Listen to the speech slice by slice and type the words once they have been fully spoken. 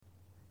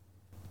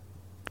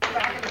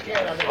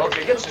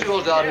Okay, get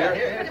stools out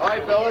here. All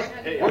right, fellas,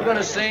 we're going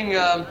to sing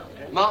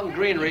Mountain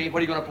Greenery. What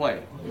are you going to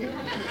play?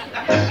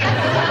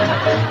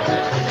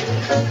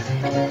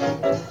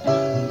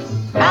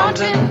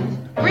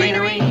 Mountain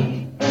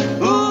greenery,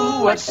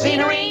 ooh, what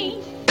scenery.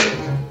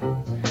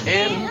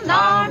 In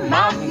our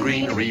mountain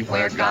greenery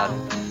where God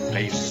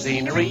placed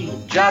scenery.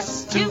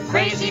 Just two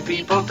crazy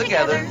people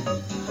together,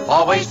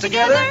 always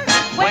together.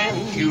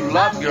 When you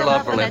love your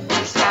lover, let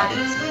the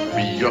skies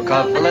be your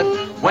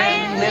coverlet.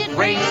 When it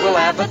rains, we'll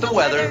laugh at the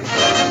weather.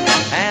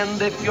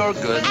 And if you're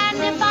good,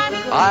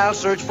 I'll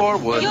search for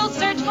wood. You'll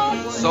search for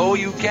wood. So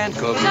you can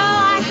cook. So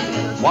I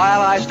can cook.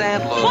 While I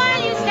stand low.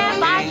 While you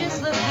stand by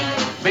just looking.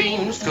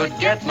 Beans could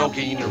get no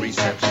keener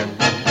reception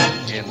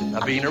in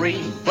a beanery.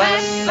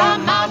 Bless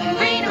some mountain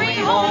greenery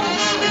home.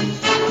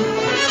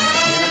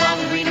 In a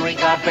mountain greenery,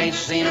 God paints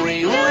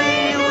scenery. Ooh, ooh,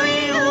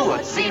 ooh,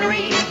 what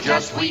scenery?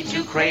 Just we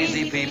two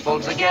crazy people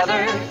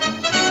together.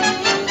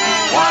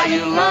 While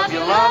you love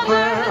your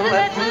lover,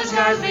 let blue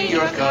skies be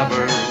your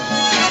cover.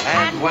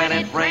 And when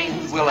it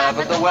rains, we'll laugh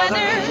at the weather.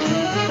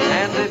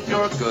 And if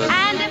you're good,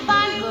 And if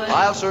I'm good,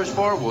 I'll search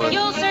for wood.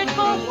 you'll search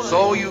for wood.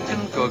 So you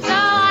can cook. So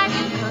I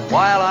can cook.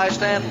 While I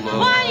stand low.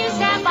 While you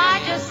stand by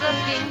just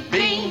looking.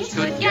 Beans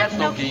could get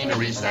no keener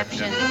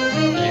reception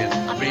in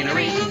a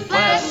beanery.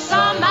 Bless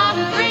some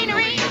mountain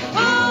greenery.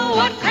 Ooh,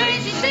 what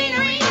crazy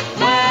scenery.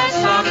 Bless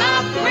some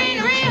mountain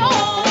greenery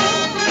home.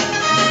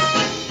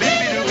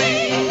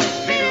 Beep-a-doo-bee,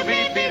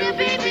 beep-a-doo-bee,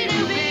 beep-a-doo-bee,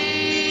 beep-a-doo-bee.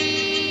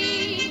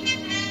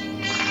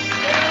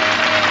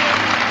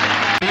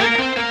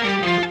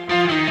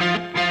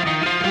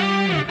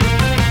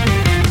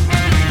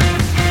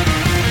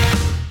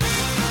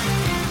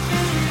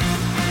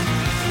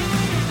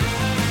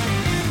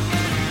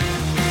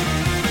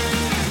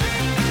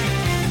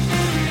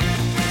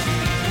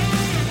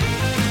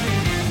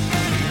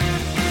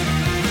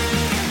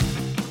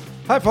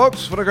 Hi,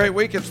 folks. What a great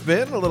week it's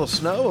been. A little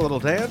snow, a little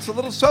dance, a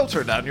little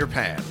seltzer down your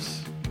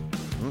pants.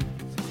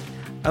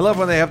 I love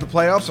when they have the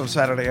playoffs on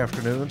Saturday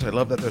afternoons. I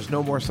love that there's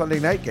no more Sunday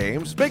night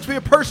games. It makes me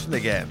a person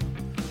again.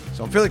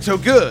 So I'm feeling so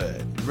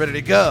good, ready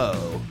to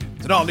go.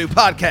 It's an all-new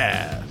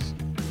podcast.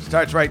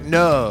 Starts right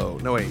no.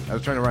 No, wait. I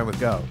was trying to rhyme with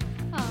go.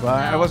 Oh, Well,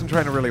 I no. wasn't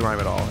trying to really rhyme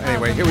at all.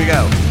 Anyway, here we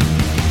go.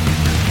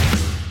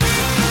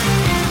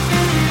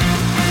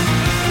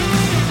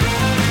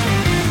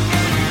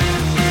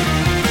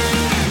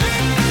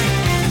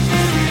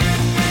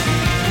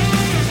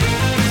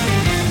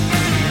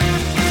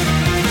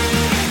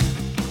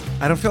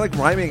 I don't feel like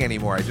rhyming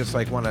anymore. I just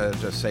want to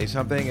just say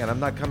something, and I'm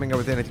not coming up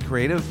with anything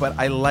creative, but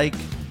I like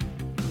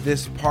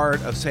this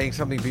part of saying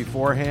something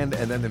beforehand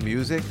and then the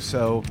music.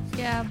 So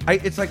Yeah.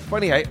 it's like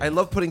funny. I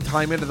love putting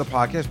time into the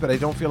podcast, but I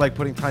don't feel like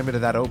putting time into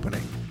that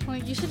opening. Well,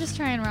 you should just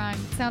try and rhyme.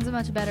 Sounds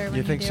much better when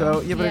You think do.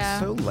 so? Yeah, but it's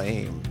so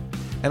lame.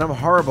 And I'm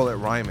horrible at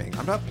rhyming.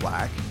 I'm not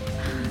black.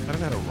 I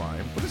don't know how to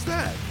rhyme. What is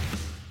that?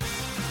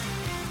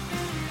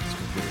 This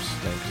computer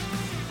stinks.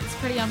 It's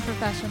pretty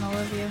unprofessional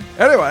of you.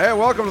 Anyway,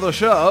 welcome to the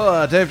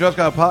show. Dave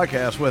Juskow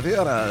podcast with you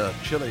on a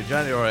chilly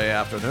January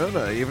afternoon,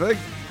 evening.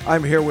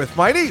 I'm here with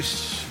my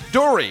niece,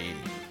 Dory.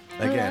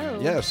 Again, Hello.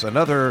 yes,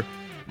 another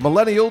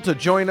millennial to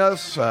join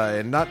us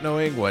in not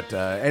knowing what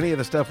any of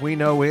the stuff we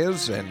know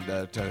is, and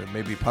to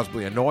maybe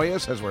possibly annoy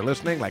us as we're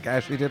listening, like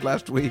Ashley did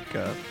last week,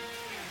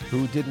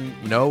 who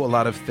didn't know a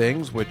lot of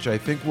things, which I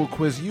think we'll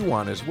quiz you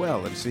on as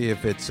well and see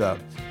if it's an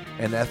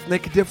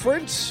ethnic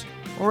difference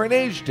or an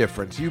age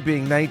difference. You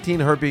being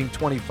 19, her being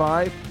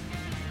 25.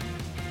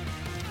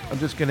 I'm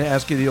just going to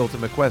ask you the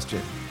ultimate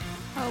question.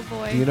 Oh,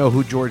 boy. Do you know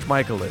who George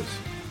Michael is?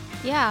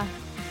 Yeah.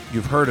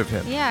 You've heard of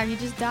him. Yeah, he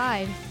just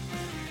died.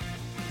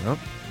 Well,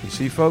 you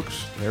see,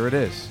 folks, there it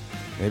is.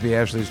 Maybe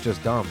Ashley's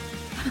just dumb.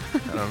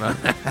 I don't know.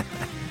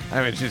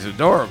 I mean, she's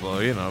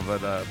adorable, you know,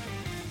 but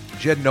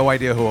she had no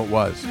idea who it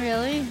was.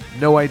 Really?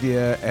 No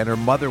idea, and her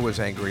mother was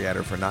angry at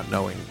her for not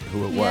knowing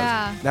who it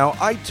Yeah. was. Now,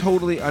 I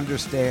totally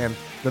understand.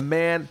 The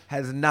man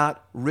has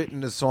not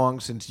written a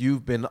song since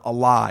you've been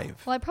alive.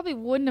 Well, I probably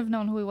wouldn't have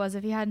known who he was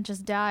if he hadn't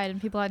just died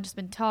and people hadn't just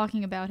been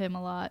talking about him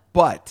a lot.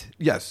 But,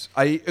 yes,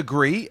 I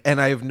agree,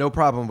 and I have no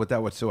problem with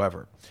that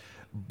whatsoever.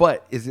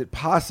 But is it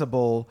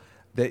possible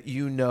that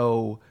you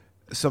know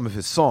some of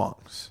his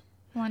songs?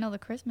 Well, I know the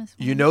Christmas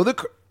one. You know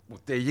well,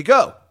 there you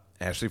go.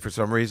 Ashley, for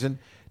some reason,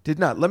 did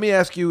not. Let me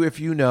ask you if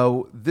you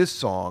know this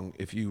song,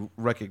 if you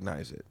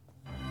recognize it.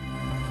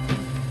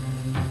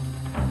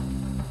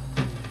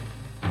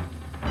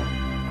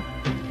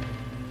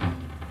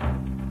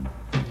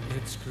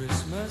 It's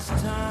Christmas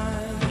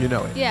time. You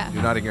know it. Yeah.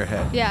 You're nodding your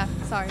head. Yeah,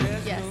 sorry.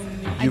 Yes.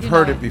 I You've do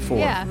heard know it before.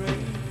 Yeah.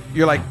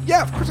 You're like,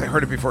 yeah, of course I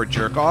heard it before,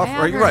 jerk off. I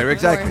have Right, heard right, it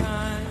exactly. before.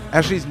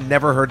 Ashley's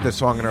never heard this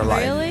song in her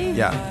life. Really?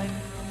 Yeah.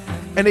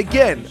 And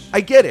again,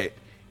 I get it.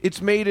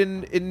 It's made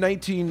in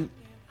 19...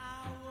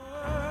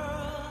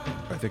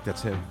 I think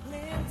that's him.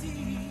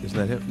 Isn't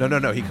that him?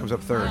 No. He comes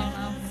up third. I don't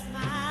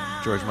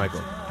know. George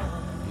Michael.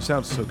 He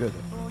sounds so good.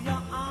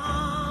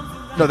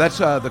 No, that's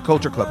the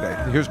Culture Club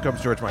guy. Here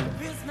comes George Michael.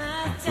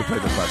 We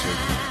played this last week.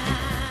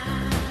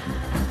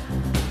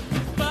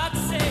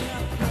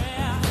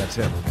 That's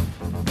him.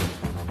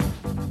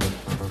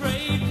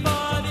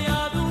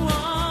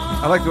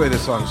 I like the way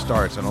this song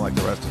starts. I don't like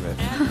the rest of it.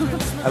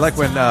 I like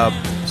when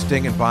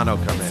Sting and Bono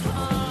come in.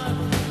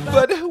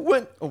 But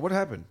when... Oh, what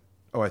happened?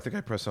 Oh, I think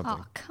I pressed something.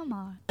 Oh, come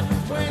on.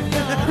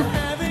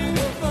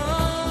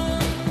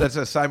 That's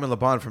a Simon Le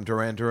Bon from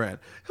Duran Duran.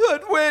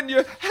 But when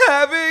you're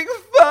having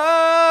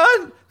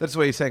fun... That's the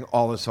way he sang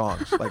all his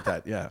songs. Like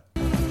that, yeah.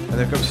 And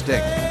there comes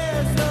Sting.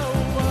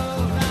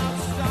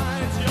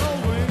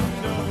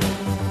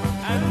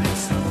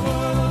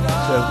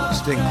 So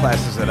Sting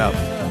classes it up.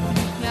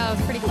 Yeah, it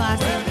was pretty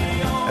classy.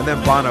 And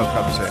then Bono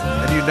comes in.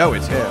 And you know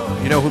it's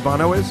him. You know who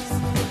Bono is?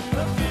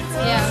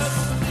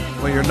 Yeah.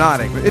 Well, you're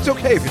nodding. But it's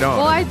okay if you don't.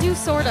 Well, I do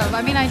sort of.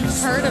 I mean, I've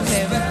heard of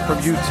him. From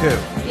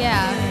U2.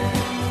 Yeah.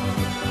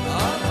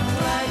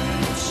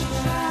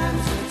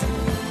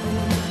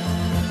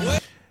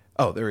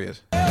 Oh, there he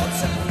is.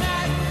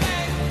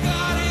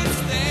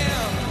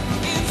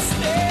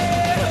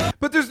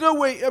 But there's no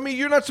way. I mean,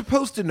 you're not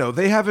supposed to know.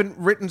 They haven't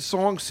written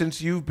songs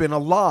since you've been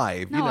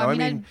alive. No, you know, I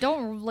mean, I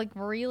don't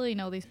really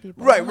know these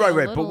people. Right. I know a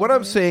But little what I'm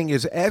bit. saying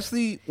is,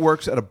 Ashley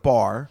works at a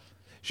bar.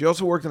 She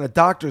also worked in a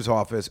doctor's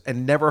office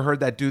and never heard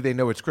that "Do They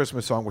Know It's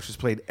Christmas" song, which is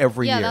played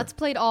every year. Yeah, that's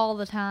played all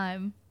the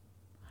time.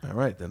 All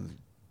right, then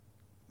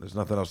there's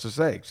nothing else to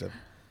say except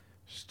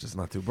she's just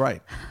not too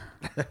bright.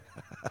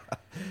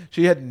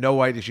 She had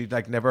no idea. She'd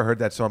never heard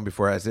that song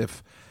before, as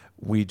if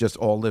we just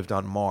all lived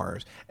on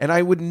Mars. And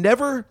I'm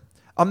never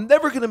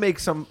going to make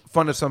some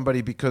fun of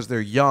somebody because they're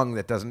young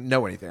that doesn't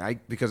know anything.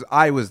 Because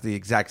I was the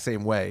exact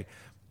same way.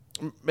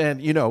 Man,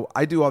 you know,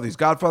 I do all these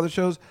Godfather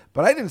shows,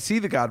 but I didn't see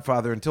The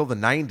Godfather until the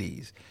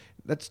 90s.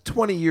 That's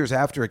 20 years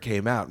after it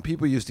came out, and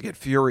people used to get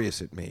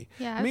furious at me.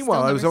 Yeah, I've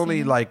Meanwhile, still I was never only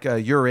seen it. like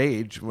your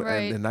age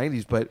Right. in the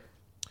 90s, but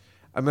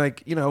I'm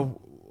like, you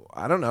know,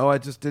 I don't know. I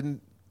just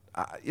didn't,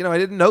 I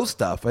didn't know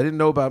stuff. I didn't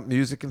know about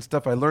music and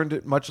stuff. I learned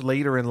it much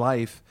later in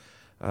life.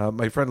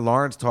 My friend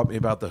Lawrence taught me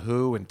about The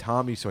Who and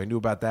Tommy, so I knew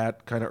about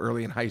that kind of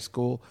early in high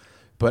school.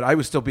 But I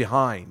was still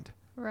behind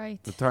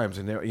Right. the times,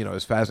 and it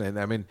was fascinating.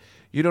 I mean,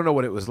 you don't know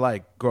what it was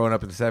like growing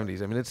up in the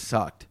 70s. I mean, it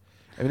sucked.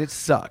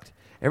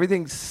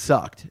 Everything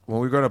sucked when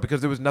we were growing up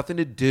because there was nothing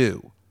to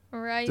do.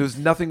 Right. There was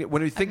nothing.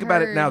 When we think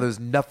about it now, heard. there's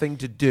nothing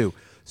to do.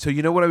 So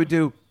you know what I would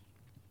do?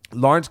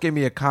 Lawrence gave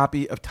me a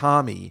copy of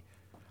Tommy,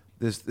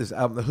 this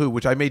album, The Who,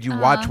 which I made you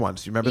watch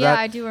once. You remember that? Yeah,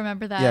 I do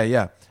remember that.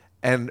 Yeah.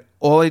 And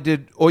all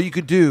you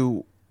could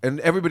do, and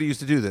everybody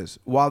used to do this,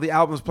 while the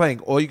album's playing,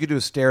 all you could do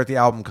is stare at the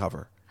album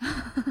cover.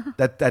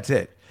 That's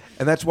it.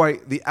 And that's why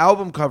the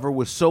album cover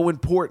was so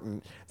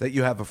important, that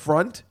you have a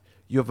front,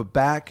 you have a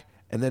back,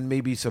 and then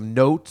maybe some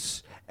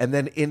notes, and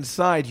then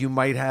inside you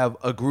might have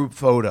a group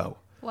photo.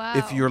 Wow.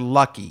 If you're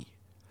lucky.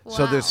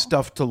 So there's Wow.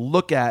 stuff to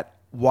look at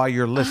while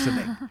you're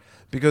listening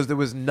because there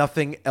was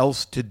nothing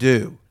else to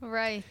do.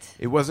 Right.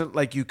 It wasn't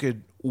like you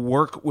could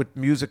work with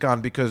music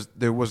on because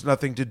there was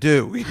nothing to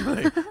do.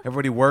 Like,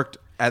 everybody worked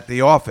at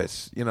the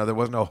office. There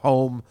was no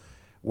home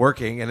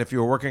working. And if you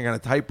were working on a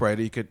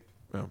typewriter, you could...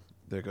 Well,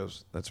 there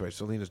goes... That's right.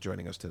 Selena's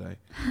joining us today.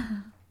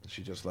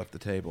 She just left the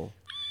table.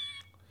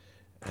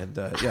 And,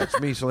 it's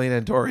me, Selena,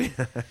 and Tori.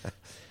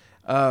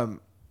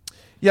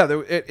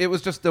 It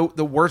was just the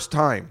worst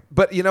time.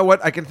 But you know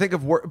what? I can think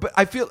of but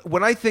I feel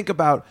when I think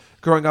about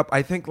growing up,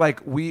 I think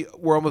like we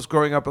were almost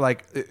growing up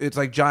like it's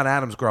like John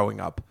Adams growing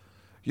up.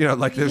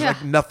 Like there's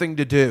like nothing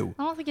to do.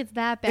 I don't think it's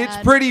that bad. It's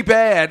pretty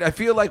bad. I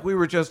feel like we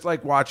were just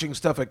like watching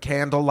stuff at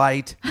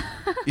candlelight,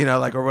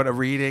 or what a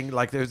reading.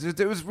 Like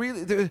there was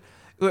really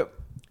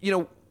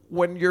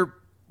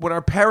when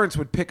our parents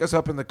would pick us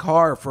up in the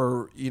car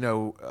for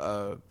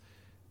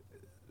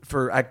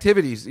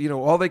activities,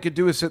 all they could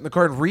do is sit in the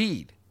car and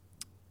read.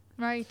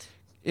 Right.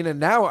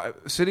 Now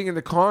sitting in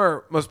the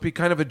car must be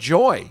kind of a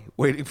joy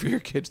waiting for your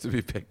kids to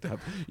be picked up.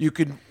 You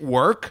can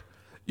work,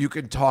 you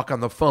can talk on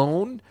the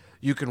phone,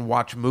 you can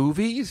watch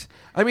movies.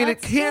 I mean,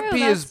 That's it can't true, be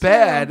that's as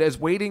bad true. as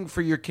waiting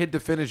for your kid to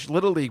finish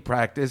Little League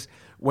practice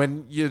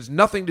when there's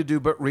nothing to do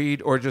but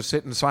read or just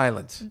sit in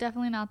silence.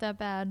 Definitely not that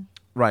bad.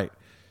 Right.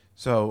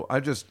 So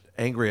I'm just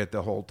angry at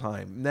the whole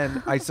time. And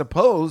then I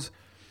suppose...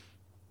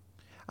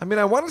 I mean,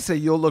 I want to say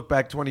you'll look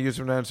back 20 years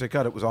from now and say,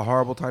 God, it was a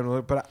horrible time to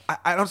look, but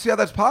I don't see how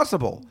that's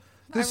possible.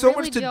 There's so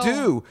really much to don't.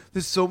 do.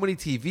 There's so many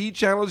TV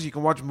channels. You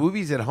can watch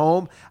movies at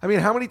home. I mean,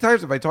 how many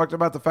times have I talked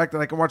about the fact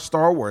that I can watch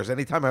Star Wars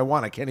anytime I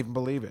want? I can't even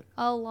believe it.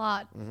 A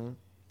lot. Mm-hmm.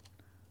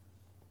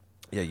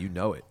 Yeah, you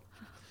know it.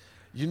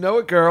 You know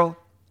it, girl.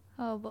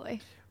 Oh, boy.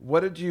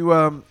 What did you...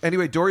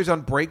 Anyway, Dory's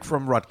on break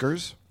from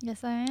Rutgers.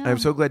 Yes, I am. I'm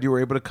so glad you were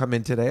able to come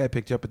in today. I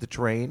picked you up at the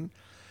train.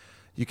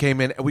 You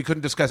came in, and we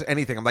couldn't discuss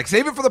anything. I'm like,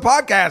 save it for the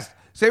podcast.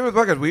 Save it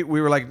for the podcast. We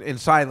were like in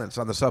silence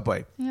on the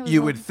subway. Yeah, it was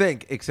You a- would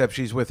think, except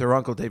she's with her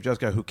uncle, Dave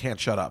Juska, who can't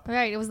shut up.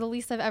 Right. It was the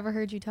least I've ever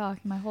heard you talk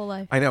in my whole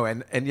life. I know,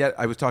 and yet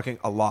I was talking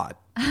a lot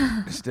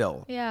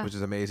still, Yeah. which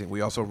is amazing. We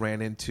also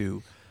ran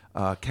into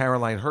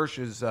Caroline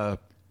Hirsch's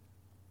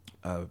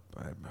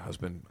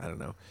husband, I don't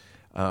know,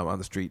 on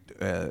the street.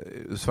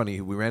 It was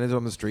funny. We ran into him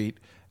on the street.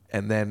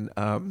 And then,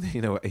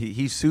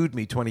 he sued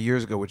me 20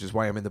 years ago, which is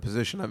why I'm in the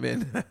position I'm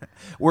in.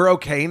 We're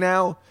okay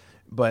now,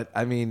 but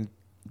I mean,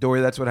 Dory,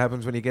 that's what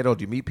happens when you get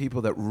old. You meet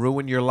people that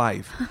ruin your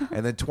life,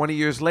 and then 20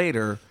 years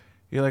later,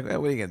 you're like, what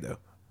are you going to do?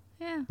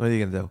 Yeah. What are you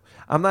going to do?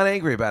 I'm not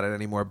angry about it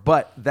anymore,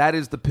 but that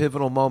is the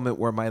pivotal moment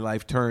where my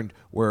life turned,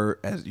 where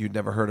as you'd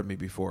never heard of me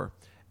before.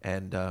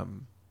 And,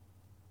 and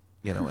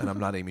I'm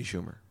not Amy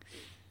Schumer,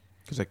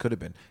 because I could have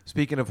been.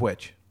 Speaking of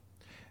which,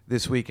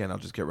 this weekend, I'll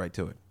just get right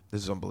to it.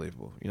 This is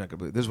unbelievable. You're not going to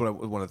believe it. This is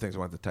one of the things I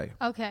wanted to tell you.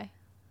 Okay.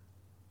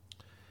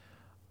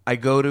 I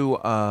go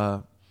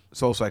to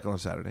Soul Cycle on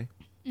Saturday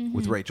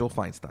with Rachel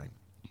Feinstein.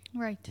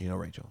 Right. You know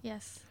Rachel.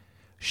 Yes.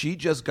 She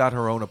just got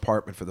her own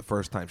apartment for the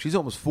first time. She's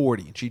almost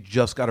 40, and she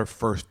just got her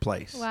first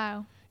place.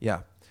 Wow.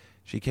 Yeah.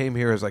 She came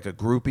here as like a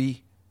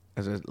groupie,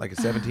 like a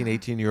 17,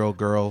 18-year-old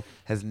girl,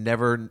 has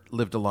never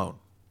lived alone.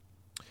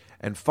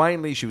 And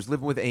finally, she was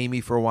living with Amy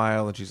for a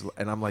while,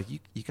 and I'm like, you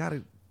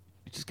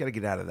just got to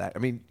get out of that. I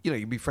mean,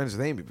 you'd be friends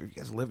with Amy, but you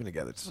guys are living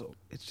together.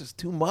 It's just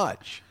too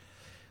much.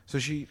 So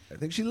I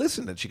think she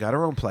listened, and she got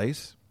her own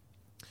place.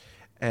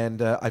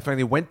 And I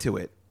finally went to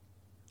it.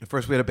 At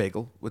first, we had a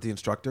bagel with the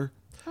instructor.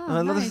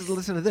 Oh, nice.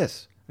 Listen to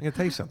this. I'm going to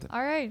tell you something.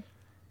 All right.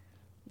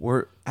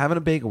 We're having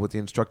a bagel with the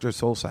instructor of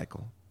Soul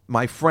Cycle.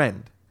 My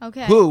friend.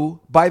 Okay. Who,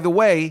 by the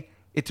way,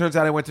 it turns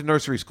out I went to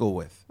nursery school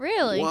with.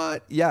 Really?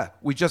 What? Yeah.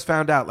 We just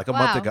found out like a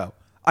month Wow. ago.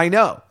 I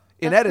know.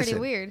 In That's Edison.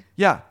 pretty weird.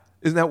 Yeah.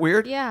 Isn't that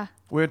weird? Yeah.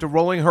 We went to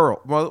Rolling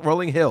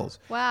Hills.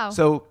 Wow.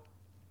 So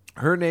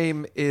her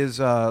name is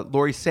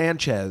Lori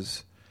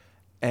Sanchez,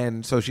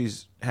 and so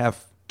she's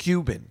half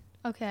Cuban.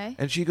 Okay.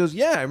 And she goes,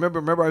 yeah, I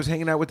remember I was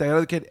hanging out with that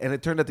other kid, and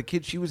it turned out the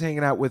kid she was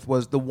hanging out with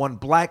was the one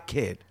black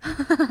kid.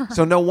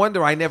 So no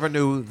wonder I never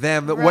knew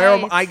them. Right. Where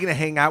am I going to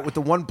hang out with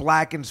the one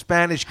black and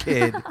Spanish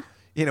kid,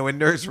 in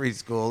nursery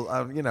school?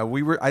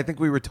 I think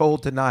we were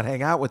told to not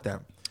hang out with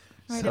them.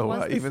 Right, it So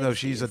was the even though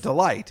she's a 60s.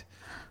 delight.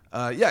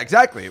 Yeah,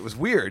 exactly. It was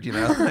weird,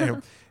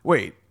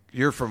 Wait,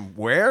 you're from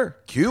where?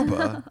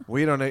 Cuba?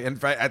 We don't know. In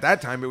fact, at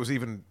that time, it was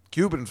even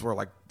Cubans were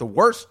like the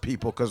worst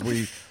people because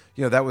we...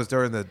 that was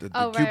during the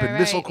Cuban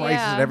Missile Crisis,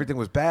 yeah. and everything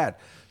was bad.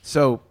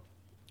 So,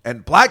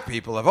 and black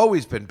people have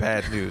always been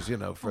bad news,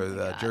 for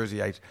the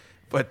Jerseyites.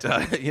 But,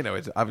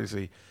 it's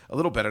obviously a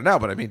little better now.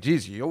 But, I mean,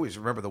 geez, you always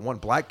remember the one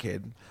black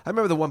kid. I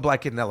remember the one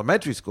black kid in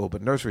elementary school,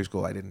 but nursery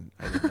school, I didn't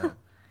know.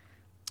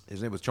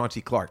 His name was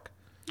Chauncey Clark.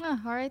 Oh,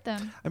 all right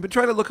then. I've been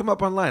trying to look him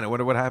up online. I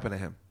wonder what happened to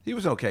him. He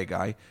was an okay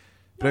guy.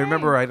 But I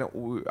remember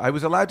I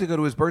was allowed to go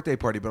to his birthday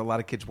party, but a lot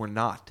of kids were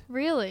not.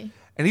 Really?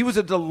 And he was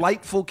a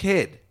delightful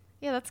kid.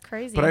 Yeah, that's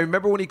crazy. But I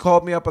remember when he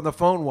called me up on the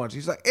phone once.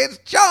 He's like, "It's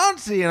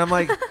Chauncey," and I'm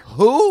like,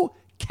 "Who?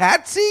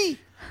 Catsy?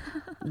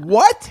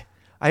 What?"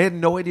 I had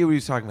no idea what he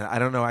was talking about. I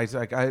don't know. I was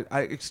like, "I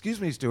excuse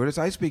me, stewardess.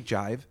 I speak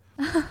jive."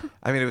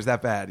 I mean, it was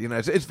that bad.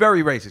 It's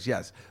very racist,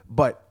 yes.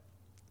 But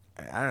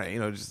I don't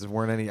know. Just there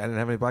weren't any. I didn't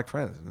have any black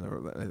friends.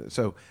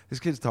 So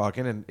this kid's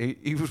talking, and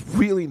he was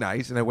really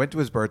nice. And I went to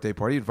his birthday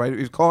party. He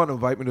was calling to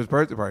invite me to his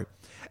birthday party,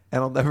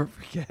 and I'll never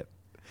forget.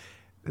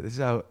 This is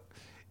how,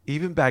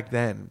 even back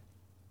then.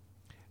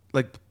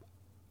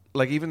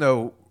 Like even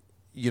though,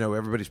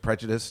 everybody's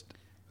prejudiced,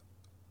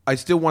 I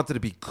still wanted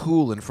to be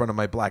cool in front of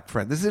my black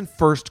friend. This is in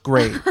first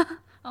grade.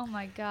 Oh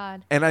my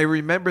God. And I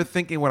remember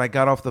thinking when I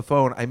got off the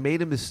phone, I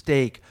made a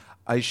mistake.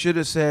 I should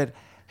have said,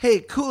 "Hey,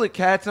 cool it,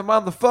 cats, I'm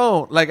on the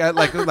phone." Like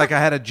I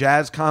had a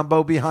jazz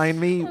combo behind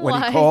me when he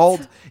What?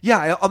 called.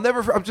 Yeah, I'll never.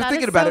 I'm just That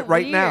thinking is about so it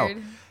right now.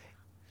 weird.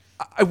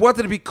 I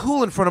wanted to be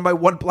cool in front of my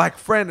one black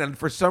friend, and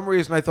for some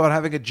reason, I thought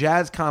having a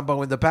jazz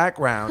combo in the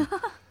background.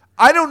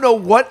 I don't know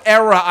what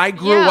era I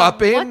grew Yeah,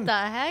 up in. what the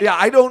heck? Yeah,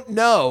 I don't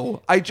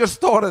know. I just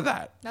thought of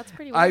that. That's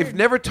pretty I've weird.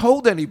 never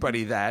told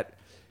anybody that,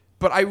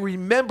 but I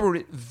remember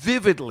it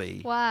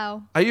vividly.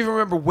 Wow. I even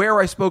remember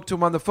where I spoke to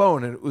him on the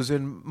phone, and it was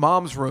in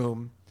Mom's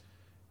room,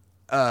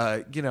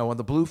 on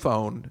the blue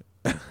phone.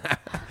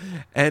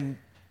 And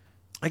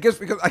I guess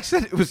because I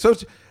said it was so...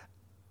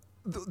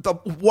 The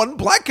one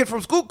black kid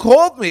from school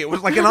called me. It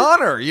was like an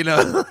honor,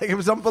 Like, it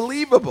was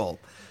unbelievable.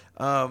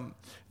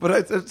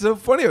 But it's so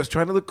funny. I was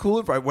trying to look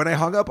cool. When I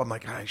hung up, I'm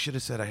like, I should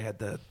have said I had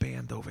the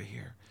band over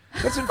here.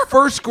 That's in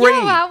first grade.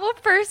 Yeah, wow, what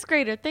first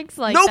grader thinks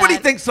like Nobody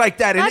that? thinks like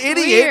that. That's An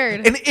idiot.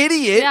 weird. An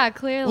idiot. Yeah,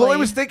 clearly. Well, I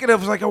was thinking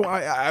of like,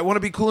 I want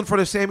to be cool in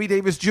front of Sammy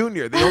Davis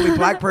Jr., the only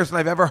black person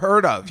I've ever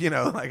heard of.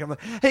 Like I'm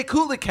like, "Hey,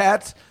 cool it,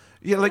 cats."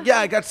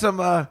 I got some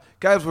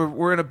guys.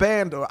 We're in a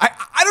band.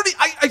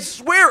 I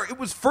swear it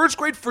was first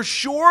grade for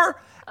sure.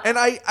 And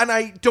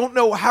I don't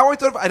know how I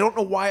thought of it. I don't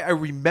know why I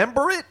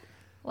remember it.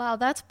 Wow,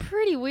 that's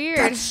pretty weird.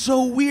 That's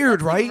so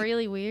weird, That's, like, right?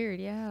 really weird,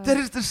 yeah. That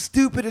is the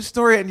stupidest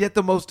story, and yet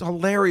the most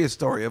hilarious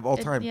story of all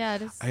time. Yeah,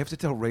 it is. I have to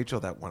tell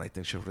Rachel that one. I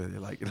think she'll really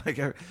like it.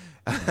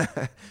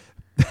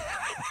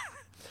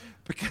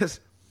 Because,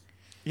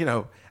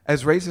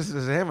 as racist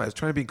as I am, I was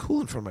trying to be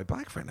cool in front of my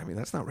black friend. I mean,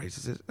 that's not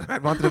racist. I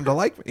wanted him to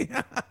like me.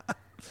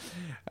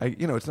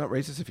 It's not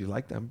racist if you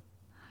like them.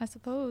 I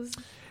suppose.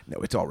 No,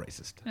 it's all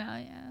racist.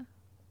 Oh,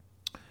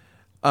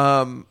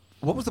 yeah.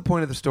 What was the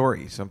point of the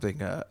story?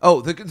 Something.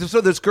 So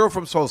this girl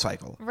from Soul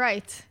Cycle.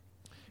 Right.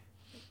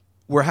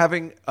 We're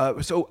having.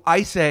 So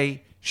I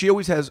say she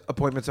always has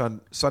appointments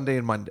on Saturday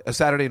and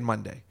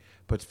Monday,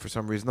 but for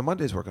some reason the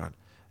Mondays were gone.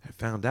 I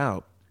found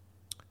out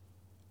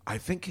I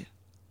think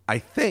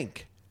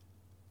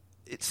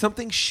it's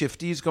something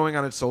shifty is going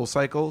on at Soul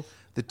Cycle.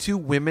 The two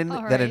women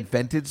All that right.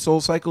 invented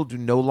Soul Cycle do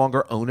no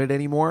longer own it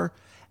anymore.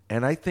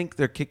 And I think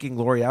they're kicking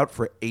Lori out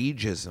for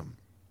ageism.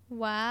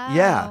 Wow.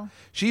 Yeah.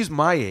 She's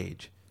my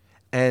age.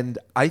 And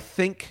I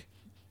think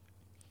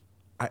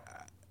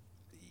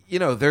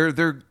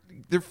they're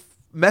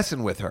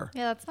messing with her.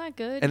 Yeah, that's not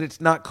good. And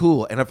it's not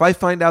cool. And if I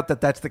find out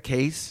that that's the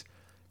case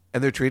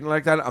and they're treating it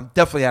like that, I'm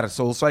definitely out of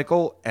Soul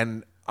Cycle.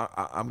 And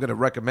I'm going to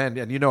recommend,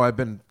 and I've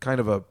been kind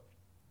of a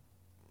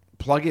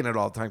plugging it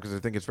all the time because I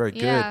think it's very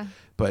Yeah. good.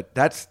 But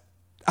that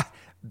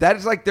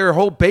is like their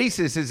whole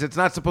basis is it's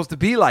not supposed to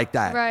be like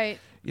that. Right.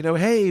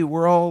 Hey,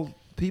 we're all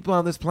people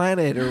on this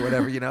planet or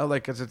whatever,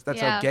 like, 'cause that's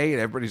how Yeah. gay,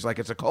 and everybody's like,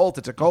 it's a cult.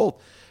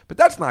 But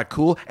that's not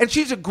cool. And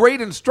she's a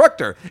great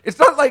instructor. It's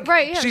not like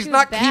Right, yeah, she's she was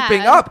not bad.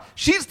 keeping up.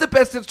 She's the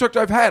best instructor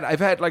I've had. I've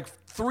had like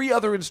 3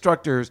 other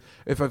instructors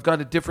if I've gone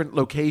to different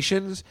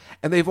locations,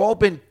 and they've all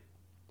been,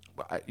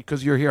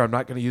 because you're here, I'm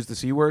not going to use the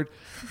C word,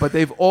 but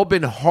they've all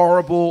been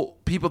horrible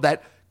people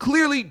that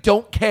clearly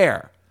don't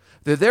care.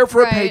 They're there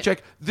for a Right.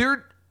 paycheck.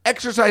 They're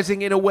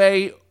exercising in a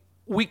way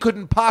we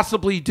couldn't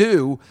possibly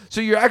do,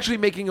 so you're actually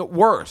making it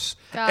worse.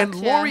 And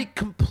Gotcha. Lori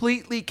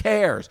completely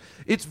cares.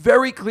 It's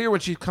very clear when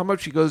she come up,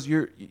 she goes,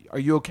 are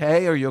you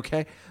okay? Are you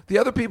okay? The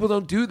other people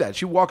don't do that.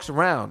 She walks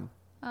around,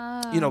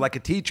 like a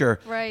teacher,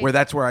 Right. where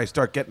that's where I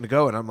start getting to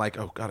go, and I'm like,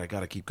 oh, God, I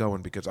got to keep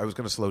going because I was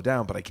going to slow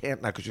down, but I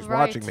can't now because she's Right,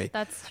 watching me.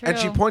 that's And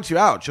she true. points you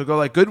out. She'll go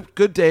like,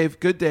 good Dave,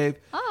 good Dave.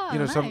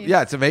 Oh, Some, nice.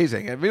 yeah, it's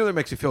amazing. It really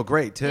makes you feel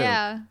great, too.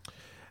 Yeah.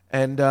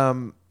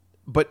 And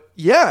but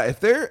yeah, if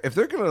they're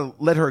gonna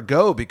let her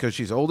go because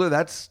she's older,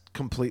 that's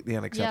completely Yeah,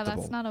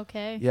 unacceptable. that's not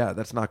okay. Yeah,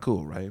 that's not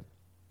cool, right?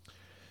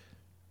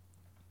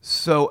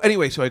 So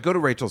anyway, so I go to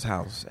Rachel's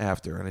house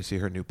after, and I see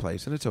her new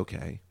place, and it's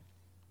okay.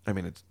 I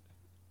mean,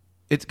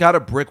 it's got a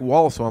brick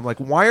wall, so I'm like,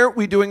 why aren't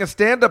we doing a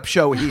stand-up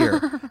show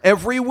here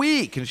every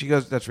week? And she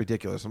goes, that's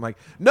ridiculous. I'm like,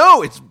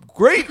 no, it's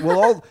great.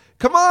 We'll all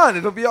come on,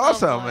 it'll be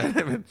awesome.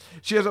 And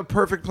she has a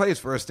perfect place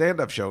for a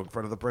stand-up show in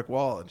front of the brick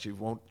wall, and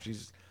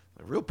she's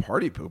a real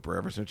party pooper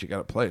ever since she got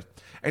it placed.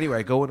 Anyway,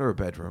 I go into her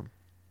bedroom,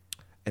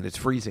 and it's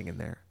freezing in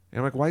there. And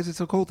I'm like, why is it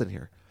so cold in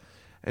here?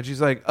 And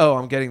she's like, oh,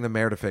 I'm getting the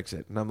mayor to fix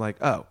it. And I'm like,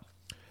 oh.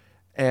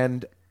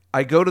 And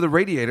I go to the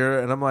radiator,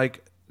 and I'm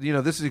like,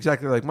 this is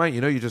exactly like mine.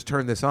 You just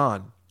turn this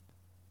on.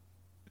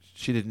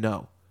 She didn't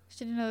know. She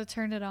didn't know to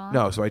turn it on.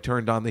 No, so I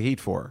turned on the heat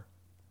for her.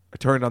 I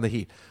turned on the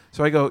heat.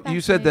 So I go,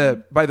 you said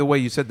Fascinating. by the way,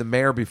 you said the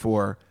mayor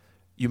before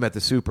you met the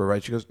super,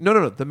 right? She goes,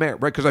 no, the mayor,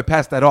 right? Because I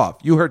passed that off.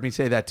 You heard me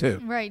say that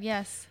too. Right,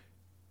 yes.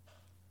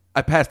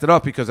 I passed it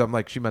off because I'm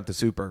like, she meant the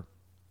super.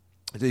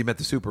 I said, you meant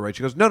the super, right?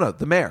 She goes, no,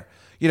 the mayor.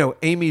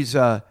 Amy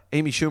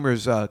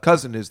Schumer's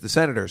cousin is the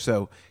senator,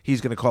 so he's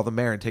going to call the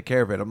mayor and take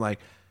care of it. I'm like,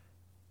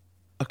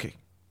 okay.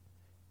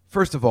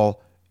 First of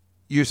all,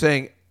 you're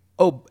saying,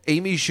 oh,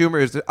 Amy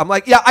Schumer is. I'm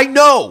like, yeah, I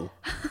know.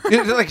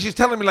 It's like she's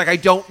telling me like I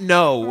don't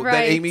know that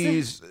Right.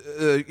 Amy's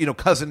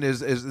cousin is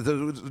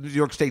the New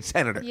York State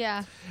senator.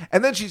 Yeah.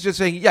 And then she's just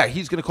saying, yeah,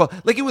 he's going to call.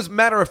 Like it was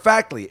matter of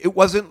factly. It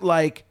wasn't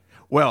like,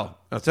 well,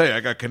 I'll tell you, I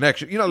got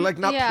connection. Like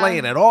not Yeah.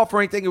 playing it off or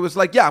anything. It was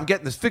like, yeah, I'm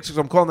getting this fixed because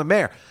I'm calling the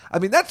mayor. I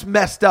mean, that's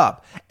messed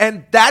up.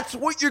 And that's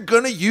what you're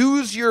going to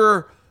use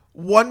your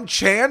one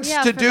chance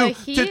Yeah, to for do the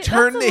to heat?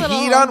 turn the That's a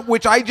heat little- on,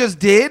 which I just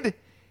did.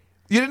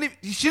 You shouldn't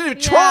even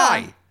Yeah.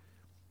 try.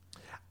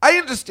 I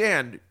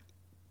understand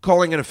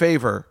calling in a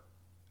favor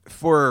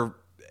for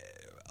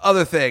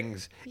other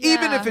things,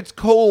 even Yeah. if it's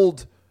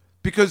cold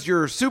because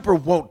your super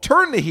won't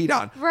turn the heat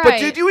on. But Right.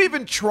 did you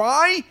even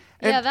try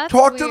and Yeah, that's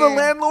talk to the weird.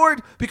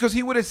 landlord? Because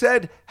he would have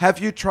said, have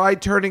you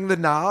tried turning the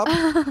knob?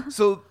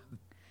 So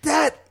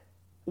that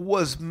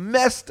was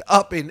messed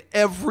up in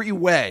every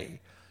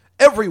way.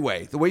 Every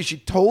way. The way she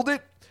told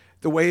it,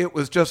 the way it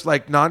was just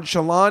like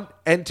nonchalant,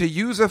 and to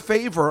use a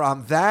favor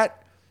on that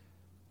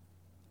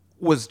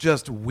was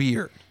just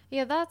weird.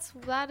 Yeah,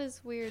 that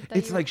is weird. That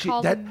It's you like would she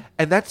call them-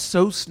 and that's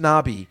so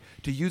snobby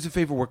to use a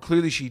favor where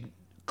clearly she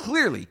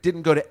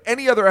didn't go to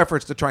any other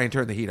efforts to try and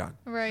turn the heat on.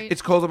 Right.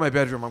 It's cold in my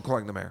bedroom. I'm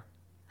calling the mayor.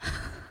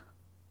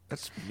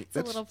 That's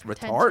a little retarded.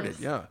 pretentious.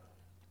 Yeah,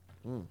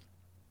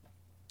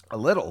 a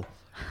little.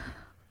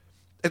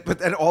 But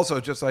then also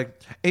just like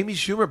Amy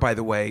Schumer, by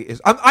the way,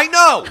 is I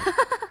know.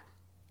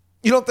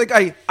 You don't think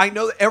I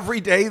know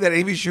every day that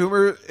Amy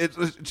Schumer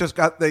just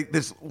got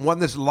won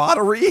this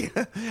lottery?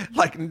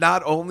 Like,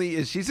 not only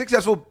is she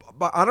successful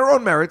on her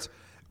own merits,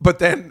 but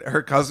then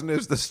her cousin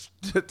is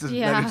the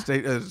Yeah. United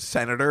States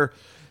senator.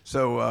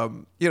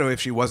 So, if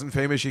she wasn't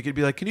famous, she could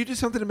be like, can you do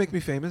something to make me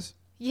famous?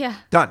 Yeah.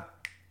 Done.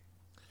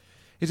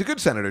 He's a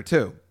good senator,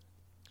 too.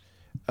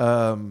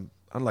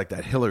 Unlike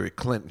that Hillary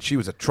Clinton, she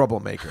was a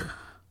troublemaker.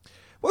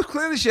 Well,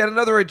 clearly she had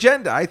another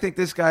agenda. I think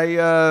this guy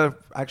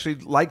actually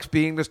likes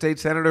being the state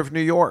senator of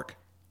New York.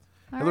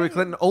 Hillary right.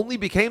 Clinton only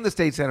became the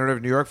state senator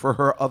of New York for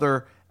her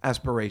other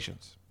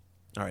aspirations.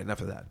 All right,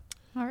 enough of that.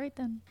 All right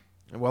then.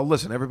 Well,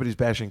 listen, everybody's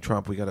bashing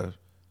Trump. We gotta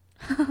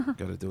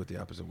do it the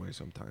opposite way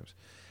sometimes.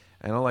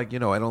 I don't like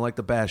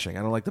the bashing.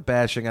 I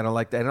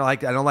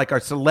don't like our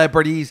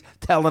celebrities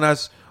telling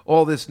us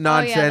all this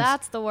nonsense. Oh, yeah,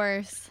 that's the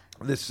worst.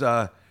 This,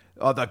 the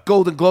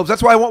Golden Globes.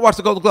 That's why I won't watch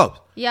the Golden Globes.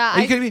 Yeah,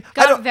 Are you kidding me?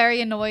 got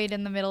very annoyed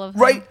in the middle of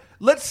them. Right?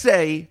 Let's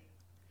say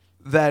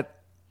that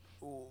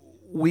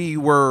we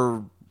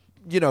were,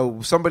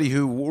 somebody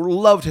who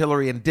loved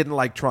Hillary and didn't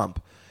like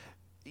Trump.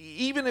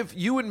 Even if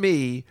you and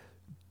me,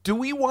 do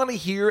we want to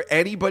hear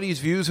anybody's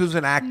views who's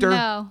an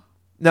actor?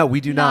 No,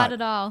 we do not. Not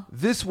at all.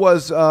 This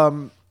was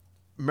Meryl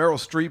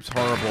Streep's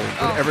horrible.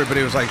 But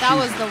everybody was like, that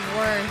was the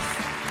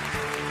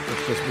worst.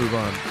 Let's just move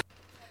on.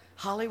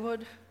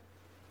 Hollywood,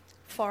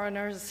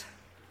 foreigners,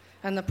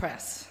 and the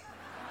press.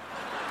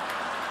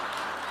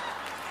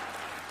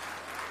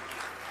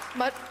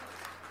 But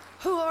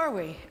who are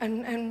we?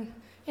 And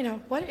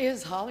what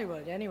is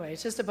Hollywood anyway?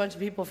 It's just a bunch of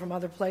people from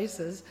other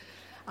places.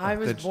 I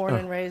was born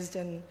and raised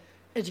and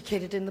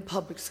educated in the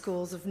public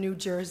schools of New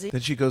Jersey.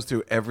 Then she goes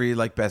through every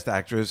best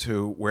actress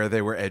where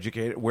they were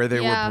educated, where they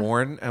were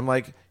born. I'm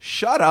like,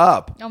 shut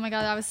up. Oh my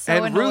God, I was so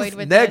and annoyed Ruth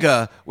with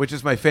Negga, which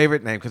is my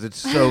favorite name because it's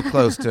so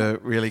close to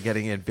really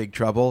getting in big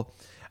trouble.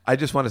 I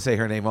just want to say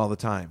her name all the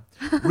time.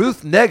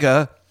 Ruth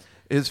Negga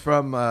is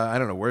from, I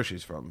don't know where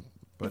she's from.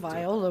 But,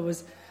 Viola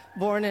was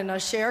born in a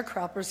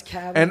sharecropper's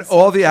cabin. And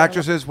all the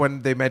actresses,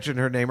 when they mention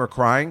her name, are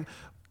crying.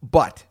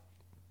 But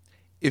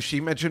if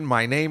she mentioned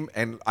my name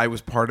and I was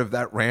part of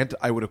that rant,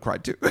 I would have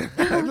cried too.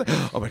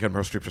 Oh my God,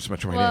 Meryl Streep just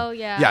mentioned my name.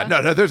 Yeah. Yeah,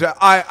 no,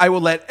 I will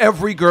let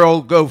every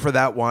girl go for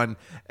that one,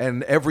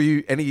 and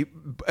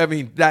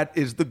that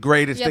is the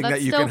greatest thing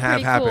that you can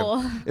have happen.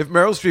 Cool. If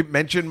Meryl Streep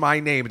mentioned my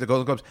name at the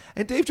Golden Globes,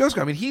 and Dave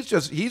Josco,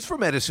 he's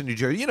from Edison, New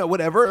Jersey,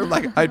 whatever.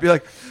 I'd be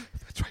like,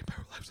 that's right, Meryl.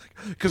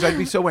 Because I'd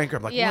be so angry.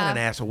 I'm like, what an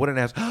asshole, what an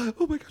ass.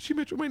 Oh my God, she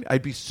mentioned my name.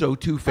 I'd be so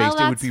two-faced,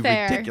 it would be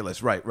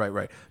ridiculous. Right.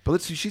 But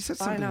let's see, she said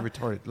something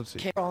retarded. Let's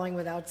see. Crawling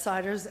with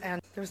outsiders,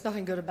 and there was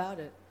nothing good about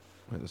it.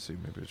 Wait, let's see,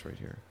 maybe it's right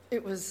here. There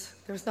was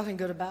nothing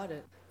good about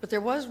it. But there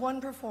was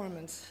one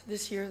performance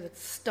this year that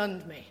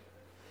stunned me.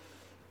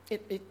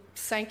 It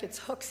sank its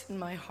hooks in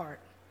my heart.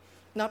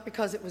 Not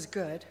because it was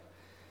good.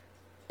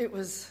 There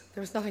was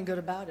nothing good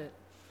about it.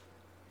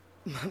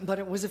 But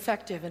it was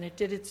effective, and it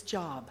did its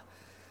job.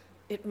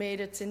 It made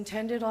its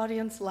intended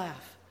audience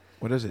laugh.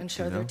 What is it? And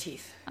show their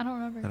teeth. I don't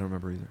remember. I don't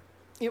remember either.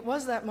 It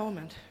was that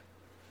moment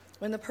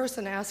when the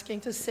person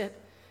asking to sit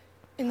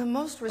in the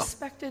most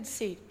respected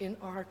seat in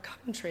our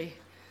country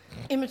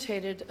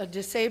imitated a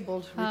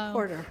disabled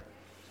reporter.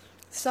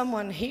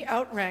 Someone he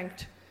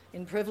outranked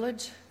in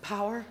privilege,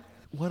 power.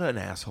 What an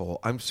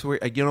asshole. I'm sorry.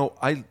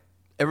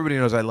 Everybody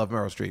knows I love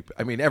Meryl Streep.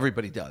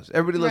 Everybody does.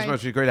 Everybody loves Meryl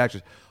Streep, great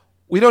actress.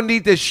 We don't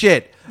need this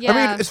shit.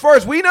 Yeah. As far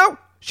as we know,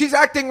 she's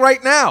acting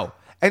right now.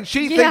 And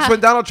she thinks when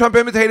Donald Trump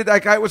imitated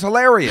that guy, it was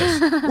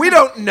hilarious. We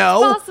don't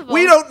know.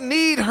 We don't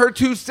need her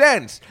 2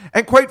 cents.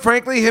 And quite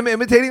frankly, him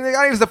imitating the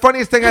guy is the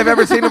funniest thing I've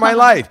ever seen in my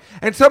life.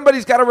 And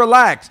somebody's got to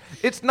relax.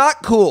 It's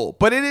not cool,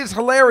 but it is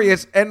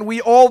hilarious, and we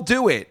all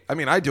do it.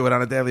 I do it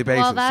on a daily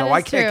basis, so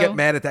I can't get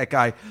mad at that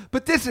guy.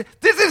 But this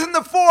isn't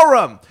the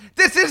forum.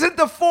 This isn't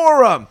the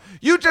forum.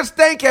 You just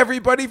thank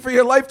everybody for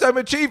your Lifetime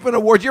Achievement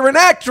Award. You're an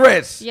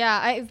actress.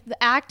 Yeah,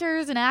 the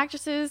actors and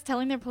actresses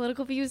telling their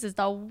political views is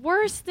the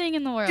worst thing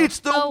in the world. It's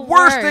the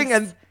worst thing,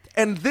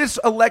 and this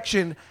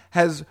election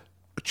has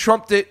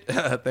trumped it.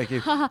 Thank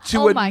you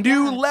to a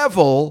new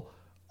level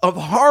of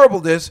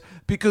horribleness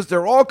because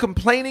they're all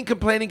complaining,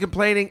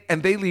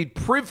 and they lead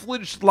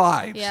privileged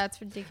lives. Yeah,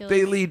 it's ridiculous.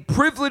 They lead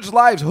privileged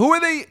lives. Who are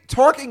they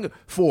talking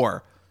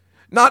for?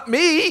 Not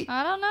me.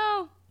 I don't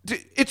know.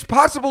 It's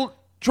possible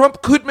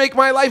Trump could make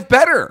my life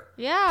better.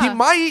 Yeah.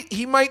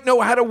 He might know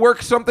how to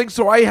work something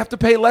so I have to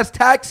pay less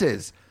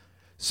taxes.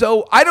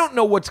 So I don't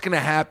know what's going to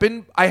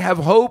happen. I have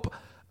hope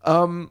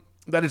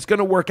that it's going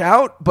to work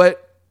out,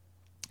 but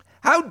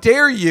how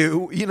dare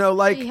you,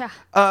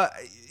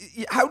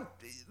 how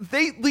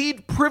they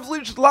lead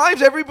privileged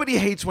lives. Everybody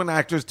hates when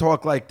actors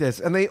talk like this,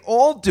 and they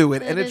all do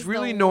it, and it's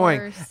really annoying.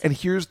 Worst. And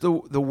here's the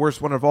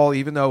worst one of all,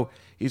 even though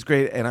he's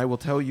great, and I will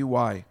tell you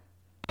why.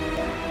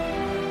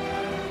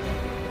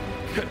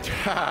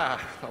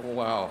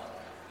 Wow.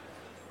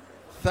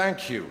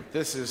 Thank you.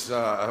 This is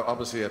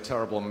obviously a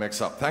terrible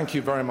mix-up. Thank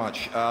you very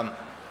much.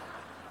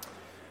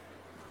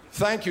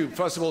 Thank you,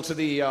 first of all, to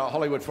the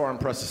Hollywood Foreign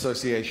Press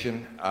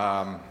Association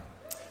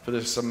for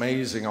this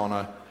amazing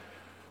honor.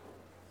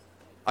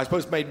 I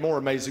suppose made more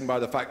amazing by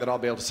the fact that I'll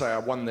be able to say I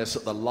won this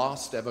at the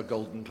last ever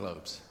Golden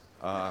Globes.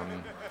 I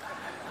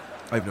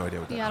have no idea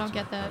what that I don't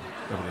get that.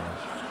 Nobody knows.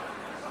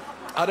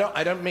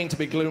 I don't mean to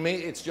be gloomy.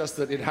 It's just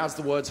that it has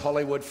the words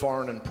Hollywood,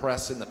 Foreign, and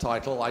Press in the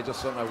title. I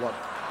just don't know what.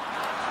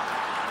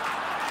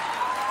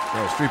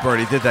 Well, Streep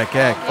already did that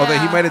gag. Although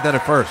he might have done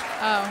it first.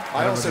 Oh.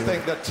 I also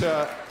think that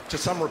to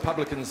some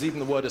Republicans, even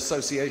the word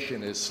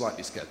association is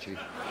slightly sketchy.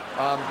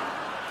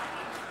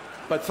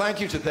 But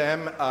thank you to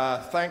them.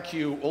 Thank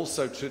you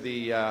also to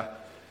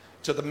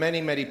the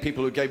many, many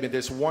people who gave me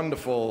this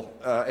wonderful,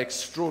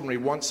 extraordinary,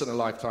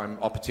 once-in-a-lifetime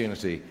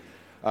opportunity.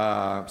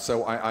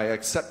 So I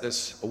accept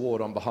this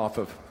award on behalf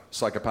of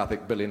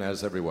psychopathic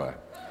billionaires everywhere.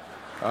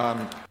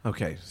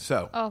 Okay,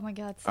 so. Oh my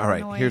God. So all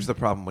right, annoying. here's the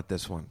problem with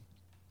this one.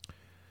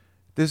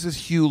 This is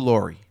Hugh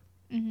Laurie.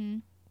 Mm-hmm.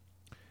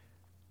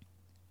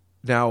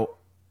 Now,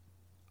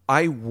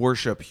 I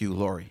worship Hugh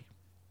Laurie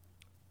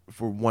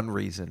for one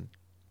reason,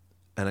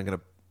 and I'm going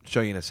to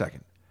show you in a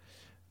second.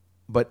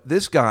 But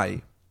this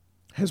guy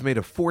has made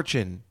a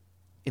fortune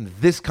in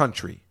this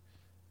country.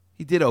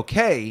 He did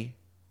okay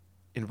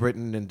in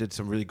Britain and did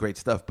some really great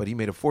stuff, but he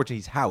made a fortune.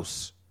 He's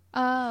House,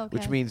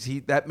 which means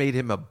that made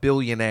him a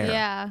billionaire.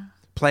 Yeah.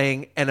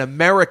 Playing an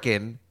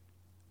American,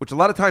 which a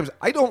lot of times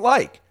I don't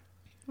like.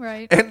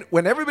 Right. And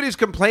when everybody's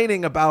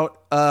complaining about,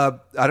 I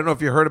don't know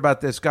if you heard about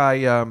this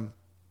guy.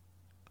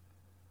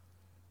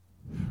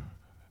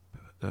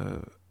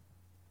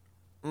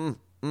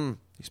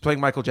 He's playing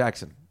Michael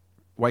Jackson,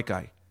 white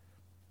guy.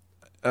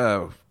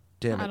 Oh,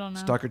 damn it! I don't know.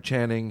 Stockard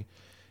Channing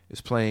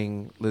is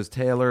playing Liz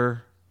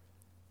Taylor.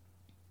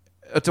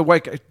 It's a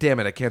white guy.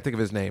 Damn it! I can't think of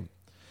his name.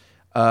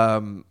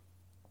 And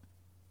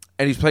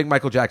he's playing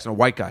Michael Jackson, a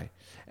white guy,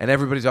 and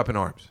everybody's up in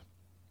arms.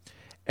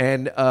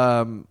 And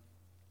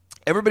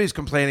everybody's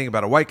complaining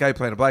about a white guy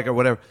playing a black guy,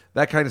 whatever,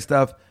 that kind of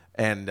stuff.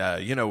 And,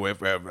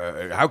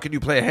 how can you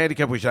play a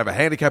handicap? We should have a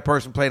handicapped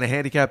person playing a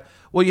handicap.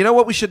 Well, you know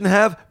what we shouldn't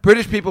have?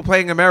 British people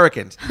playing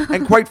Americans.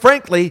 And quite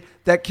frankly,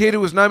 that kid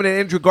who was nominated,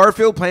 Andrew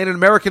Garfield, playing an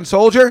American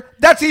soldier,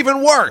 that's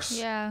even worse.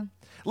 Yeah.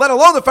 Let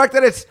alone the fact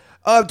that it's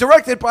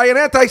directed by an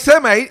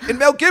anti-Semite in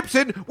Mel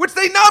Gibson, which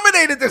they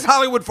nominated this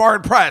Hollywood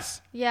Foreign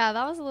Press. Yeah,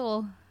 that was a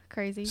little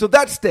crazy. So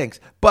that stinks.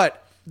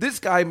 But this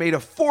guy made a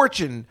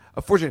fortune.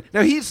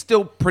 Now, he's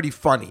still pretty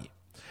funny.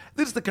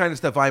 This is the kind of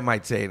stuff I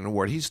might say in an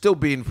award. He's still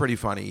being pretty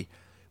funny,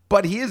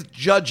 but he is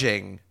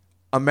judging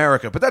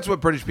America. But that's what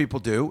British people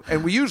do,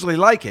 and we usually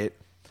like it.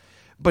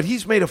 But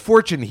he's made a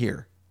fortune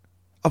here.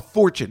 A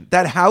fortune.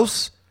 That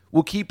House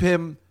will keep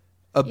him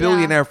a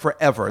billionaire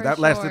forever. That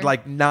lasted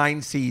like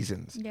 9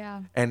 seasons.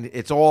 Yeah. And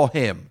it's all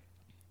him.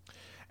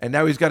 And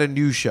now he's got a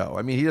new show.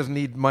 I mean, he doesn't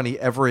need money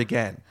ever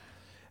again.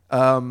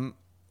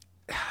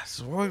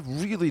 So I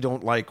really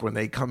don't like when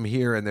they come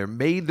here and they're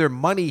made their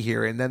money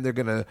here and then they're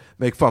going to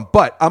make fun.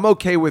 But I'm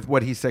okay with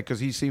what he said because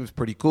he seems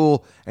pretty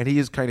cool and he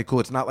is kind of cool.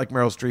 It's not like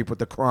Meryl Streep with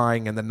the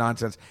crying and the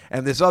nonsense.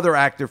 And this other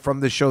actor from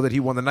the show that he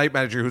won, the night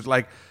manager, who's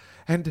like,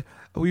 and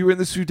we were in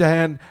the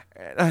Sudan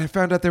and I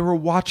found out they were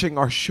watching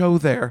our show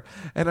there.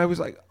 And I was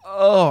like,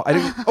 oh,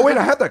 wait,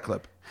 I had that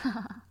clip.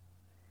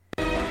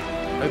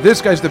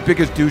 This guy's the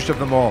biggest douche of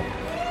them all.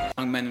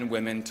 Young men and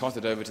women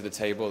tottered over to the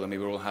table, and we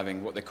were all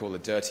having what they call a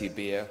dirty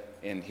beer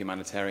in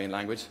humanitarian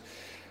language.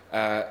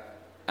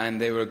 And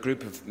they were a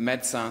group of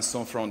Médecins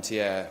Sans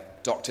Frontières,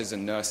 doctors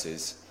and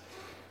nurses.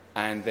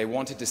 And they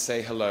wanted to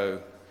say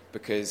hello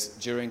because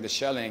during the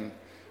shelling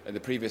the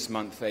previous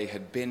month, they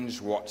had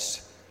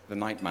binge-watched The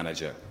Night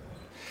Manager.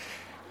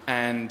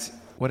 And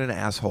what an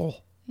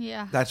asshole.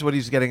 Yeah. That's what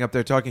he's getting up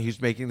there talking.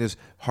 He's making this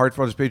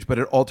heartfelt speech, but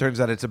it all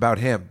turns out it's about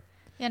him.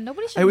 Yeah,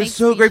 nobody should. I was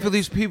so grateful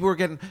these people were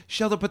getting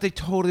shelled up, but they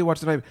totally watched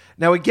the night.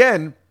 Now,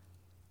 again,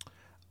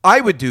 I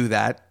would do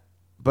that,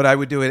 but I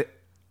would do it,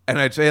 and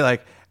I'd say,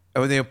 like,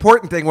 the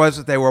important thing was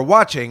that they were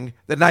watching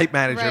The Night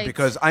Manager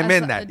because I'm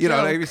in that. You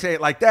know, if you say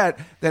it like that,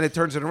 then it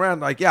turns it around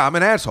like, yeah, I'm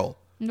an asshole.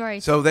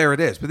 Right. So there it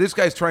is. But this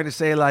guy's trying to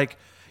say, like,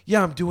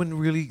 yeah, I'm doing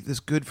really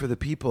this good for the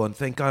people, and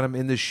thank God I'm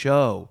in the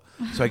show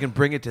so I can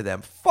bring it to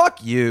them.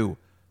 Fuck you.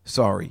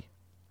 Sorry.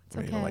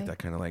 You don't like that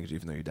kind of language,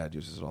 even though your dad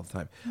uses it all the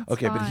time. That's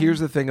okay, fine. But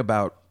here's the thing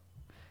about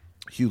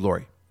Hugh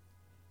Laurie.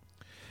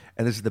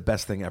 And this is the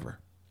best thing ever.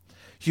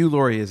 Hugh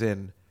Laurie is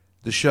in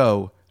the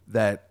show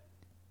that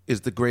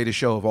is the greatest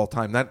show of all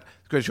time. Not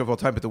the greatest show of all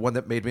time, but the one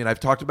that made me. And I've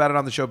talked about it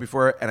on the show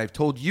before, and I've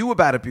told you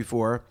about it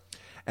before.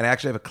 And I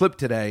actually have a clip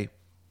today.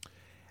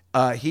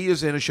 He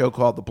is in a show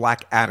called The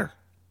Black Adder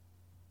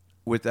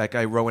with that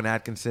guy, Rowan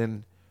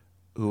Atkinson,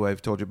 who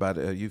I've told you about.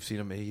 You've seen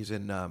him. He's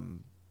in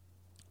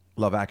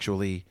Love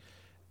Actually.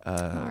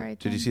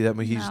 Did you see that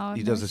movie?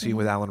 He does a scene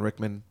with Alan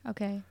Rickman.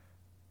 Okay.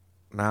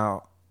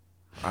 Now,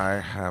 I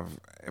have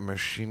a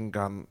machine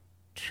gun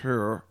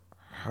too.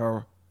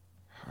 Ho.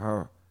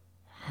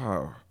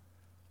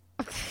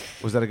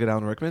 Was that a good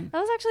Alan Rickman? That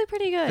was actually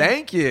pretty good.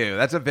 Thank you.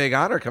 That's a big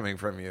honor coming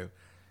from you.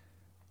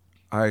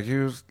 I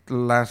used the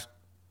last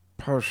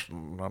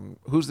person.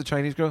 Who's the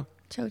Chinese girl?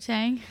 Cho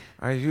Chang.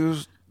 I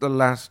used the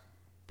last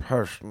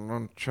person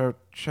on Cho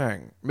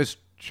Chang. Miss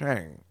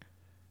Chang.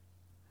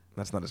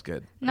 That's not as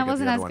good. That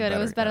wasn't as good. It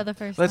was better the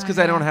first time. That's because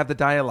I don't have the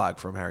dialogue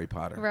from Harry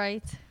Potter.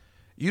 Right.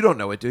 You don't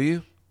know it, do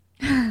you?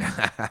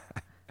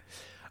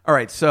 All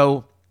right,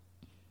 so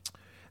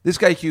this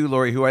guy Hugh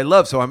Laurie, who I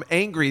love, so I'm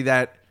angry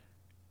that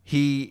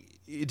he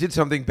did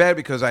something bad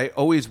because I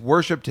always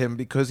worshipped him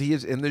because he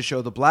is in the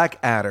show The Black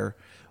Adder,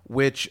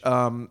 which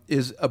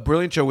is a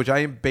brilliant show, which I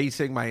am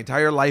basing my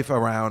entire life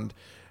around.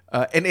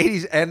 In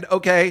 80s, and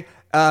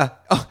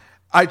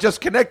I just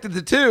connected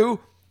the two.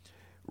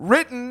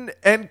 Written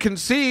and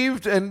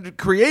conceived and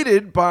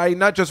created by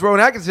not just Rowan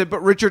Atkinson,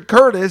 but Richard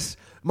Curtis,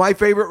 my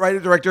favorite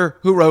writer-director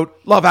who wrote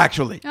Love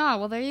Actually. Oh,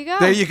 well, there you go.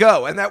 There you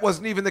go. And that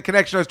wasn't even the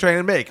connection I was trying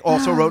to make.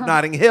 Also wrote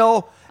Notting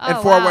Hill and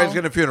Four Weddings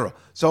and a Funeral.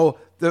 So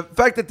the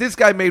fact that this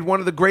guy made one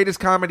of the greatest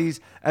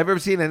comedies I've ever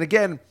seen, and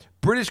again,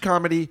 British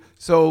comedy,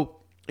 so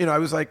I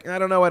was like, I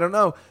don't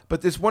know.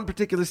 But this one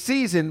particular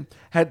season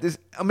had this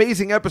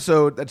amazing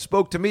episode that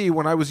spoke to me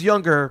when I was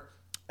younger.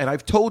 And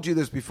I've told you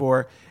this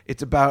before.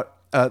 It's about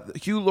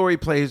Hugh Laurie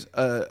plays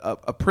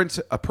a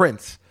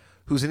prince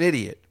who's an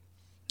idiot.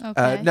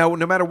 Okay. Now,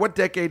 no matter what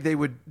decade they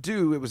would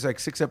do, it was like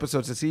 6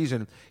 episodes a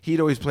season. He'd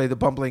always play the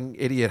bumbling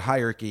idiot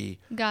hierarchy,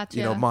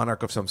 Gotcha.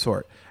 Monarch of some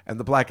sort. And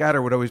the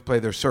Blackadder would always play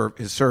his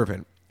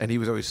servant, and he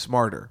was always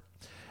smarter.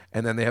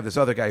 And then they have this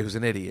other guy who's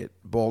an idiot,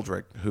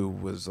 Baldric, who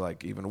was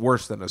like even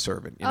worse than a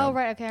servant. Oh,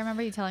 right. Okay, I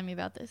remember you telling me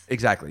about this.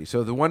 Exactly.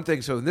 So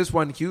in this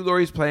one, Hugh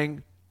Laurie's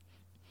playing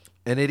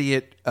an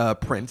idiot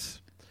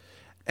prince,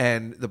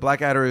 and the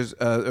Blackadder is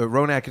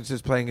Rowan Atkinson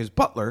is playing his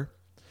butler.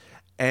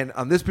 And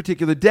on this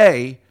particular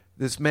day,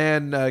 this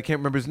man, I can't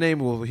remember his name,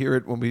 we'll hear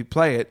it when we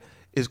play it,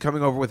 is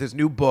coming over with his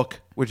new book,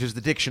 which is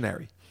the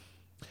dictionary.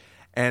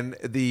 And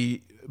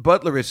the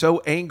butler is so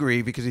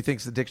angry because he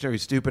thinks the dictionary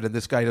is stupid and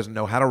this guy doesn't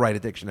know how to write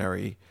a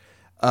dictionary,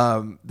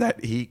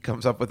 that he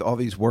comes up with all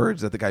these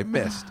words that the guy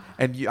missed.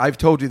 And I've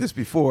told you this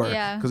before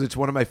because it's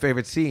one of my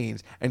favorite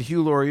scenes, and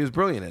Hugh Laurie is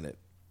brilliant in it.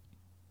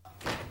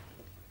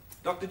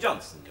 Dr.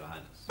 Johnson, Your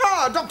Highness.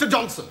 Ah, Dr.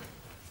 Johnson.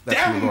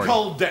 Damn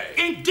cold day.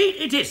 Indeed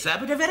it is, sir,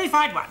 but a very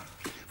fine one.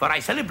 For I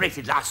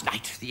celebrated last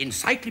night the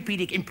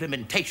encyclopedic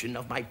implementation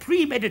of my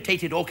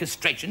premeditated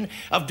orchestration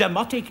of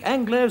Demotic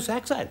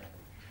Anglo-Saxon.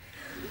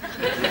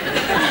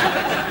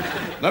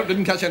 No,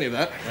 didn't catch any of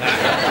that.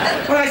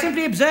 Well, I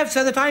simply observed,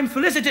 sir, that I'm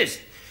felicitous,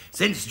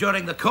 since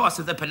during the course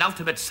of the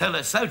penultimate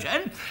solar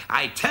sojourn,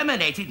 I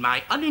terminated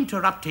my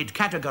uninterrupted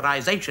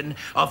categorization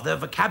of the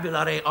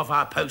vocabulary of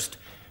our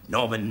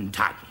post-Norman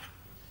tongue.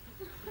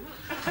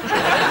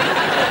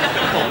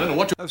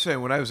 I was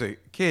saying, when I was a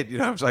kid,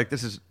 I was like,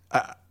 this is...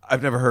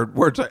 I've never heard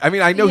words. I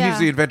mean, I know he's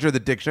the inventor of the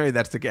dictionary.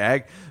 That's the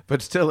gag.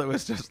 But still, it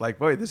was just like,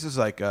 boy, this is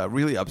like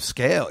really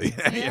upscale.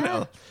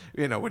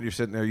 When you're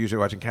sitting there usually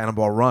watching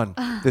Cannonball Run,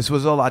 this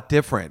was a lot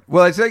different.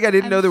 Well, it's like I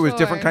didn't know there was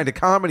different kind of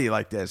comedy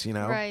like this.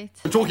 Right.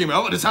 We're talking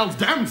about, and it sounds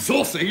damn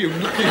saucy, you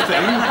lucky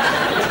thing.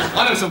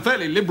 I know some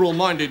fairly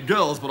liberal-minded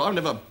girls, but I've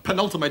nenever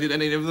penultimated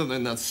any of them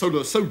in that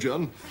solar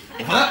sojourn.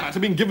 Or for that matter,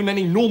 been given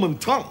any Norman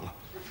tongue.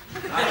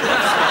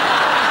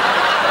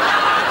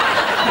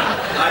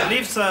 I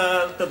believe,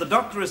 sir, that the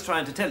doctor is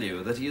trying to tell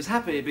you that he is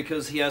happy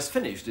because he has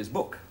finished his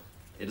book.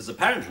 It has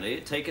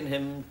apparently taken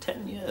him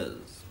 10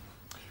 years.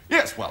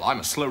 Yes, well, I'm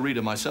a slow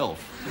reader myself.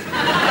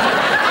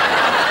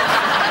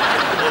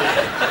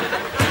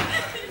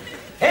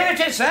 Here it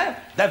is, sir,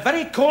 the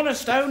very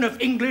cornerstone of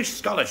English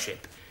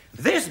scholarship.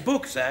 This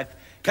book, sir,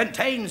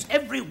 contains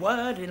every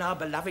word in our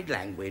beloved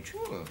language.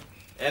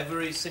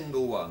 Every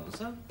single one,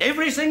 sir?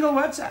 Every single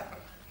word, sir.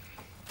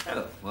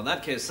 Oh, well, in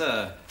that case,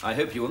 sir, I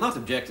hope you will not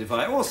object if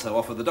I also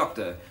offer the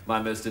doctor my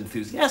most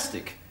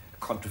enthusiastic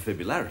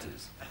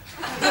contrafibularities.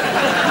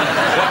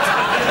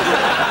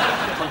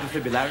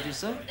 Contrafibularities,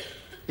 sir?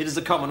 It is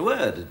a common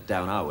word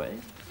down our way.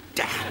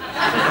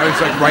 I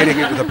was like writing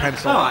it with a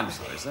pencil. Oh, I'm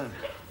sorry, sir.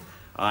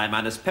 I'm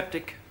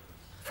anaspeptic,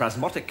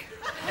 phrasmotic,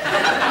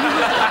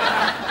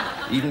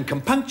 even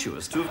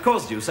compunctuous to have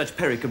caused you such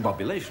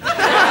pericombobulation.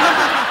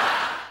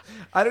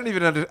 I don't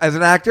even as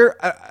an actor,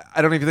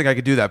 I don't even think I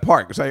could do that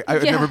part because I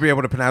would never be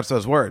able to pronounce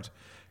those words.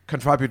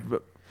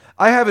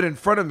 I have it in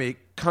front of me,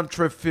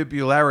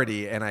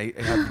 contrafibularity, and I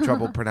have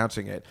trouble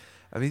pronouncing it.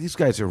 I mean, these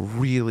guys are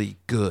really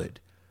good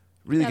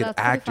good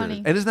actors.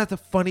 Funny. And isn't that the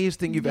funniest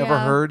thing you've ever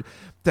heard?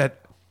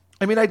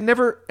 I'd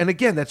never, and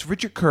again, that's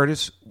Richard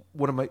Curtis,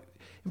 one of my...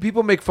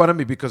 People make fun of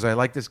me because I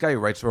like this guy who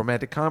writes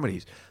romantic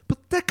comedies.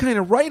 But that kind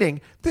of writing,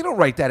 they don't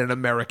write that in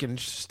American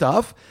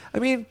stuff. I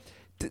mean...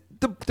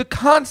 The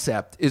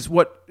concept is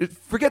what...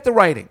 Forget the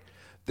writing.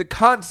 The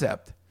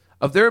concept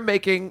of they're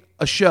making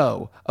a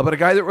show about a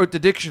guy that wrote the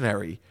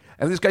dictionary,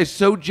 and this guy's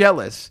so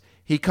jealous,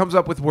 he comes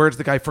up with words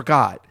the guy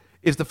forgot,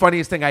 is the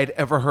funniest thing I'd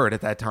ever heard at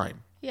that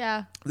time.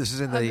 Yeah. This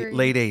is in the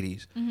late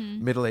 80s,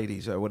 middle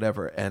 80s, or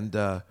whatever. And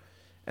the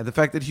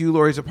fact that Hugh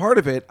Laurie's a part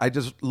of it, I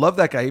just love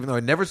that guy, even though I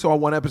never saw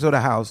one episode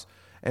of House.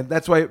 And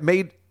that's why it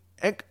made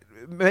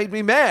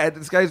me mad.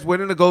 This guy's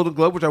winning a Golden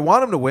Globe, which I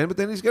want him to win, but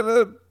then he's going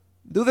to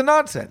do the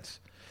nonsense.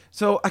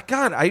 So,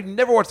 I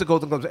never watch the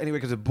Golden Globes anyway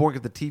because it's boring,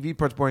 because the TV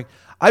part's boring.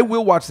 I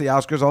will watch the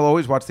Oscars. I'll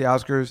always watch the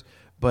Oscars.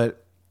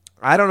 But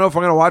I don't know if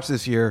I'm going to watch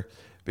this year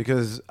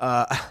because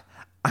I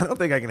don't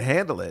think I can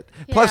handle it.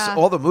 Yeah. Plus,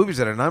 all the movies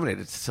that are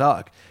nominated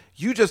suck.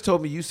 You just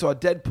told me you saw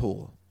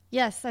Deadpool.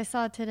 Yes, I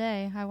saw it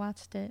today. I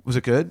watched it. Was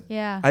it good?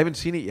 Yeah. I haven't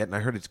seen it yet, and I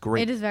heard it's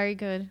great. It is very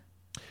good.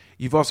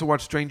 You've also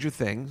watched Stranger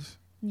Things.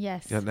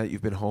 Yes. Yeah, that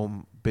you've been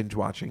home binge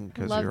watching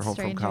because you're home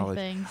from college.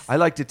 Things. I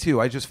liked it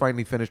too. I just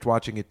finally finished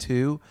watching it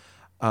too.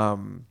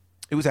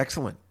 It was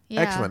excellent.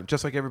 Yeah. Excellent.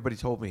 Just like everybody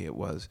told me it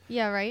was.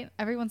 Yeah, right?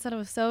 Everyone said it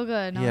was so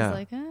good. And I was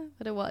like,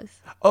 but it was.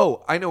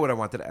 Oh, I know what I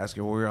wanted to ask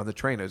you. When we were on the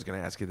train, I was going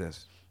to ask you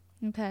this.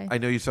 Okay. I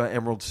know you saw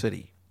Emerald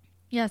City.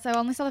 Yes, I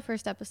only saw the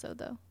first episode,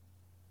 though.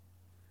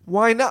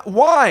 Why not?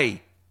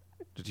 Why?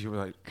 Did you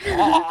like...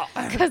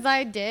 Because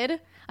I did.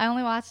 I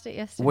only watched it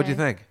yesterday. What'd you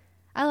think?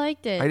 I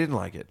liked it. I didn't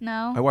like it.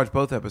 No. I watched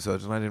both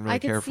episodes and I didn't really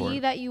care for it. I could see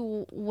that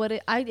you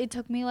would. It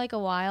took me like a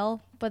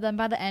while, but then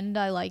by the end,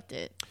 I liked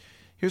it.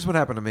 Here's what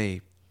happened to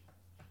me.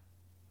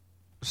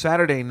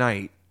 Saturday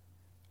night,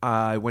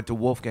 I went to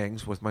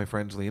Wolfgang's with my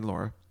friends Lee and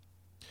Laura.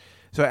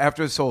 So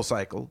after Soul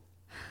Cycle,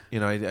 I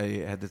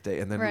had this day,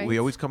 and then we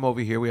always come over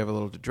here. We have a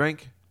little to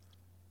drink,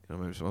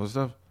 maybe some other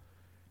stuff,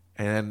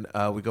 and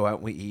then we go out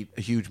and we eat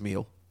a huge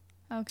meal.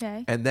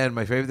 Okay. And then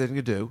my favorite thing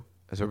to do,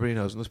 as everybody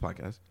knows in this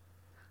podcast,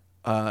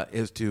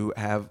 is to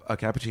have a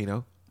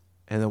cappuccino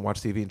and then watch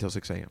TV until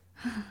 6 a.m.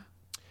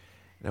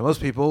 Now,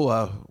 most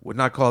people would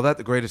not call that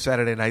the greatest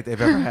Saturday night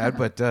they've ever had,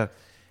 but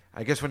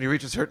I guess when you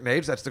reach a certain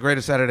age, that's the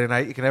greatest Saturday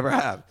night you can ever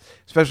have,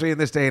 especially in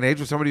this day and age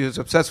with somebody who's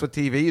obsessed with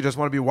TV. You just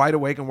want to be wide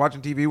awake and watching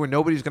TV when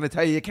nobody's going to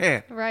tell you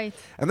can't. Right.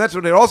 And that's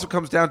what it also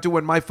comes down to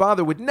when my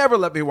father would never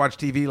let me watch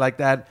TV like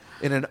that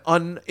in an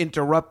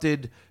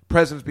uninterrupted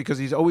presence because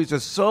he's always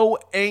just so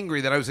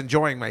angry that I was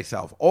enjoying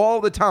myself all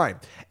the time.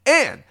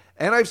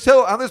 And I've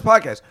still, on this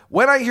podcast,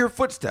 when I hear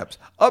footsteps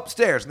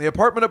upstairs in the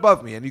apartment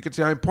above me, and you can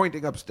see I'm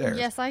pointing upstairs.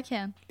 Yes, I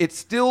can. It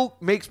still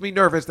makes me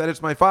nervous that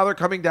it's my father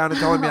coming down and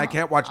telling me I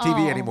can't watch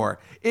TV anymore.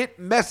 It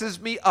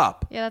messes me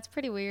up. Yeah, that's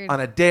pretty weird. On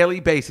a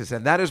daily basis.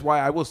 And that is why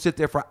I will sit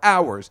there for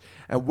hours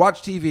and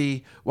watch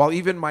TV while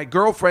even my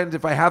girlfriends,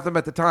 if I have them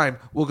at the time,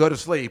 will go to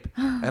sleep.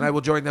 And I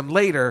will join them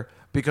later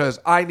because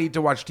I need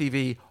to watch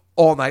TV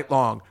all night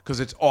long because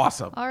it's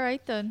awesome. All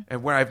right, then.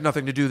 And where I have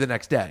nothing to do the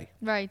next day.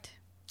 Right.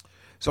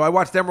 So I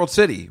watched Emerald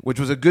City, which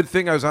was a good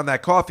thing I was on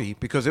that coffee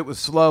because it was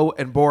slow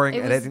and boring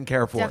and I didn't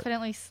care for it.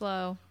 Definitely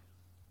slow.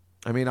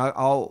 I mean,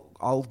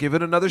 I'll give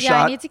it another shot.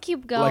 Yeah, I need to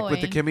keep going. Like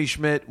with the Kimmy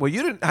Schmidt. Well,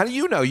 you didn't. How do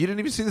you know? You didn't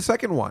even see the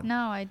second one.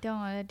 No, I don't.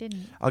 I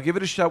didn't. I'll give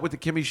it a shot with the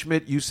Kimmy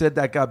Schmidt. You said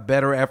that got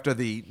better after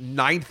the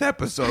 9th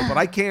episode, but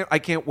I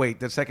can't wait.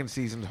 The second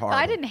season's hard.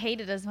 I didn't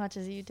hate it as much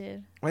as you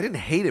did. I didn't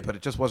hate it, but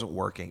it just wasn't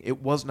working.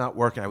 It was not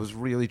working. I was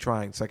really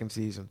trying. Second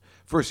season.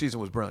 First season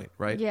was brilliant,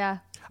 right? Yeah.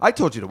 I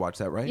told you to watch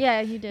that, right? Yeah,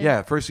 you did.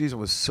 Yeah, first season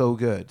was so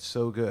good,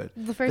 so good.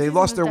 The first they season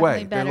lost was their way.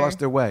 definitely better. They lost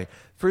their way.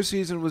 First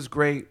season was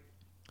great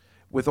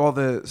with all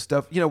the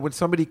stuff. When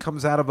somebody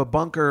comes out of a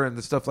bunker and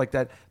the stuff like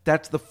that,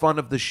 that's the fun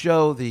of the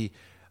show. The,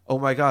 oh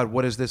my God,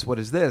 what is this? What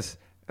is this?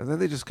 And then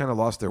they just kind of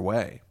lost their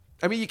way.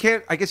 I mean,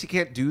 I guess you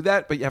can't do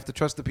that, but you have to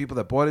trust the people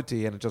that bought it to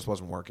you, and it just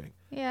wasn't working.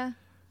 Yeah,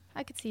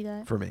 I could see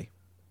that. For me.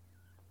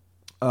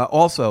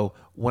 Also,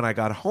 when I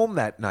got home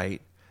that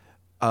night,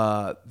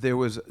 I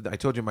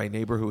told you my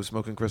neighbor who was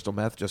smoking crystal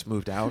meth just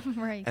moved out.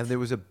 Right. And there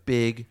was a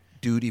big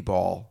duty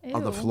ball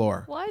on the Ew.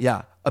 floor. What?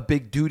 Yeah, a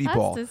big duty That's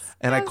ball. disgusting.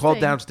 And I called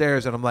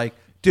downstairs and I'm like,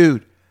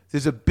 dude,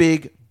 there's a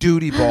big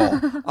duty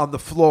ball on the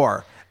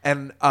floor.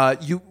 And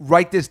you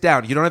write this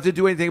down. You don't have to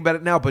do anything about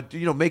it now, but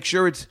make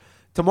sure it's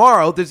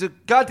tomorrow. There's a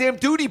goddamn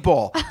duty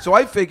ball. So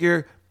I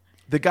figure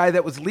the guy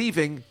that was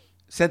leaving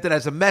sent it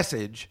as a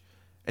message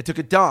and took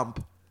a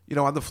dump,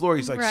 on the floor.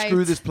 He's like, Right.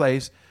 screw this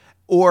place.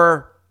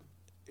 Or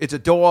it's a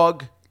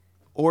dog,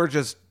 or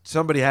just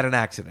somebody had an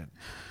accident.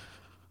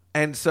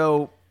 And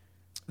so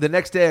the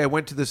next day I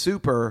went to the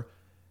super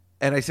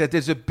and I said,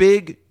 there's a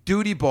big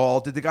duty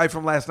ball. Did the guy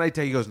from last night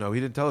tell you? He goes, no, he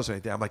didn't tell us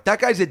anything. I'm like, that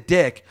guy's a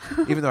dick,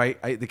 even though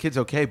the kid's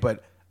okay.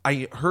 But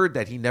I heard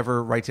that he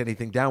never writes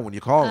anything down when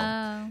you call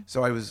him.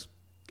 So I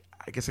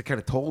guess I kind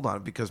of told on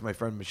him because my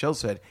friend Michelle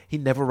said he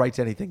never writes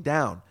anything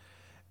down.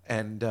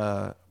 And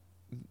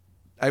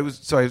it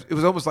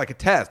was almost like a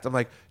test. I'm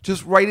like,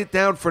 just write it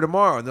down for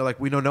tomorrow. And they're like,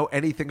 we don't know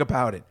anything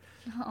about it.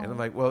 Oh. And I'm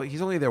like, well,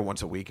 he's only there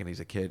once a week and he's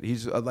a kid.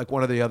 He's like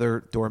one of the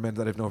other doormen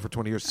that I've known for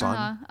 20 years,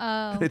 son.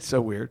 Oh. It's so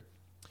weird.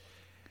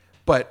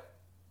 But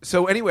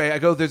so anyway, I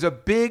go, there's a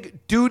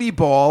big duty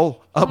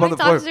ball up on the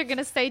floor. How many times you're going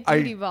to say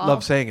duty ball? I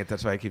love saying it.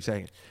 That's why I keep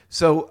saying it.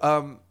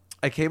 So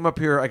I came up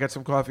here. I got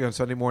some coffee on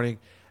Sunday morning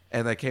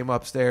and I came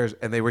upstairs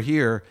and they were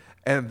here.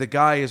 And the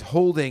guy is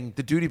holding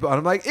the duty ball. And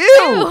I'm like,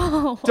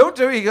 ew! Don't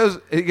do it.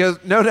 He goes,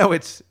 no,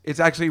 it's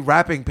actually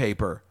wrapping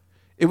paper.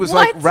 It was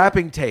like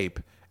wrapping tape.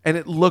 And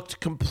it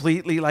looked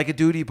completely like a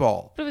duty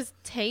ball. But it was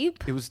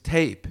tape? It was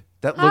tape.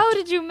 How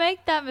did you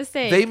make that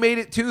mistake? They made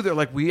it too. They're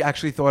like, we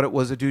actually thought it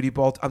was a duty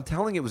ball. I'm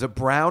telling you, it was a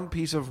brown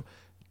piece of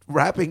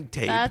wrapping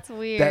tape. That's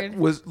weird.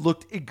 That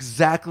looked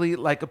exactly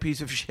like a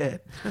piece of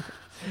shit.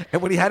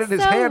 And when he had it in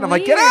his So hand, I'm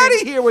like, get out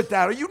of here with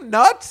that. Are you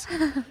nuts?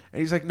 And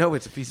he's like, no,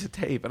 it's a piece of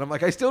tape. And I'm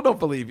like, I still don't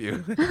believe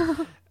you.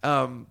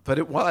 But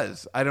it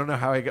was. I don't know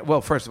how I got.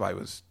 Well, first of all, I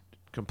was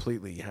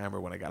completely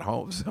hammered when I got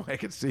home, so I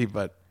could see.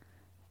 But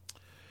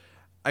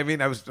I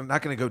mean, I'm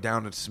not going to go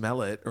down and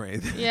smell it or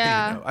anything.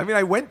 Yeah. I mean,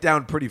 I went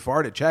down pretty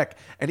far to check.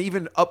 And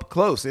even up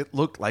close, it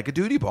looked like a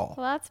duty ball.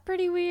 Well, that's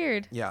pretty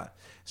weird. Yeah.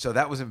 So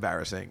that was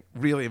embarrassing.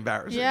 Really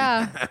embarrassing.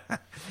 Yeah.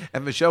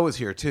 And Michelle was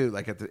here too,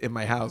 like in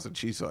my house, and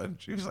she saw it.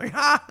 And she was like,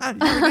 "Ha,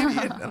 you're an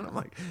idiot." And I'm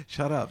like,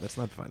 "Shut up. That's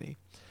not funny."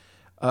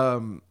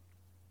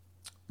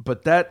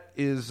 But that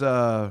is.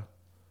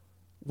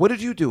 What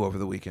did you do over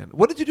the weekend?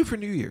 What did you do for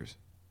New Year's?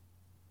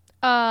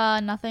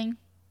 Nothing.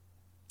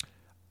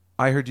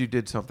 I heard you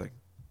did something.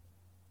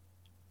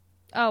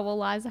 Oh, well,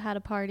 Liza had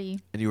a party.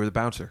 And you were the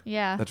bouncer.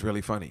 Yeah. That's really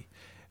funny.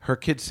 Her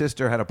kid's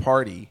sister had a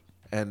party,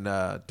 and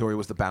Dory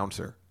was the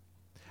bouncer.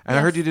 And I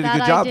Yes, heard you did a that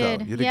good I job, did.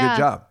 though. You did a Yeah.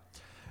 good job.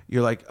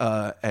 You're like,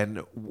 and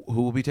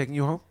who will be taking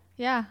you home?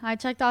 Yeah, I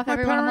checked off My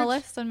everyone on the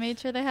parents. list and made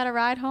sure they had a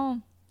ride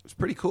home. It's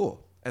pretty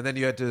cool. And then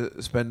you had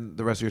to spend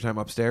the rest of your time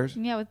upstairs?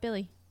 Yeah, with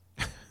Billy.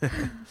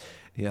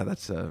 Yeah,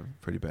 that's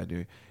pretty bad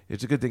news.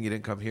 It's a good thing you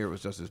didn't come here. It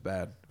was just as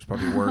bad. It was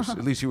probably worse.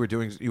 At least you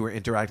were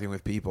interacting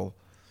with people.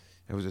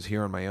 I was just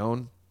here on my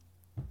own,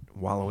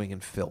 wallowing in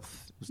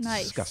filth. It was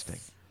Nice. disgusting.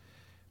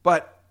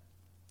 But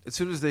as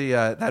soon as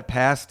that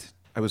passed,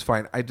 I was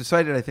fine. I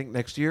decided, I think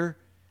next year,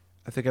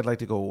 I think I'd like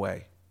to go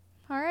away.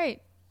 All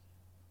right.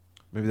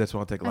 Maybe that's when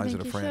I'll take I Liza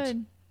think to you France.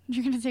 should.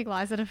 You're going to take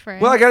Liza to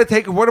France. Well, I got to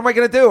take. What am I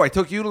going to do? I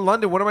took you to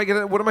London. What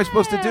am I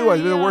supposed to do? I'd be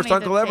you the don't worst need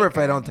uncle to ever take if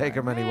I her don't take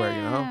him anywhere.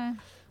 You know, Yeah.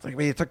 it's like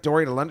me. You took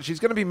Dory to London. She's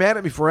going to be mad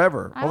at me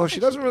forever. I don't Although she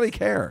think doesn't really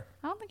care.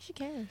 I don't think she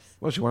cares.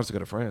 Well, she wants to go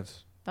to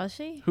France. Does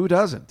she? Who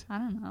doesn't? I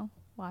don't know.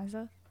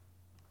 Liza.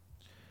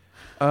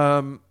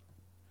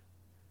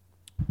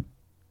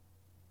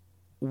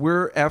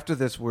 We're after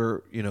this.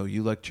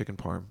 You like chicken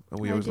parm, and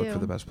we I always look for do.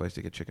 the best place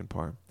to get chicken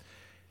parm.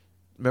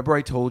 Remember,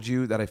 I told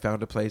you that I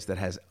found a place that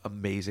has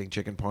amazing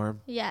chicken parm.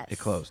 Yes. It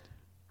closed.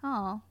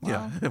 Oh.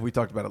 Yeah, well, we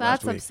talked about it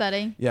last That's week.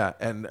 upsetting. Yeah,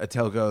 and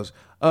Attell goes,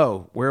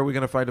 "Oh, where are we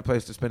going to find a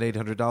place to spend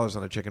 $800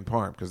 on a chicken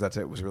parm? Because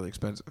it was really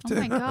expensive." Oh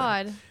my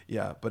God.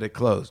 Yeah, but it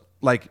closed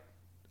like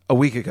a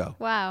week ago.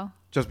 Wow.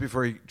 Just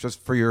for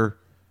your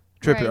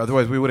trip here. Right.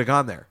 Otherwise, we would have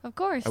gone there. Of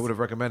course. I would have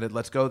recommended.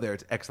 Let's go there.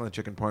 It's excellent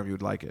chicken parm. You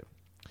would like it.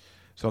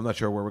 So I'm not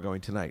sure where we're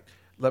going tonight.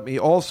 Let me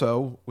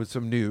also, with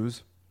some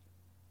news,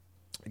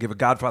 give a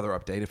Godfather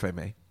update, if I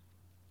may.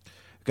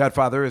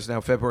 Godfather is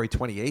now February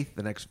 28th,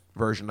 the next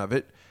version of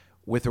it,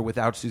 with or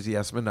without Susie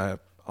Essman.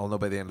 I'll know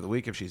by the end of the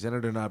week if she's in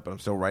it or not, but I'm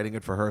still writing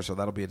it for her, so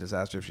that'll be a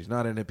disaster if she's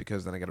not in it,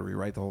 because then I got to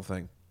rewrite the whole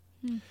thing.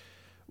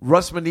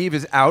 Russ Maneve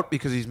is out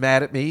because he's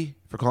mad at me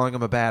for calling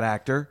him a bad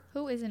actor.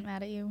 Who isn't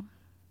mad at you?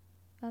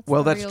 That's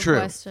Well, the that's real true.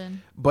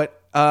 question.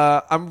 But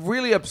I'm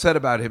really upset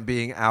about him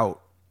being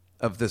out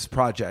of this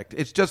project.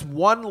 It's just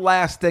one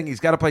last thing. He's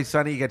got to play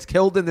Sonny. He gets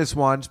killed in this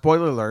one.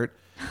 Spoiler alert.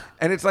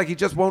 And it's like he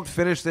just won't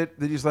finish it.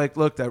 Then he's like,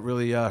 look, that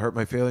really hurt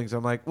my feelings.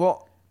 I'm like,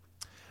 well,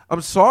 I'm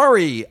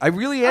sorry. I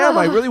really am.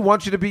 I really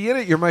want you to be in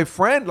it. You're my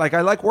friend. Like,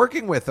 I like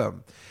working with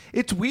him.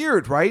 It's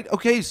weird, right?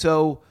 Okay,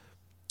 so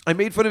I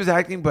made fun of his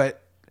acting,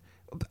 but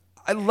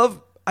I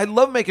love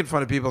making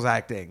fun of people's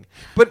acting.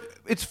 But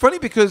it's funny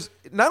because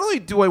not only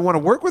do I want to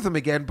work with him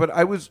again, but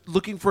I was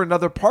looking for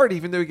another part,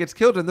 even though he gets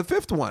killed in the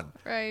fifth one.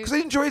 Right. Because I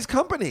enjoy his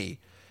company.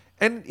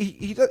 And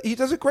he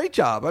does a great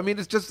job. I mean,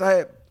 it's just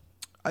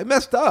I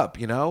messed up,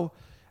 you know.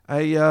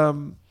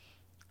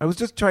 I was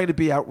just trying to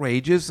be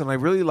outrageous, and I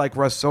really like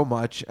Russ so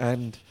much,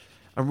 and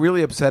I'm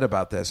really upset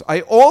about this.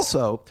 I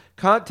also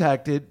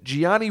contacted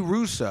Gianni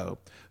Russo,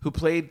 who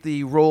played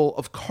the role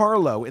of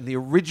Carlo in the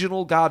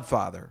original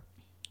Godfather.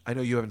 I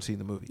know you haven't seen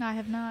the movie. No, I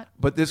have not.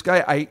 But this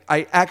guy,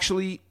 I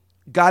actually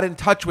got in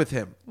touch with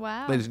him,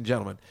 Wow. ladies and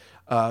gentlemen.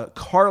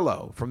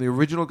 Carlo from the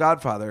original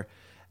Godfather,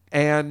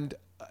 and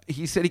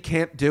he said he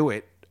can't do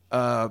it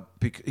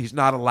because he's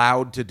not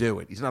allowed to do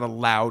it. He's not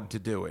allowed to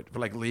do it for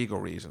like legal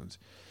reasons.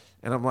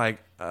 And I'm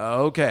like,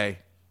 okay.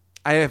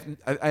 I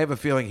have a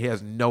feeling he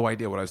has no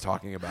idea what I was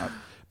talking about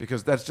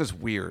because that's just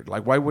weird.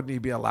 Like, why wouldn't he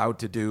be allowed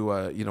to do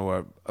a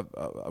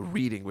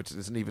reading, which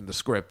isn't even the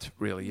script,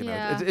 really? You know,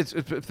 Yeah. it's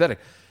pathetic.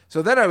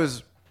 So then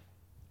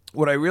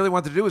what I really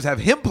wanted to do was have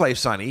him play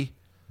Sonny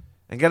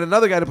and get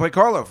another guy to play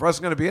Carlo. For us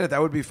going to be in it,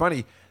 that would be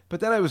funny. But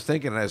then I was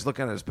thinking, and I was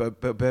looking at his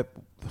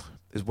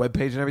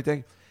webpage and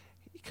everything.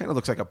 He kind of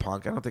looks like a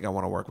punk. I don't think I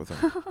want to work with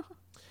him.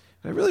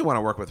 I really want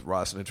to work with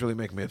Russ, and it's really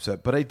making me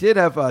upset. But I did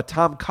have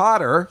Tom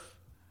Cotter,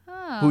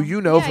 who you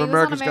know Yeah, from he was on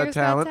America's Got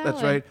Talent.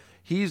 That's right.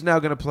 He's now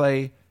going to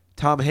play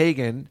Tom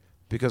Hagen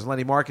because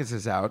Lenny Marcus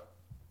is out,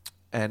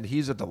 and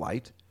he's a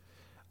delight.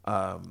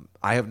 I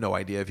have no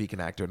idea if he can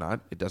act or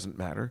not. It doesn't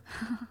matter.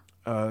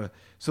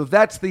 So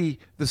that's the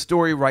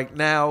story right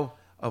now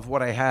of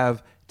what I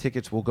have.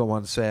 Tickets will go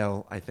on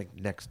sale, I think,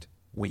 next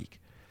week.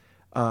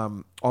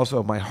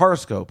 Also, my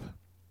horoscope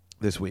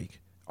this week,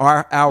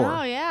 our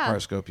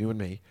horoscope, you and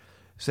me,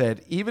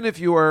 said, even if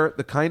you are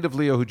the kind of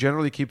Leo who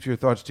generally keeps your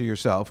thoughts to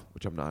yourself,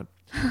 which I'm not,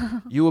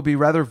 you will be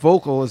rather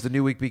vocal as the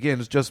new week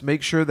begins. Just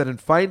make sure that in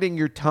finding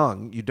your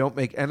tongue, you don't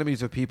make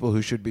enemies of people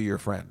who should be your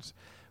friends.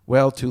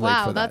 Well, too late for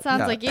that. Wow, that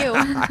sounds like you.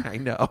 I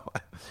know.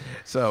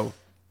 So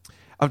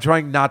I'm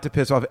trying not to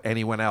piss off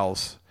anyone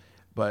else,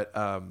 but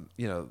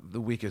the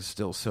week is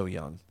still so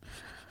young.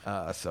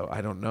 So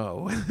I don't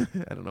know.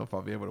 I don't know if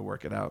I'll be able to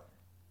work it out.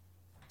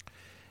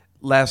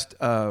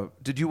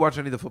 Did you watch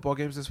any of the football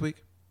games this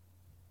week?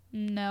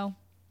 No.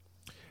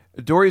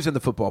 Dory's in the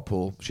football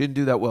pool. She didn't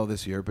do that well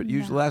this year, but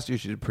usually last year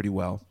she did pretty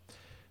well.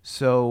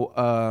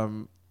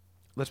 So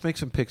let's make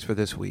some picks for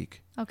this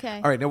week. Okay.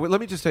 All right. Now let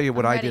me just tell you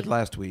what I'm I ready. did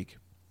last week,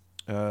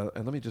 and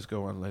let me just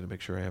go online to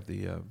make sure I have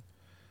the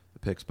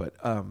picks. But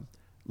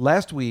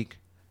last week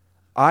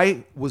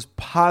I was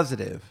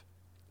positive,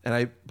 and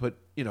I put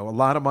a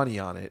lot of money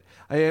on it.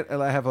 I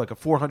have like a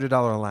 $400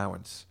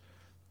 allowance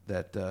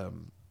that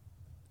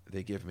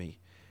they give me.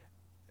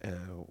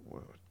 Damn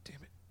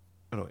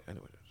it. Oh, no, wait, I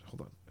know what it is.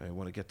 Hold on. I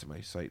want to get to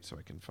my site so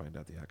I can find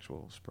out the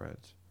actual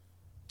spreads.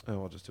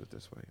 Oh, I'll just do it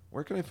this way.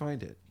 Where can I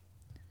find it?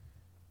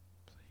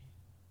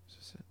 Is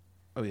this it?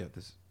 Oh, yeah,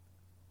 this.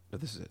 No,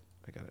 this is it.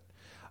 I got it.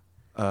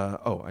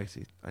 Oh, I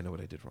see. I know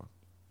what I did wrong.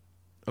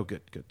 Oh,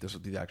 good. This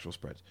will be the actual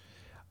spreads.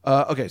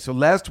 Okay, so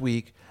last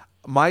week,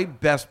 my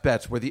best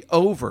bets were the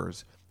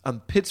overs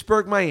on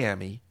Pittsburgh,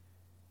 Miami,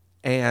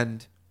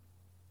 and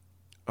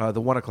the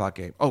 1 o'clock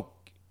game. Oh,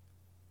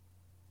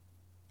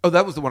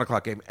 that was the 1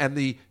 o'clock game. And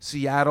the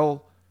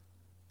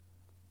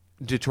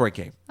Seattle-Detroit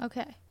game.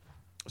 Okay.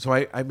 So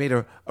I made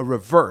a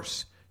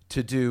reverse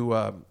to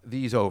do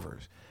these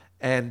overs.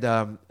 And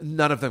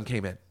none of them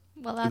came in.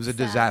 Well, that's It was a sad.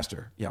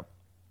 disaster. Yeah.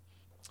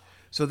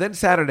 So then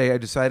Saturday, I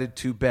decided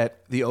to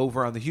bet the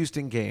over on the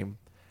Houston game,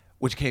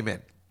 which came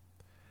in.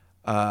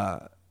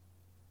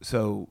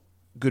 So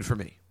good for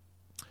me.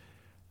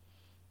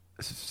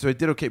 So I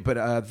did okay. But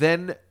how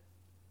did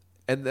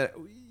I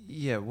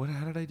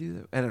do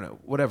that? I don't know.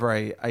 Whatever.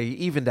 I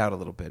evened out a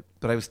little bit,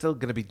 but I was still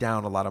going to be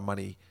down a lot of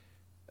money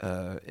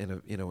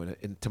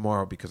in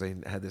tomorrow because I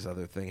had this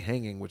other thing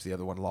hanging, which the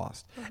other one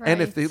lost. Right.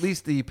 And if at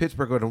least the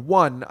Pittsburgh would have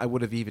won, I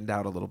would have evened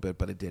out a little bit,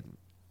 but it didn't.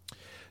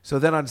 So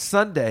then on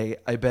Sunday,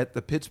 I bet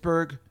the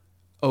Pittsburgh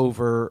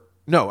over.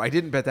 No, I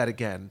didn't bet that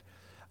again.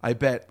 I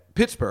bet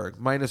Pittsburgh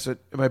minus. Am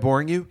I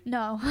boring you?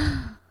 No.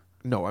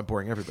 No, I'm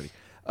boring everybody.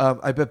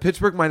 I bet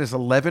Pittsburgh minus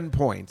 11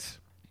 points.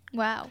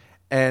 Wow.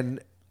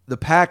 And the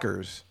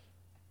Packers,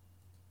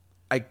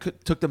 I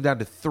took them down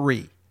to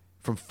 3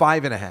 from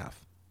 5.5.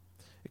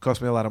 It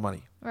cost me a lot of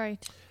money.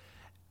 Right.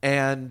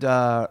 And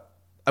I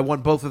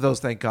won both of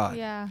those, thank God.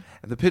 Yeah.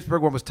 And the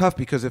Pittsburgh one was tough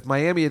because if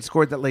Miami had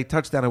scored that late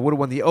touchdown, I would have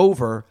won the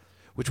over,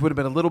 which would have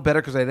been a little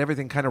better because I had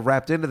everything kind of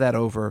wrapped into that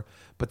over.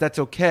 But that's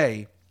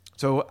okay.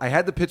 So I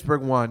had the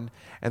Pittsburgh one,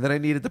 and then I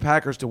needed the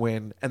Packers to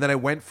win. And then I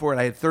went for it.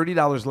 I had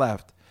 $30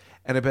 left.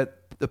 And I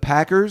bet the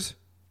Packers,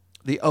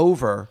 the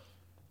over,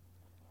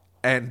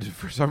 and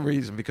for some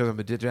reason, because I'm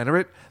a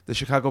degenerate, the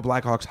Chicago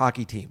Blackhawks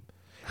hockey team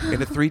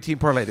in a 3-team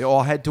parlay. They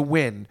all had to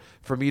win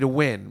for me to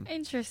win.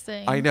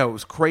 Interesting. I know. It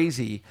was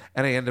crazy.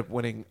 And I ended up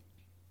winning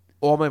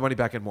all my money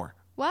back and more.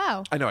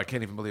 Wow. I know. I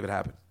can't even believe it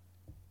happened.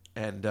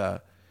 And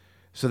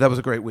so that was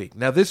a great week.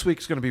 Now, this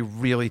week's going to be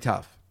really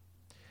tough.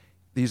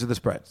 These are the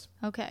spreads.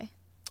 Okay.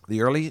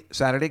 The early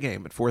Saturday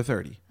game at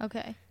 4:30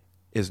 Okay.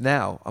 is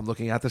now, I'm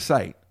looking at the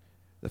site,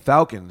 the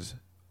Falcons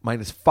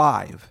minus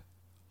 5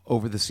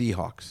 over the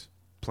Seahawks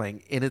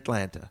playing in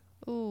Atlanta.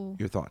 Ooh.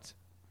 Your thoughts?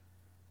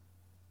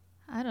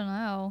 I don't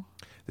know.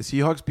 The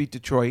Seahawks beat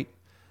Detroit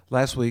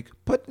last week,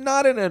 but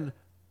not in an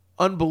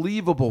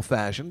unbelievable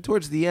fashion.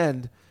 Towards the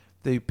end,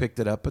 they picked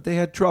it up, but they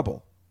had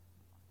trouble.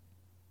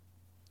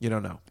 You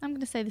don't know. I'm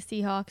going to say the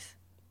Seahawks.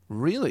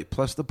 Really?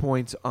 Plus the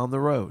points on the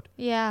road.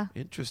 Yeah.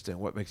 Interesting.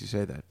 What makes you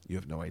say that? You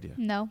have no idea.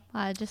 No,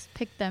 I just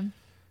picked them.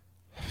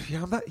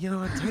 Yeah, I'm not,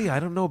 I tell you, I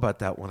don't know about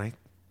that one.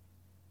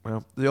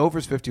 Well, the over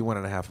is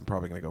 51.5. I'm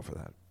probably going to go for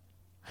that.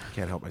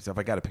 Can't help myself.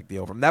 I got to pick the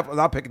over. I'm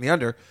not picking the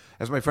under.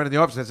 As my friend in the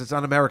office says, it's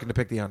un-American to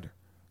pick the under.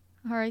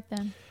 All right,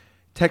 then.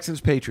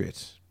 Texans,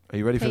 Patriots. Are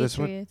you ready for this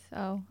one? Patriots.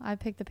 Oh, I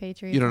picked the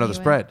Patriots. You don't know the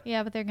anyway. spread?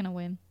 Yeah, but they're going to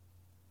win.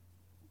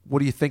 What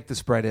do you think the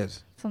spread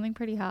is? Something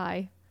pretty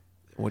high.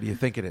 What do you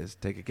think it is?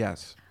 Take a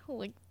guess.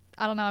 Like,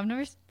 I don't know. I've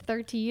never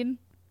 13.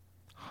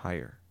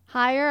 Higher.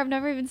 Higher? I've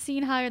never even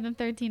seen higher than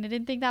 13. I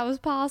didn't think that was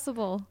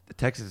possible. The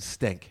Texans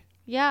stink.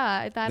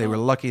 Yeah. They were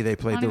lucky they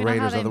played the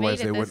Raiders.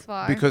 Otherwise, they would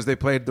far. because they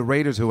played the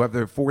Raiders, who have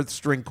their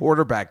 4th-string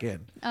quarterback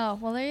in. Oh,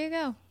 well, there you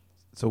go.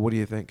 So what do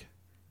you think?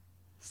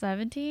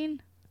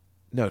 17?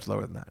 No, it's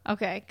lower than that.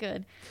 Okay,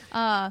 good.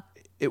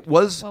 It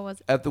was, what was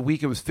it? at the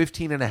week, it was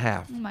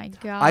 15.5. Oh, my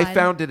God. I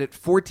found it at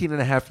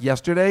 14.5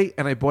 yesterday,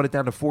 and I bought it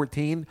down to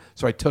 14,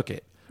 so I took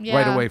it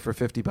right away for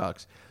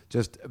 $50,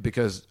 just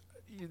because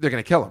they're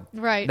going to kill him.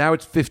 Right. Now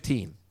it's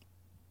 15.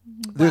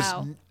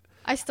 Wow.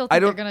 I still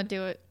think they're going to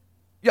do it.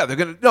 Yeah, they're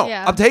going to. No,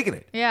 Yeah. I'm taking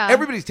it. Yeah.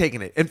 Everybody's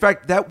taking it. In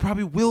fact, that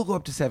probably will go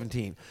up to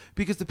 17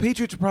 because the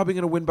Patriots are probably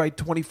going to win by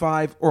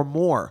 25 or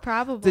more.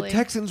 Probably. The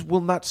Texans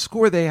will not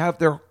score. They have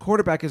their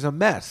quarterback is a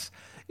mess.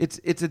 It's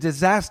a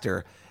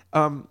disaster.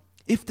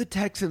 If the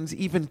Texans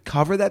even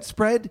cover that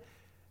spread,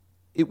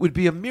 it would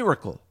be a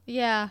miracle.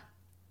 Yeah.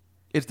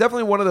 It's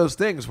definitely one of those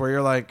things where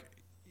you're like,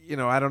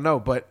 I don't know.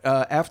 But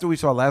after we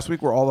saw last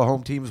week where all the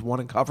home teams won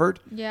and covered,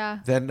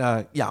 then,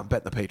 I'm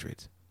betting the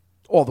Patriots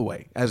all the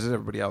way, as is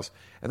everybody else.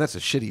 And that's a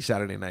shitty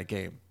Saturday night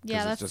game.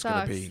 Yeah, that it's just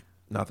sucks. going to be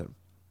nothing.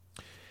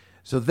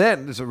 So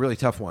then there's a really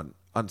tough one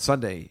on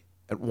Sunday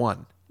at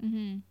 1.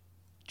 Mm-hmm.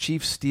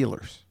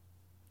 Chiefs-Steelers.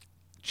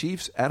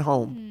 Chiefs at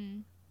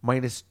home,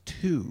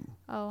 -2.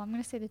 Oh, I'm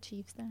going to say the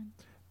Chiefs then.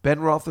 Ben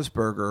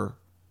Roethlisberger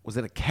was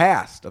in a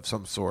cast of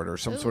some sort or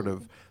some sort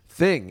of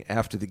thing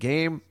after the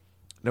game.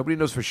 Nobody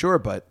knows for sure,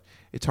 but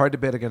it's hard to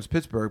bet against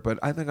Pittsburgh. But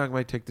I think I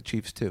might take the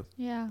Chiefs too.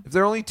 Yeah. If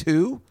they're only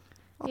 2,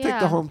 I'll take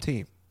the home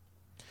team.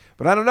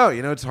 But I don't know.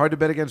 It's hard to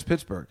bet against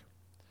Pittsburgh.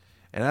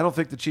 And I don't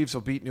think the Chiefs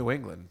will beat New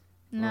England.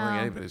 No. I don't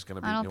think anybody's going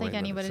to beat New England. I don't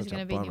think anybody's going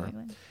to beat New bummer.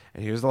 England.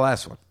 And here's the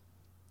last one.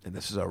 And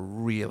this is a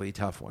really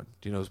tough one.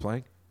 Do you know who's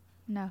playing?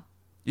 No.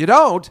 You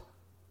don't?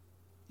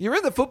 You're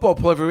in the football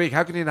pool every week.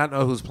 How can you not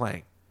know who's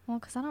playing? Well,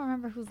 because I don't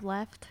remember who's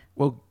left.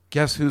 Well,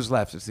 guess who's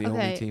left? It's the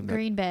only team that...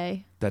 Green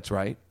Bay. That's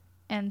right.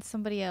 And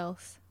somebody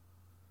else.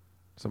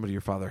 Somebody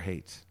your father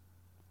hates.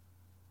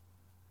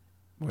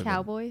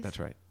 Cowboys? That's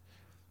right.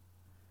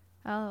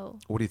 Oh.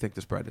 What do you think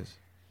the spread is?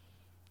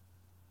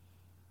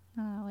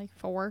 Like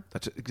 4.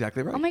 That's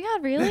exactly right. Oh my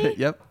God, really?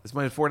 Yep. It's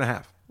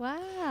 -4.5.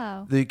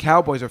 Wow. The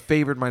Cowboys are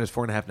favored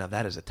 -4.5. Now,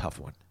 that is a tough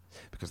one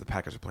because the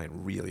Packers are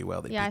playing really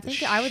well. They beat I the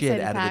think I would say shit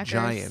the out Packers. of the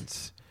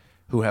Giants,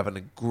 who have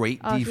a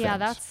great defense. Yeah,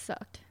 that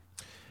sucked.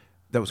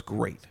 That was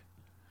great. That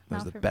Not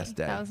was the for best me.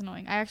 day. That was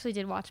annoying. I actually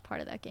did watch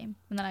part of that game,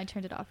 and then I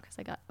turned it off because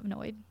I got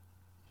annoyed.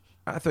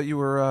 I thought you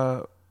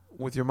were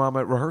with your mom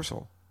at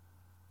rehearsal.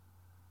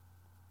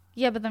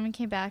 Yeah, but then we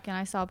came back, and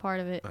I saw part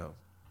of it. Oh.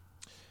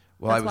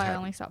 Well, That's why I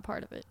only saw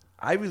part of it.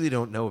 I really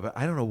don't know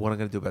I don't know what I'm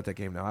going to do about that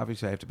game now.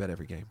 Obviously, I have to bet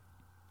every game.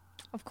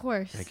 Of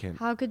course. I can't.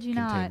 How could you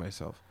contain not?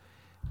 myself.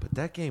 But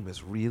that game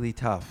is really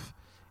tough.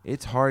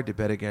 It's hard to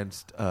bet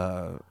against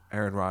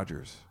Aaron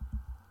Rodgers,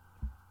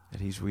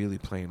 and he's really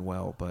playing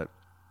well. But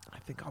I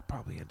think I'll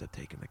probably end up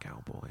taking the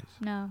Cowboys.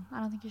 No,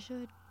 I don't think you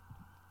should.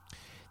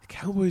 The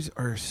Cowboys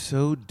are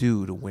so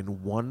due to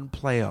win one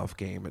playoff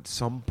game at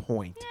some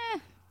point.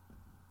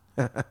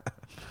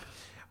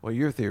 Well,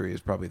 your theory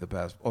is probably the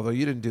best. Although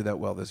you didn't do that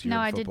well this year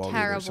in football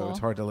either, so it's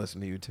hard to listen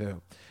to you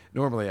too.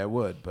 Normally I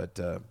would, but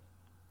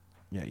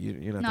yeah,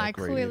 you're not that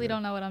great. No, I clearly either.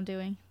 don't know what I'm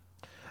doing.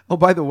 Oh,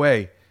 by the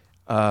way,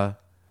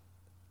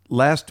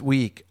 last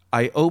week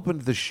I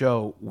opened the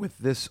show with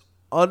this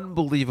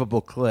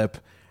unbelievable clip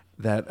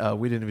that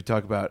we didn't even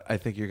talk about. I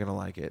think you're gonna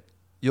like it.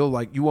 You'll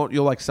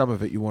like some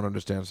of it. You won't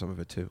understand some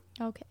of it too.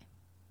 Okay.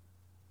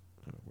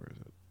 Where is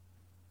it?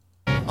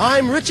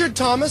 I'm Richard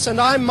Thomas, and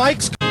I'm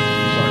Mike's...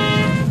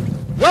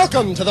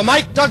 Welcome to the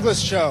Mike Douglas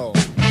Show.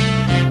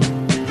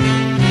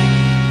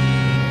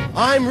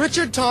 I'm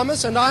Richard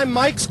Thomas, and I'm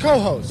Mike's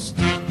co-host.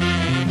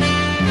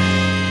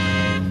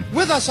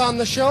 With us on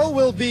the show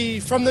will be,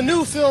 from the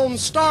new film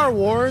Star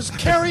Wars,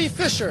 Carrie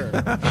Fisher,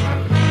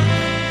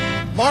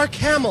 Mark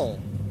Hamill,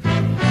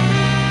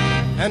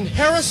 and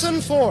Harrison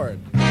Ford.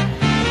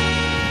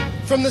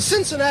 From the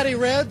Cincinnati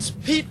Reds,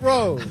 Pete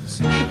Rose,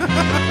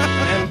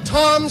 and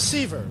Tom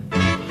Seaver.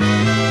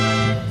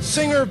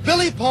 Singer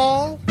Billy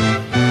Paul,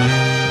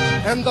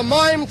 and the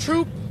mime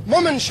troupe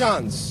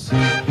Mummenschanz.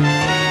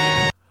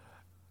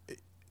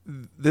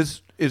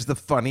 This is the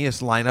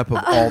funniest lineup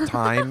of all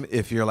time.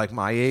 If you're like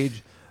my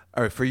age,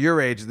 or for your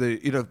age,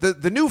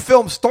 the new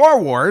film Star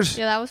Wars.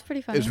 Yeah, that was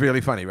pretty funny. It's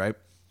really funny, right?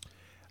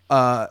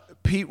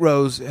 Pete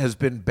Rose has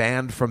been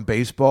banned from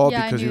baseball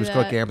because he was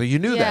caught gambling. You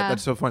knew that.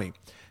 That's so funny.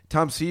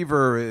 Tom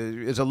Seaver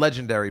is a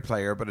legendary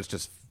player, but it's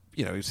just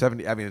he's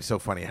 70. I mean, it's so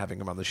funny having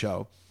him on the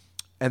show.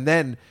 And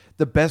then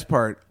the best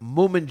part,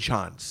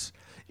 Mummenschanz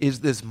is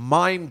this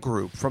mime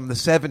group from the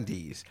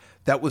 70s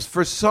that was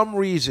for some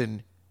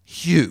reason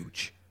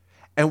huge.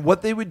 And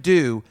what they would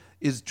do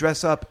is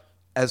dress up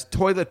as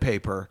toilet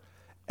paper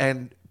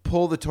and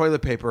pull the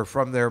toilet paper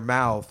from their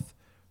mouth.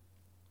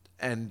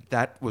 And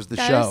that was the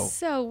show. That is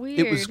so weird.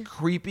 It was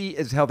creepy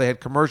as hell. They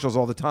had commercials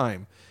all the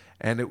time.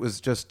 And it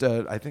was just,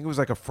 I think it was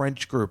like a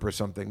French group or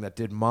something that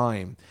did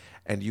mime.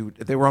 And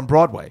they were on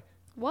Broadway.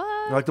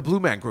 What? Like the Blue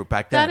Man Group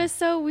back then. That is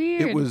so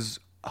weird. It was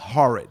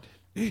horrid.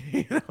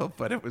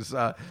 But it was,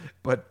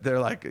 but they're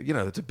like,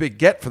 it's a big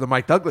get for the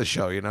Mike Douglas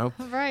show,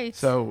 Right.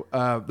 So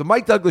the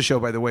Mike Douglas show,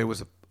 by the way,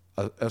 was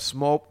a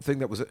small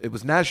thing it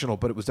was national,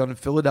 but it was done in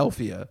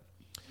Philadelphia,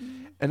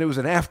 and it was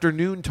an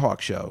afternoon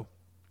talk show,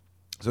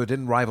 so it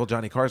didn't rival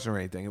Johnny Carson or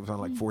anything. It was on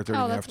like 4:30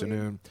 in the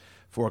afternoon,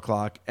 4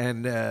 o'clock,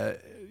 and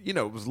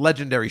it was a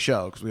legendary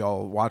show because we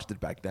all watched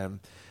it back then.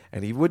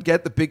 And he would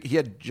get he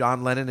had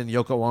John Lennon and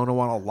Yoko Ono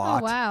on a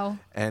lot. Oh, wow.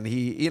 And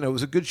he, it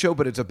was a good show,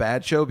 but it's a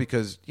bad show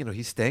because,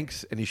 he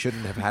stinks and he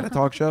shouldn't have had a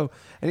talk show.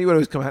 And he would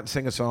always come out and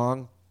sing a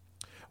song.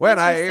 When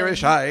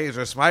Irish eyes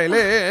are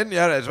smiling,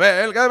 you're as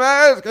welcome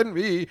as can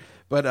be.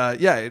 But,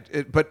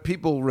 but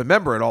people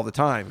remember it all the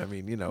time. I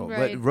mean,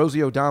 Right.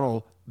 Rosie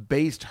O'Donnell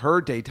based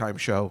her daytime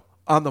show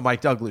on the Mike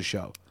Douglas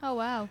show. Oh,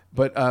 wow.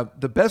 But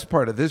the best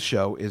part of this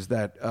show is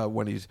that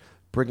when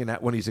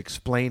he's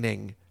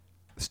explaining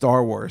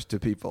Star Wars to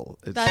people.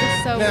 That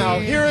is so now,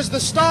 weird. here is the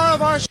star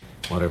of our...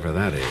 Whatever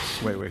that is.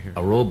 Wait here.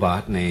 A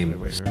robot named...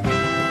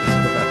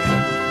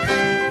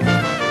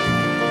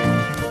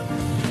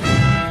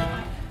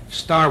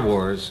 Star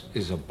Wars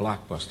is a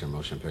blockbuster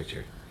motion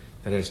picture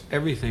that has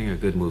everything a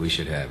good movie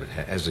should have. It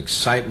has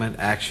excitement,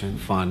 action,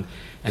 fun,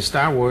 and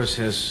Star Wars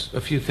has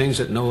a few things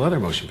that no other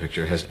motion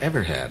picture has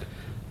ever had.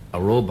 A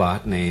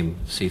robot named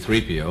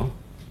C-3PO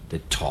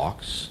that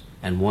talks,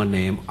 and one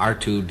named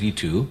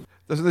R2-D2.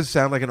 Doesn't this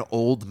sound like an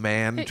old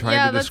man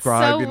trying to that's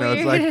describe? so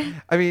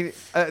It's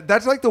like,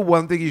 that's like the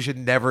one thing you should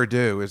never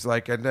do. Is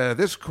like, and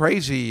this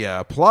crazy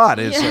plot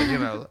is,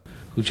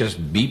 who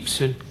just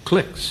beeps and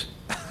clicks.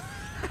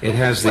 It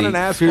has What an the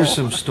asshole.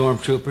 fearsome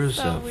stormtroopers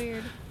So of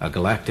weird. a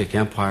galactic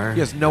empire. He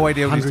has no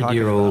idea what he's talking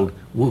 100-year-old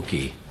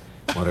Wookiee,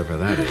 whatever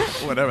that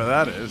is. whatever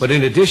that is. But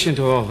in addition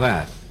to all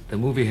that, the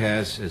movie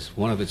has as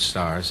one of its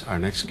stars our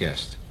next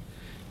guest,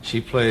 She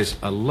plays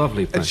a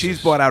lovely princess. And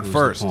she's brought out who's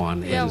first. a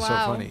pawn Yeah, in wow. So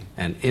funny.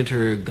 an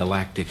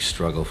intergalactic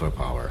struggle for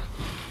power.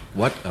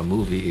 What a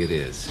movie it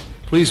is.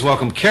 Please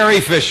welcome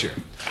Carrie Fisher.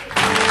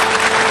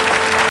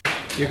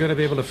 You're going to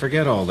be able to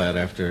forget all that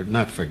after,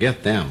 not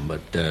forget them,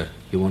 but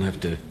you won't have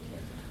to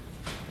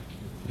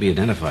be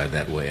identified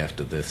that way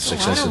after the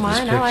success I don't of this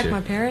mind. picture. I like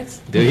my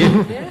parents. Do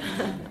you?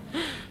 Yeah.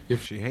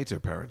 If she hates her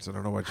parents, I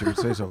don't know why she would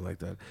say something like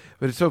that.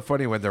 But it's so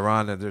funny when they're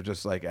on and they're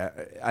just like,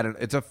 I don't.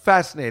 It's a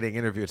fascinating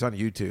interview. It's on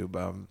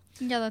YouTube.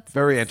 Yeah, that's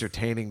very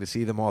entertaining to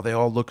see them all. They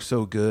all look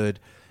so good,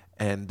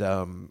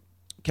 and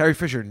Carrie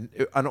Fisher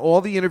on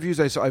all the interviews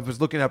I saw. I was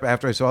looking up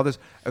after I saw this.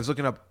 I was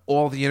looking up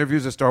all the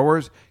interviews of Star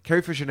Wars.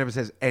 Carrie Fisher never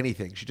says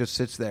anything. She just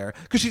sits there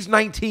because she's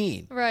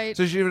 19, right?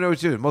 So she doesn't even know what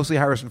she's doing. Mostly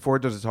Harrison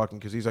Ford does the talking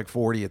because he's like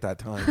 40 at that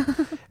time,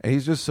 and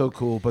he's just so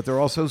cool. But they're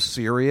all so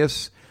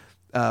serious.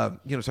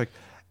 It's like,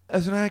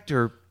 as an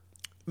actor,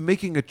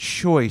 making a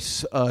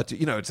choice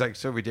it's like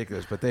so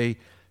ridiculous, but they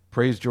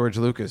praise George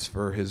Lucas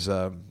for his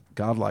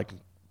godlike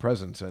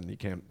presence, and you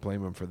can't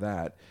blame him for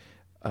that.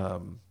 I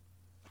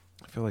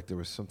feel like there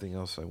was something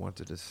else I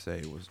wanted to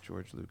say. Was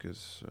George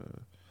Lucas...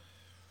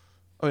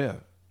 Oh, yeah.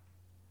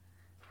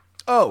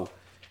 Oh,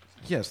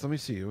 yes, let me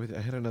see. I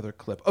had another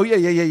clip. Oh,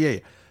 yeah.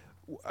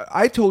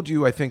 I told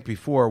you, I think,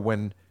 before,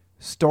 when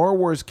Star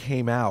Wars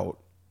came out...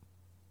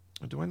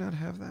 Do I not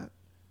have that?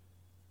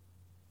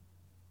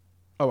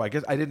 Oh, I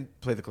guess I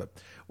didn't play the clip.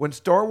 When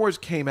Star Wars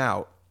came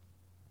out,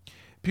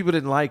 people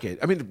didn't like it.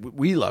 I mean,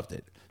 we loved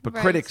it, but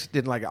Right. critics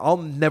didn't like it. I'll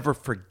never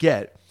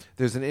forget.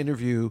 There's an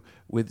interview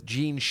with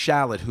Gene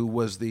Shalit, who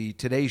was the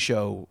Today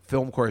Show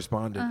film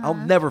correspondent. I'll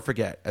never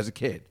forget, as a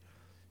kid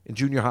in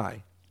junior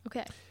high.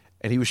 Okay.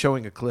 And he was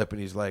showing a clip,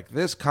 and he's like,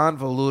 this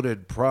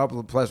convoluted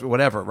problem, plus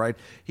whatever, right?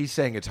 He's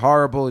saying it's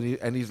horrible,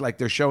 and he's like,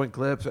 they're showing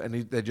clips,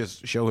 and they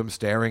just show him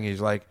staring.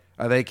 He's like,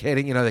 are they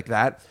kidding? Like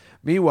that.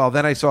 Meanwhile,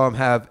 then I saw him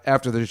have,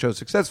 after the show's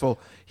successful,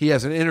 he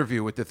has an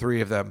interview with the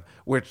three of them,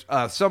 which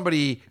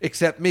somebody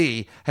except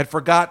me had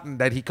forgotten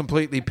that he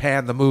completely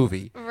panned the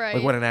movie. Right.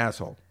 Like, what an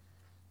asshole.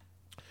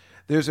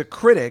 There's a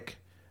critic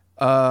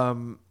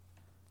named...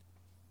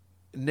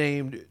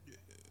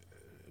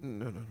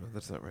 No,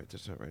 that's not right.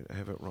 I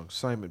have it wrong.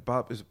 Simon.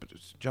 Bob, is it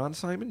John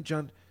Simon?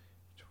 John,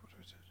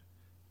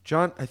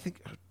 I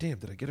think... Oh, damn,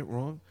 did I get it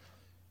wrong?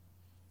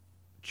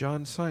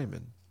 John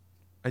Simon.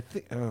 I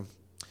think...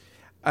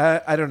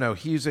 I don't know.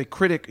 He's a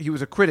critic. He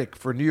was a critic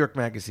for New York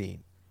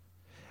Magazine,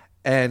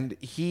 and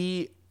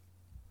he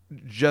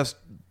just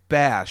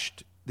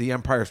bashed The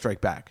Empire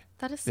Strikes Back.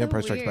 That is so The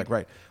Empire Strikes weird. Back,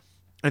 right?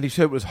 And he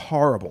said it was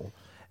horrible.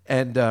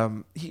 And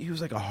he was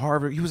like a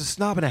Harvard. He was a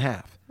snob and a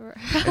half.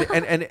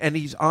 and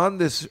he's on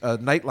this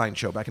Nightline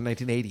show back in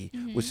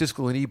 1980 with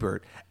Siskel and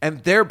Ebert,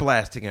 and they're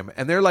blasting him,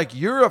 and they're like,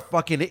 "You're a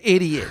fucking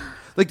idiot!"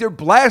 Like, they're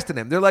blasting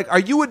him. They're like, "Are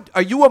you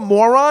a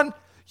moron?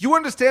 You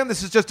understand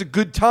this is just a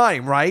good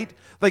time, right?"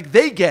 Like,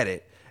 they get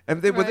it.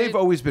 And they've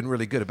always been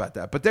really good about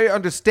that. But they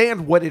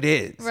understand what it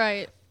is.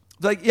 Right.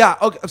 Like, yeah,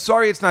 okay, I'm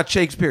sorry it's not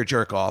Shakespeare,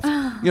 jerk off.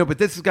 But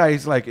this guy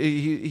is like,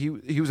 he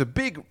was a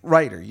big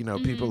writer.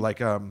 People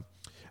like, I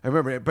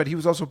remember, but he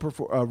was also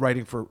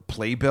writing for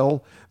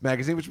Playbill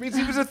magazine, which means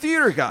he was a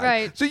theater guy.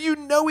 Right. So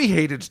he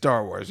hated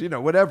Star Wars,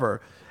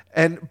 whatever.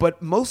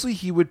 But mostly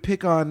he would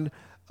pick on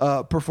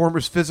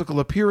performers' physical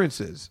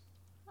appearances,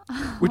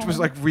 which was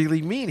like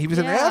really mean. He was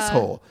an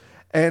asshole.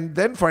 And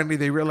then finally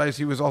they realized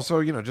he was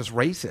also, just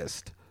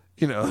racist,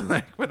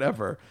 like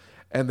whatever.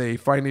 And they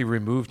finally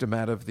removed him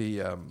out of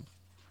the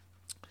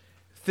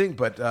thing.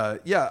 But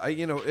but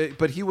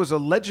he was a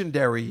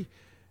legendary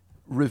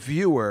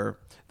reviewer.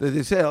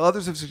 They say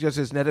others have suggested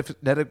his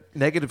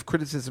negative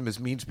criticism is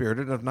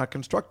mean-spirited and not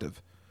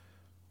constructive.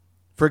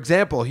 For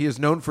example, he is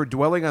known for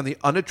dwelling on the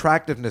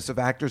unattractiveness of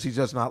actors he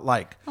does not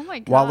like. Oh my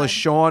God. Wallace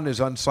Shawn is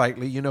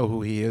unsightly. You know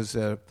who he is.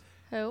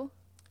 Who?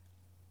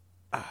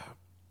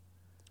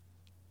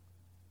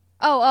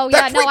 Oh,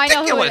 yeah. That's No, I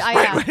know who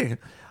ridiculous. it is.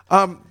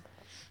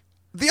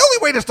 The only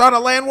way to start a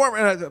land war...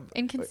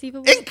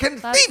 Inconceivable?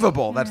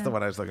 Inconceivable. That's the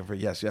one I was looking for.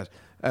 Yes.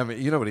 I mean,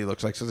 you know what he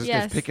looks like, so this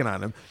Yes. guy's picking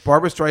on him.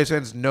 Barbra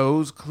Streisand's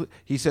nose,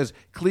 he says,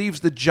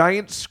 cleaves the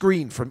giant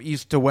screen from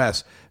east to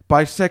west,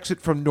 bisects it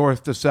from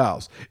north to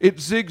south. It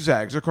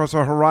zigzags across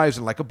a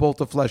horizon like a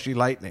bolt of fleshy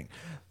lightning.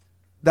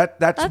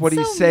 That's what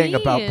he's so saying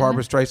about mean.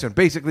 Barbra Streisand.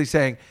 Basically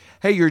saying,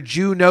 hey, your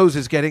Jew nose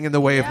is getting in the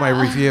way of my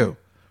review.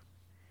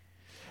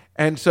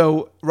 And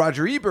so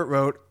Roger Ebert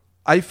wrote,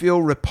 I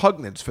feel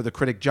repugnance for the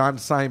critic John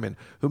Simon,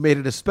 who made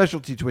it a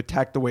specialty to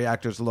attack the way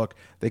actors look.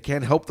 They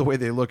can't help the way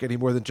they look any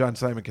more than John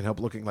Simon can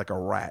help looking like a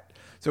rat.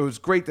 So it was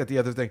great that the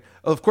other thing...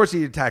 Of course,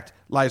 he attacked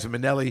Liza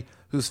Minnelli,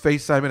 whose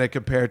face Simon had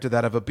compared to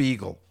that of a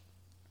beagle.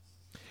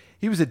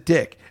 He was a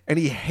dick, and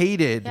he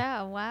hated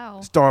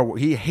Star Wars.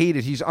 He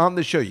hated... He's on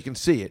the show. You can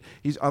see it.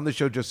 He's on the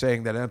show just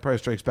saying that Empire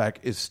Strikes Back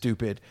is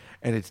stupid,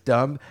 and it's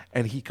dumb,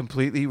 and he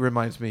completely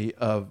reminds me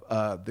of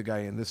the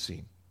guy in this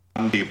scene.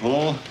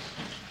 People,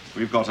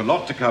 we've got a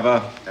lot to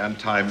cover, and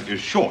time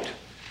is short.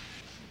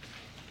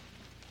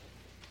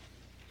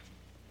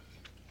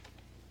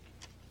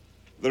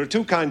 There are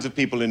two kinds of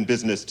people in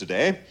business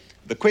today,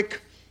 the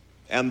quick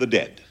and the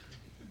dead.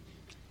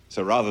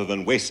 So rather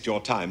than waste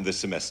your time this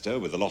semester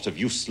with a lot of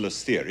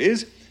useless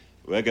theories,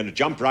 we're going to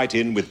jump right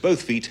in with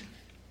both feet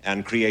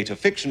and create a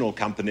fictional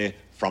company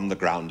from the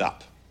ground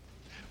up.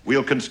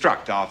 We'll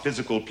construct our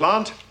physical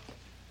plant.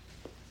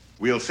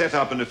 We'll set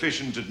up an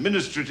efficient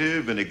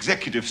administrative and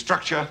executive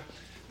structure.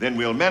 Then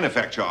we'll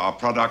manufacture our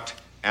product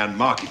and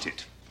market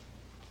it.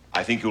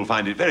 I think you'll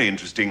find it very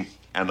interesting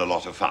and a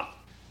lot of fun.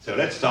 So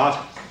let's start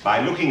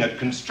by looking at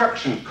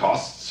construction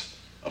costs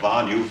of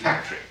our new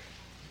factory.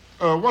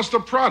 What's the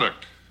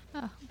product?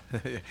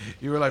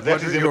 You were like,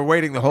 you were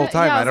waiting the whole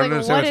time. Yeah, I don't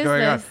understand what's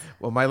going on. this?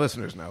 Well, my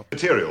listeners know.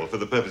 Material for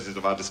the purposes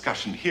of our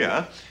discussion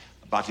here,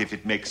 but if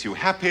it makes you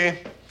happy,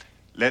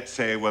 let's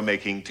say we're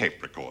making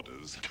tape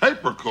recorders.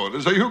 Tape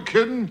recorders? Are you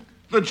kidding?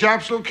 The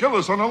Japs will kill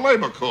us on a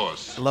labor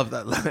course. I love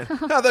that line.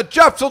 Now the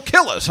Japs will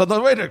kill us on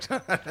the way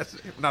to...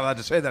 I'm not allowed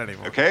to say that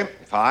anymore. Okay,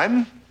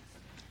 fine.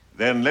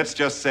 Then let's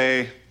just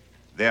say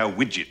they're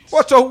widgets.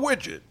 What's a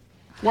widget?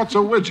 What's a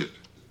widget?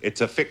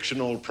 It's a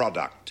fictional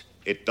product.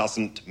 It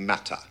doesn't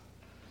matter.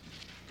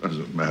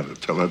 Doesn't matter.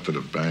 Tell that to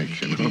the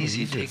bank, you know.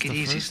 Easy, take it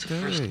easy. It's the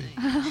first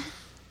day.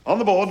 On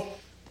the board,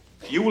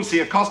 you will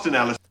see a cost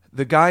analysis.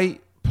 The guy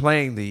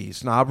playing the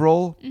snob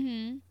role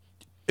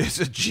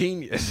is a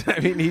genius. I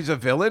mean, he's a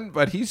villain,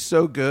 but he's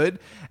so good.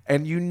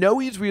 And you know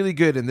he's really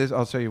good in this.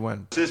 I'll tell you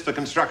when. This is for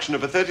construction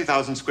of a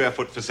 30,000 square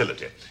foot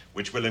facility,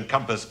 which will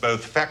encompass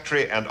both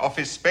factory and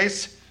office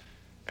space,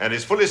 and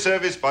is fully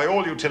serviced by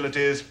all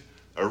utilities,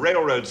 a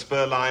railroad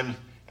spur line,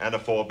 and a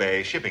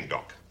 4-bay shipping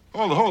dock.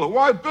 Hold it.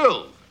 Why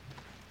build?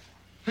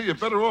 Hey, you're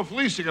better off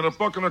leasing at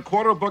 $1.25,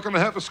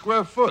 $1.50 a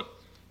square foot.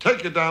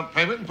 Take your down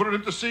payment and put it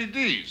into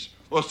CDs,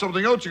 or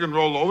something else you can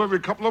roll over every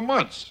couple of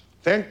months.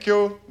 Thank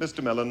you,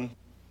 Mr. Mellon.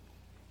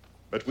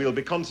 But we'll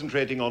be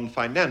concentrating on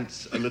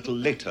finance a little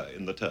later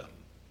in the term.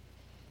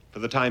 For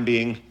the time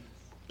being,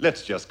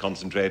 let's just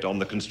concentrate on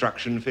the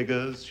construction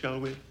figures, shall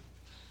we?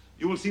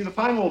 You will see the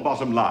final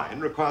bottom line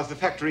requires the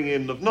factoring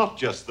in of not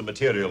just the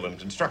material and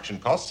construction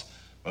costs,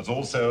 but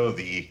also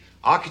the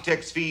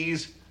architect's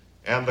fees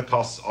and the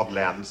costs of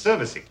land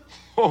servicing.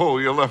 Oh,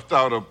 you left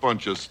out a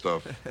bunch of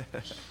stuff.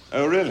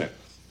 Oh, really?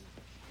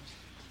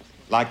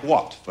 Like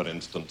what, for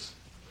instance?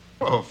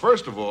 Well,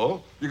 first of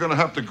all, you're going to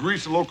have to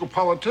grease the local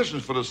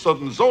politicians for the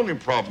sudden zoning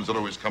problems that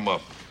always come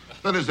up.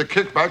 Then there's the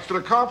kickbacks to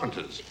the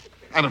carpenters.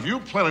 And if you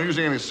plan on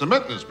using any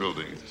cement in this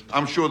building,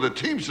 I'm sure the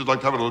teams would like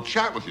to have a little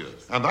chat with you,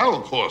 and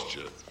that'll cost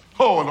you.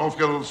 Oh, and don't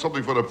forget a little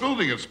something for the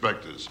building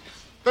inspectors.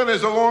 Then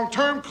there's a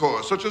long-term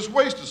cost, such as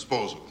waste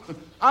disposal.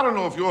 I don't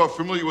know if you're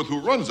familiar with who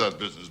runs that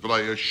business, but I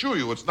assure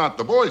you it's not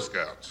the Boy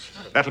Scouts.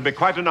 That'll be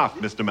quite enough,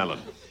 Mr. Mellon.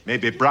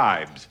 Maybe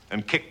bribes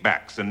and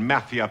kickbacks and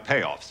mafia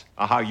payoffs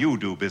are how you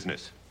do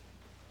business.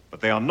 But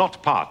they are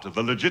not part of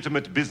the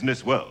legitimate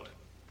business world.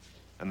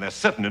 And they're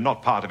certainly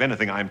not part of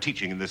anything I'm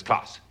teaching in this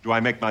class. Do I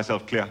make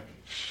myself clear?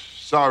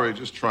 Sorry,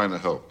 just trying to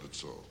help,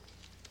 that's all.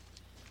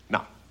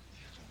 Now,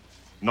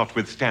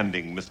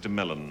 notwithstanding Mr.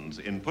 Mellon's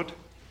input,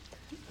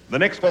 the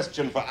next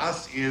question for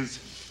us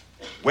is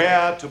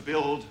where to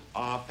build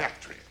our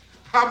factory.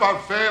 How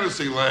about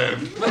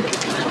Fantasyland?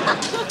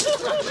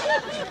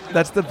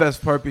 That's the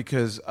best part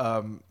because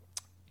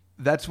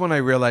that's when I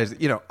realized,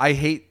 I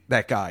hate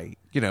that guy,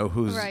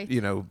 who's, Right.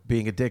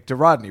 Being a dick to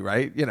Rodney,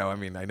 right? I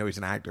mean, I know he's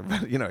an actor, but,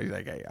 he's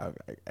like,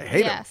 I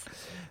hate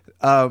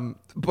him.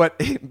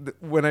 But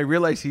when I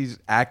realize he's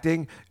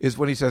acting is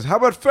when he says, how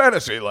about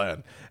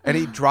Fantasyland? And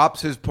he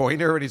drops his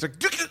pointer and he's like,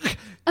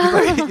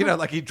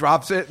 like he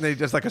drops it and they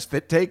just like a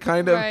spit take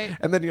kind of. Right.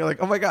 And then you're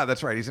like, oh my God,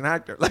 that's right. He's an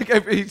actor. Like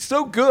he's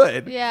so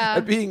good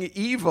at being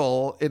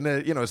evil in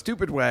a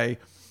stupid way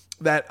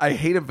that I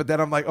hate him. But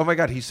then I'm like, oh my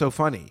God, he's so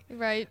funny.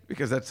 Right.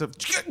 Because that's so,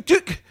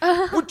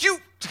 would you...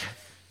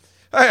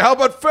 Hey, how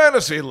about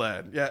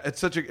Fantasyland? Yeah,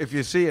 it's such a. If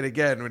you see it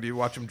again when you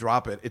watch him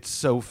drop it, it's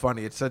so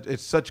funny. It's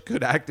such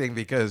good acting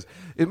because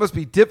it must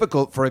be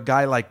difficult for a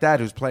guy like that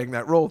who's playing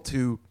that role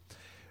to.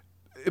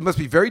 It must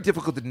be very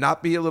difficult to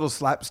not be a little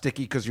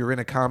slapsticky because you're in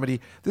a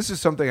comedy. This is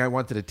something I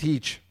wanted to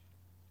teach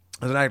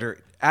as an actor: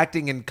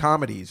 acting in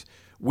comedies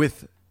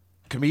with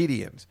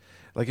comedians.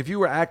 Like if you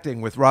were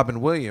acting with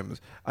Robin Williams,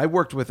 I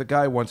worked with a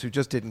guy once who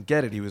just didn't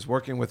get it. He was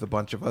working with a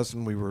bunch of us,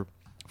 and we were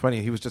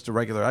funny. He was just a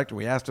regular actor.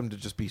 We asked him to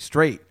just be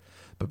straight.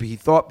 But he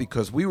thought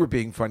because we were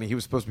being funny, he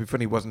was supposed to be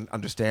funny, he wasn't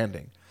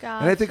understanding.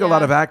 And I think a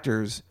lot of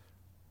actors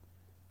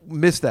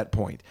miss that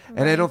point. Right.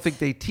 And I don't think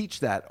they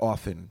teach that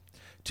often,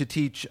 to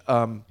teach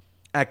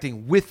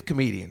acting with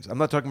comedians. I'm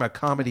not talking about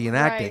comedy and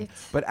acting,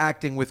 but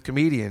acting with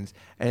comedians.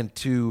 And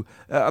to,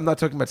 I'm not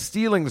talking about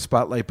stealing the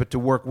spotlight, but to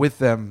work with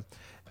them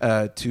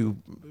to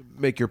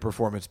make your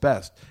performance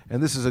best.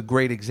 And this is a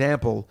great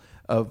example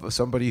of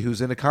somebody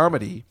who's in a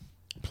comedy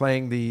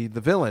playing the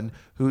villain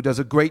who does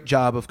a great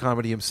job of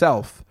comedy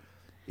himself,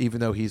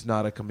 even though he's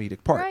not a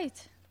comedic part.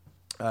 Right.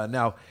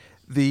 Now,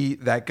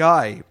 that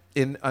guy,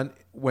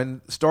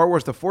 when Star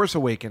Wars The Force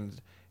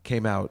Awakens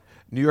came out,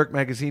 New York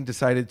Magazine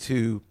decided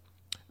to,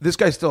 this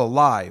guy's still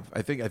alive,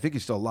 I think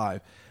he's still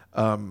alive,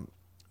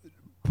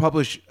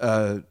 publish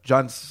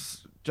John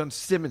John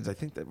Simmons, I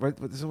think that right.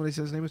 What is what he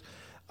says his name is?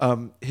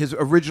 His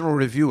original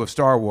review of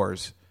Star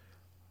Wars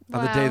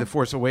on the day The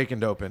Force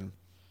Awakens opened,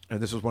 and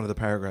this was one of the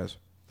paragraphs.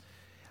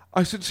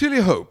 I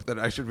sincerely hope that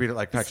I should read it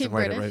like Paxton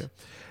White. Right?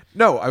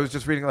 No, I was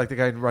just reading it like the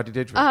guy in Rodney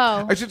Dangerfield.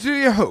 Oh. I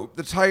sincerely hope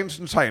that science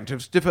and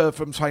scientists differ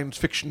from science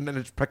fiction and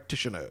its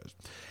practitioners.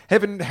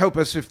 Heaven help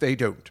us if they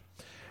don't.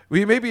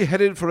 We may be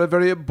headed for a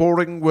very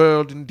boring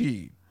world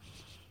indeed.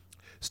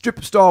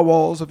 Strip Star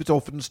Wars of its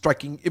often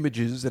striking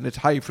images and its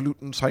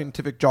highfalutin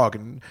scientific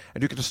jargon,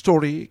 and you get a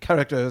story,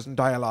 characters, and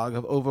dialogue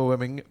of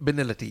overwhelming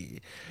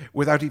banality,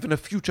 without even a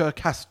future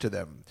cast to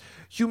them.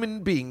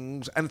 Human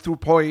beings,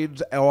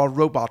 anthropoids, or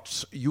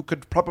robots, you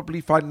could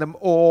probably find them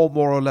all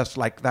more or less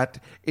like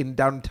that in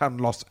downtown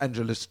Los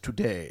Angeles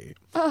today.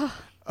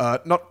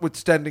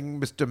 Notwithstanding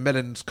Mr.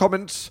 Mellon's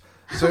comments,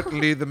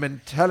 certainly the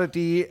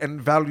mentality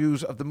and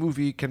values of the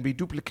movie can be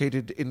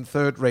duplicated in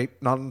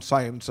third-rate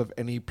non-science of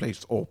any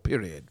place or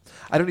period.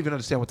 I don't even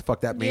understand what the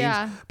fuck that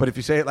means, but if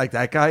you say it like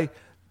that guy,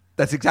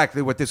 that's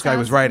exactly what this guy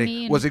was writing,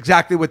 mean. was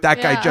exactly what that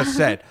guy just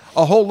said.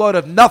 A whole load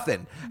of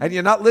nothing. And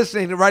you're not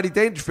listening to Rodney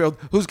Dangerfield,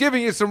 who's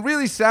giving you some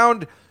really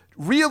sound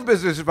real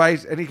business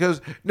advice, and he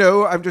goes,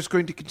 no, I'm just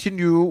going to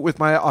continue with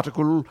my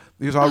article.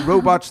 These are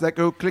robots that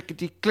go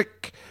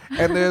clickety-click,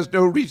 and there's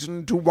no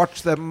reason to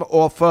watch them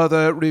or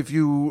further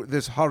review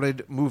this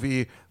horrid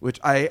movie, which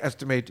I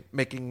estimate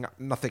making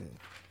nothing.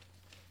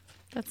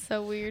 That's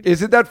so weird.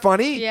 Isn't that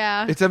funny?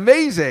 Yeah. It's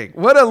amazing.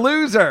 What a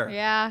loser.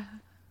 Yeah.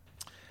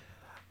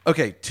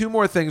 Okay, 2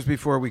 more things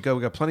before we go.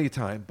 We got plenty of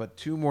time, but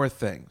 2 more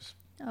things.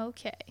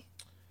 Okay.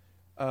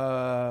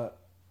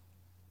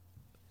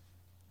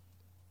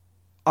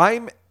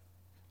 I'm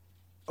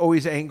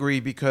always angry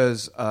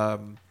because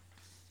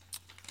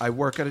I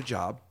work at a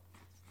job.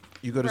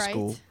 You go to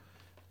school.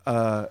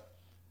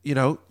 You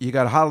know, you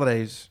got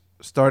holidays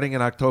starting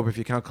in October if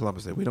you count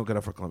Columbus Day. We don't get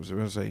off for Columbus Day.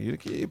 We're going to say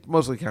you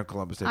mostly count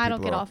Columbus Day. I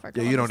don't get off for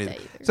Columbus you don't Day either.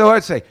 either. So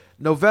I'd say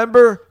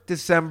November,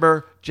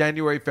 December,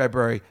 January,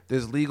 February,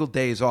 there's legal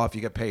days off you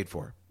get paid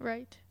for.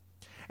 Right.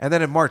 And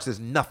then in March, there's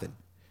nothing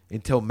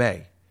until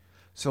May.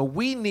 So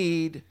we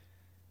need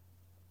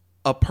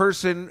a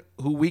person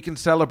who we can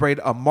celebrate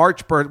a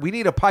March birth. We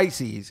need a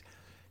Pisces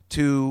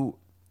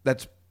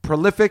that's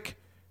prolific,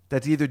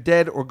 that's either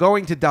dead or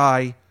going to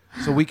die,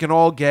 so we can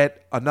all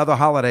get another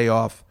holiday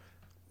off,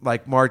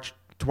 like March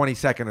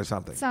 22nd or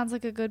something. Sounds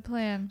like a good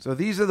plan. So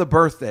these are the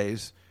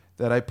birthdays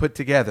that I put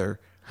together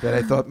that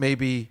I thought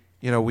maybe,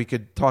 we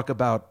could talk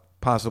about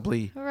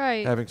possibly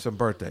having some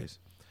birthdays.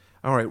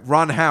 All right,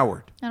 Ron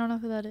Howard. I don't know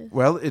who that is.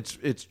 Well,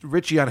 it's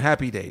Richie on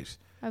Happy Days.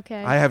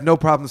 Okay. I have no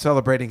problem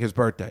celebrating his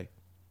birthday.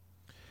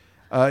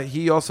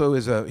 He also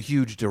is a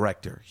huge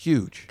director.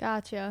 Huge.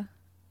 Gotcha.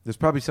 There's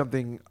probably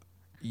something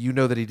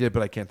that he did,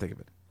 but I can't think of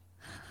it.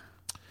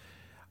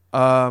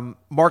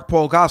 Mark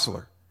Paul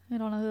Gosselaar. I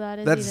don't know who that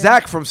is. That's either.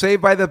 Zach from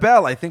Saved by the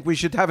Bell. I think we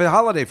should have a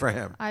holiday for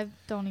him. I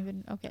don't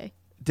even. Okay.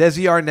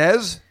 Desi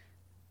Arnaz,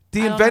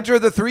 the inventor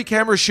of the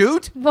 3-camera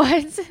shoot.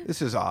 What?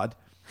 This is odd.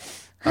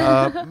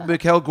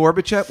 Mikhail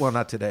Gorbachev. Well,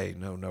 not today.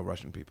 No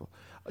Russian people.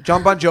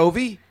 John Bon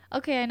Jovi.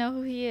 Okay, I know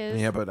who he is.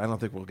 Yeah, but I don't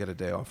think we'll get a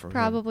day off from him.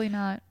 Probably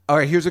not. All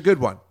right, here's a good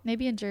one.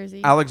 Maybe in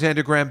Jersey.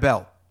 Alexander Graham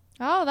Bell.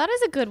 Oh, that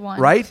is a good one.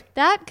 Right?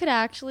 That could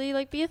actually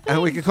be a thing.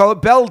 And we could call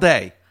it Bell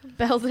Day.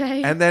 Bell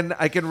Day. And then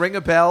I can ring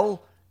a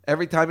bell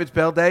every time it's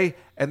Bell Day.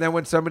 And then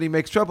when somebody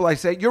makes trouble, I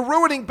say, you're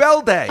ruining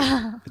Bell Day.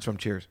 It's from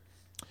Cheers.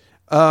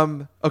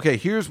 Okay,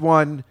 here's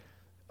one.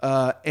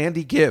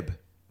 Andy Gibb.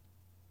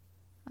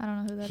 I don't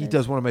know who that is. He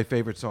does one of my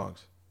favorite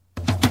songs.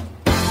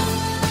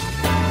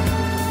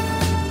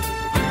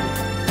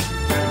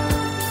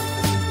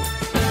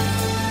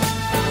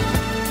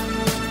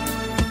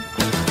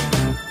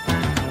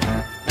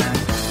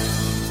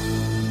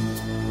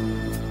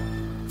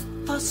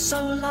 For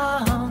so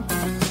long,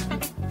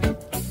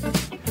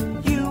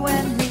 you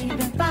and me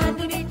been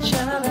finding each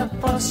other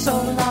for so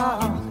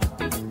long.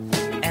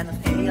 And the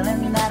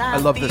feeling that I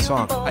love this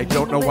song. I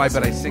don't know why,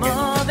 but I sing it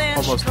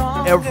almost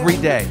every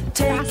day.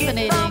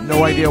 Fascinating.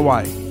 No idea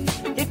why.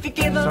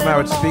 Somehow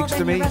it speaks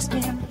to me. I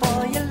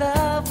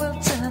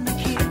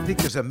think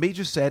there's a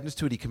major sadness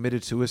to it. He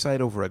committed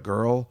suicide over a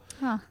girl.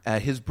 Huh.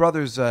 His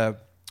brothers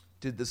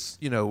did this,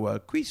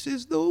 Grease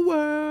is the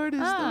word.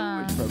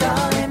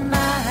 Darling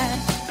mine,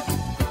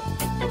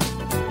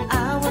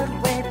 I would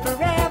wait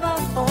forever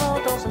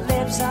for those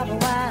lips of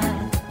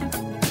wine.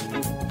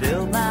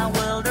 Build my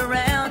world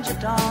around you,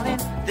 darling.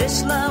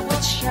 This love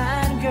will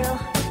shine, girl.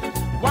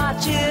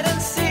 Watch it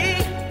and see.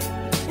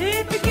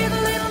 If you give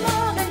a little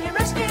more than you're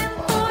asking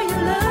for,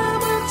 your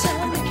love will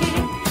turn the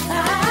key.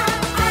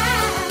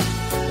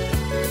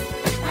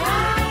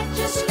 I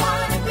just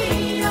want to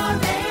be your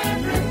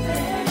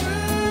everything.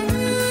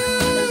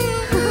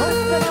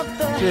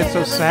 Gee, it's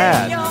so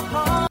sad.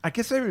 I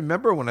guess I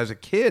remember when I was a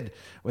kid,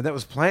 when that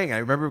was playing, I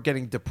remember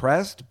getting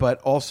depressed, but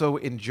also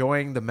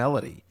enjoying the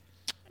melody.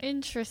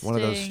 Interesting. One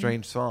of those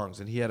strange songs.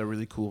 And he had a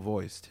really cool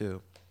voice,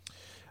 too.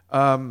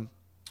 But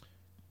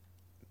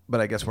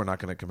I guess we're not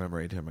going to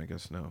commemorate him, I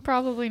guess, no.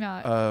 Probably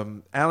not.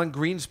 Alan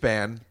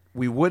Greenspan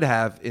we would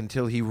have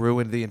until he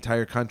ruined the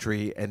entire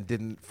country and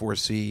didn't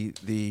foresee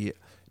the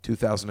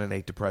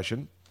 2008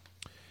 depression.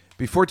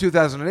 Before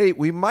 2008,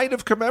 we might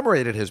have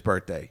commemorated his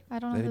birthday. I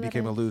don't know Then who he that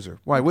became a is. loser.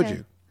 Why would Okay.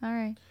 you? All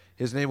right.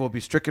 His name will be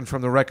stricken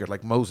from the record,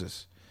 like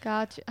Moses.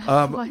 Gotcha.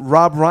 What?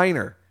 Rob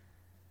Reiner.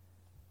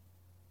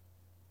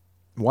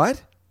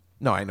 What?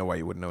 No, I know why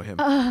you wouldn't know him.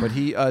 But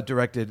he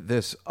directed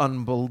this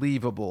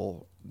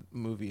unbelievable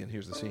movie, and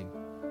here's the scene.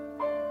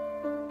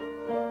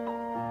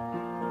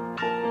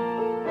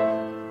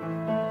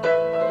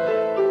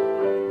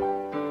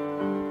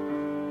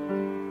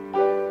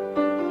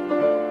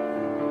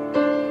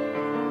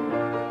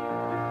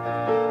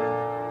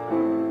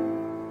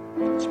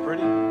 It's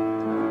pretty.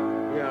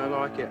 Yeah, I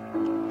like it.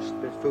 Just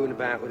been fooling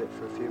about with it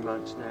for a few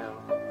months now.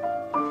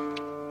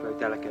 Very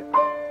delicate.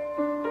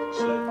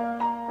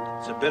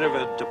 It's a bit of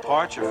a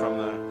departure from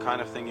the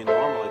kind of thing you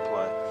normally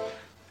play.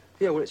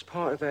 Yeah, well, it's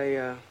part of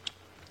a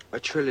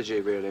trilogy,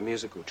 really, a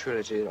musical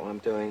trilogy that I'm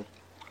doing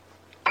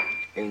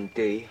in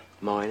D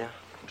minor,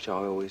 which I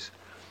always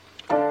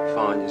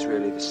find is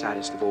really the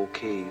saddest of all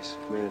keys,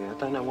 really. I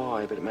don't know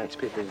why, but it makes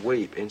people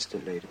weep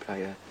instantly to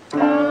play that.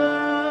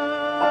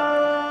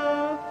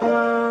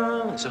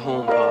 It's a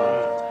horn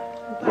part.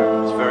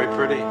 It's very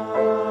pretty.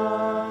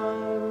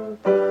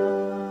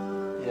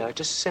 You know,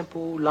 just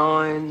simple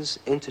lines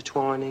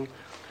intertwining.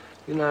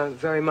 You know,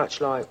 very much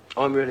like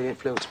I'm really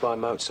influenced by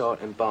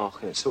Mozart and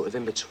Bach, and it's sort of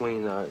in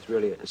between though.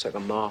 It's like a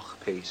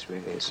Mach piece,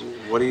 really.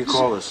 What do you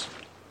call this?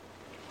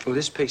 Well,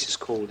 this piece is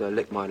called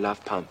Lick My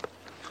Love Pump.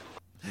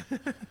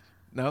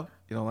 No?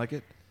 You don't like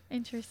it?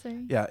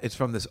 Interesting. Yeah, it's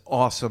from this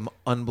awesome,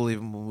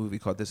 unbelievable movie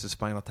called This Is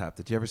Spinal Tap.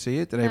 Did you ever see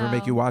it? Did I ever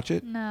make you watch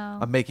it? No.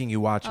 I'm making you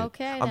watch it.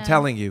 Okay, I'm then.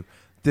 telling you,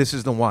 this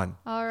is the one.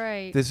 All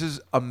right. This is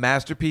a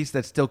masterpiece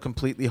that still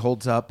completely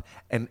holds up,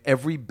 and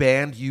every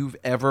band you've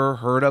ever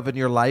heard of in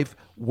your life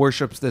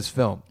worships this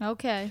film.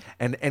 Okay.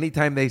 And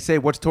anytime they say,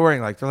 what's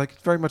touring like? They're like,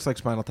 it's very much like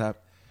Spinal Tap.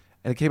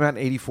 And it came out in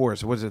 84,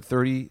 so what is it,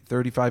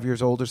 35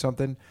 years old or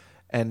something?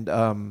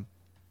 And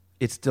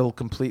it still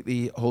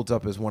completely holds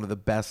up as one of the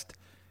best,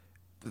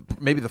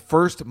 maybe the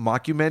first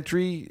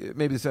mockumentary,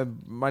 maybe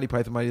Monty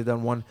Python might have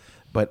done one,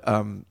 but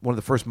one of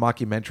the first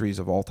mockumentaries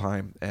of all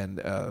time,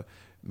 and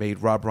made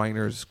Rob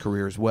Reiner's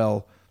career as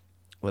well,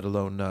 let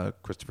alone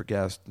Christopher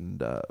Guest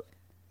and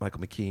Michael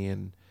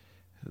McKean,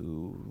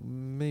 who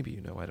maybe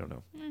you know, I don't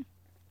know.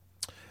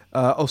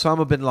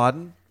 Osama bin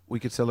Laden, we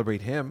could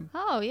celebrate him.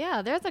 Oh,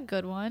 yeah, there's a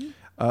good one.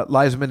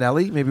 Liza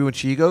Minnelli, maybe when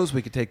she goes,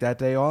 we could take that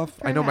day off.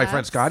 I know my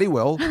friend Perhaps. Scotty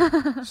will.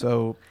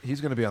 So he's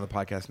going to be on the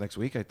podcast next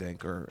week, I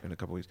think, or in a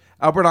couple weeks.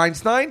 Albert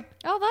Einstein.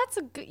 Oh, that's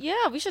a good...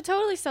 Yeah, we should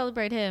totally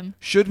celebrate him.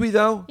 Should we,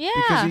 though? Yeah.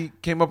 Because he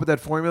came up with that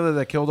formula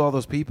that killed all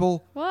those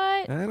people?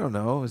 What? I don't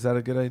know. Is that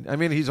a good idea? I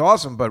mean, he's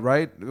awesome, but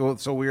right? Well,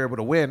 so we were able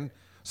to win.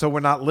 So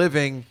we're not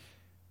living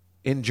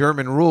in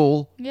German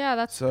rule. Yeah,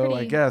 that's so pretty,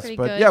 I guess. pretty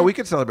But good. yeah, we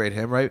could celebrate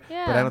him, right?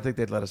 Yeah. But I don't think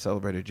they'd let us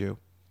celebrate a Jew.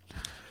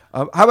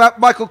 How about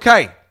Michael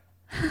Caine?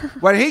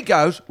 When he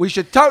goes, we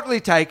should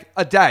totally take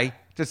a day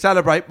to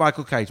celebrate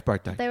Michael Caine's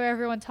birthday. Day where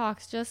everyone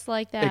talks just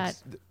like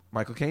that.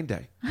 Michael Caine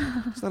Day.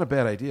 It's not a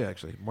bad idea,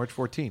 actually. March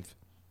 14th,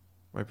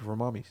 right before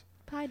Mommy's.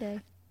 Pie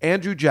Day.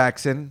 Andrew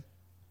Jackson,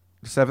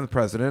 the 7th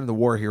president and the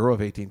war hero of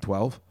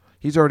 1812.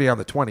 He's already on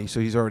the 20, so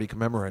he's already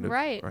commemorated.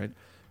 Right.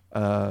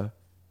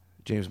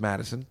 James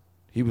Madison.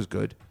 He was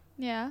good.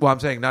 Yeah. Well, I'm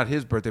saying not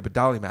his birthday, but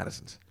Dolly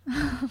Madison's.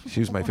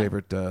 She was my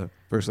favorite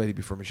first lady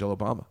before Michelle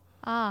Obama.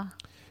 Ah.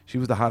 She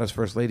was the hottest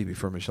first lady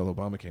before Michelle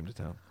Obama came to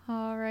town.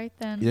 All right,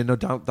 then. You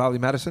didn't know Dolly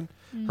Madison?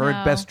 Her and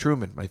No. Bess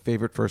Truman, my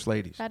favorite first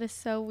ladies. That is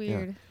so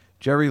weird. Yeah.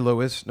 Jerry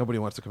Lewis. Nobody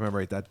wants to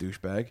commemorate that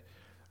douchebag.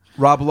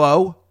 Rob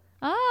Lowe.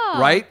 Oh.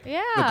 Right?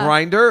 Yeah. The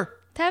Grinder.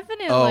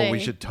 Definitely. Oh, we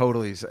should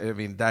totally. I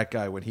mean, that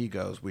guy, when he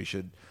goes, we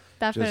should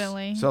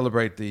Definitely. just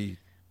celebrate the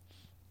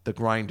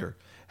Grinder.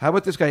 How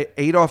about this guy,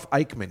 Adolf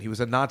Eichmann? He was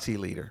a Nazi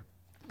leader.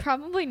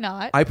 Probably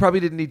not. I probably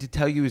didn't need to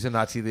tell you he's a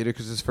Nazi leader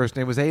because his first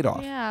name was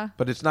Adolf. Yeah.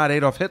 But it's not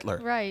Adolf Hitler.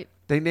 Right.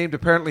 They named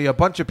apparently a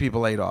bunch of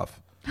people Adolf.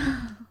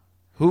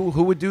 Who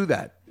would do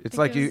that? It's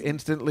like you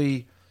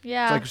instantly.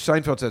 Yeah. It's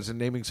like Seinfeld says,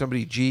 naming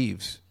somebody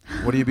Jeeves.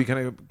 What are you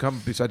going to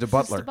become besides a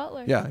butler? Just a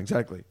butler. Yeah,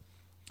 exactly.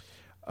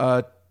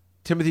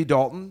 Timothy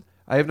Dalton.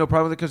 I have no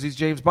problem with it because he's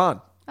James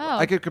Bond. Oh.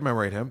 I could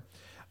commemorate him.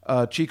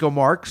 Chico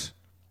Marx.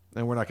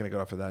 And we're not going to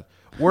go off of that.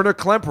 Werner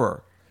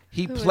Klemperer.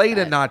 He Who is played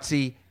a that?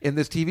 Nazi in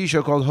this TV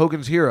show called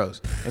Hogan's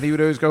Heroes. And he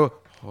would always go,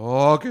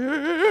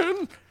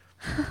 Hogan.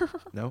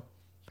 No?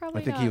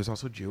 Probably I think not. he was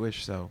also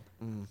Jewish, so.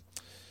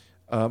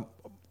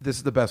 This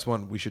is the best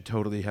one. We should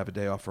totally have a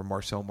day off for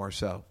Marcel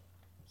Marceau.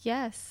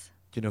 Yes.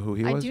 Do you know who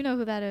he I was? do know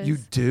who that is. You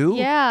do?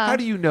 Yeah. How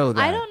do you know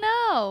that? I don't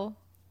know.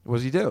 What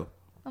does he do?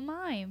 A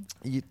mime.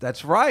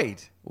 That's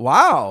right.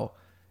 Wow.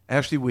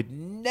 Ashley would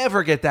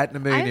never get that in a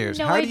million I have years.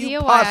 no How do idea you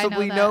why I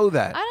possibly know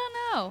that? I don't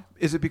know.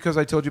 Is it because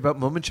I told you about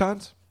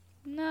Mummenschanz?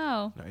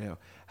 No. I know.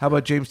 How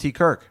about James T.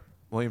 Kirk?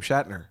 William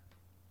Shatner.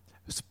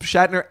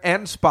 Shatner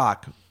and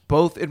Spock.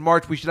 Both in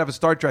March. We should have a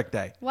Star Trek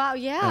day. Wow,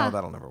 yeah. Oh,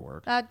 that'll never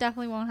work. That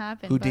definitely won't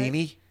happen.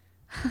 Houdini?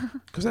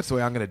 Because that's the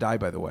way I'm going to die,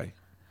 by the way.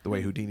 The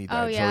way Houdini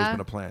died. Oh, It's yeah. always been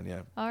a plan,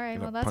 yeah. All right,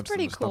 Gonna well, that's punch them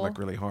pretty in the stomach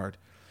cool. really hard.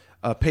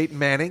 Peyton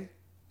Manning.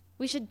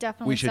 We should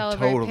definitely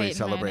totally Peyton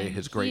celebrate Manning.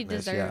 his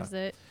greatness. He deserves yeah.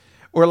 it.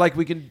 Or like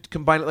we can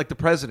combine it like the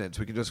presidents.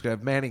 We can just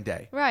have Manning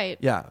Day. Right.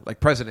 Yeah, like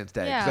President's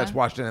Day. 'Cause Yeah. that's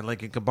Washington and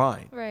Lincoln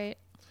combined. Right.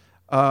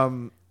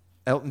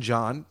 Elton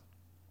John.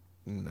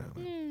 No.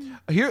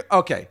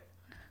 Okay.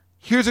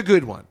 Here's a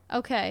good one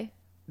Okay.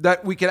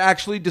 that we can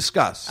actually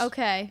discuss.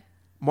 Okay.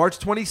 March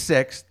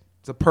 26th.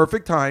 It's a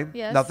perfect time.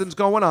 Yes. Nothing's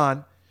going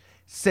on.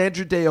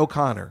 Sandra Day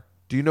O'Connor.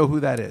 Do you know who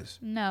that is?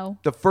 No.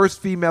 The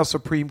first female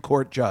Supreme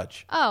Court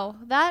judge. Oh,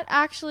 that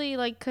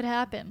actually could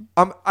happen.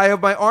 I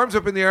have my arms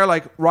up in the air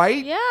like,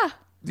 right? Yeah.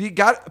 You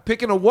got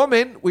picking a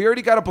woman. We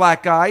already got a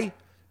black guy.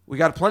 We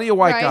got plenty of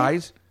white Right.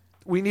 guys.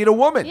 We need a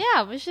woman.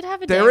 Yeah, we should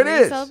have a There day it where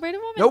we is. celebrate a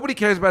woman. Nobody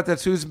cares about that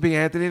Susan B.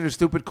 Anthony and her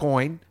stupid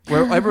coin.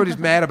 Well, everybody's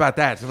mad about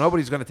that, so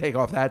nobody's going to take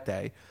off that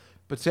day.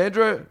 But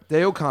Sandra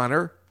Day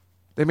O'Connor,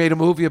 they made a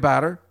movie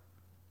about her.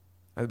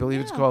 I believe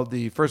it's called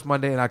The First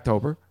Monday in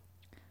October.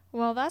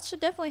 Well, that should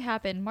definitely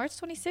happen. March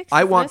 26th.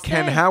 I is want this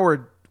Ken day.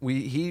 Howard.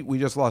 We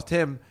just lost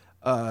him.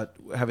 Have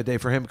a day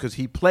for him because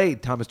he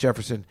played Thomas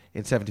Jefferson in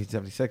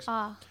 1776.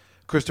 Ah.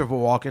 Christopher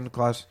Walken,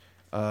 Klaus,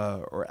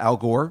 or Al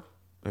Gore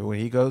when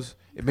he goes.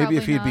 Maybe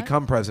if Probably he'd not.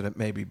 become president,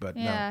 maybe, but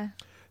Yeah. no.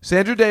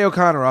 Sandra Day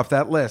O'Connor off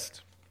that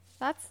list.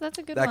 That's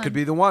a good one. That could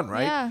be the one,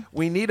 right? Yeah.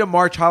 We need a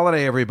March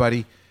holiday,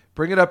 everybody.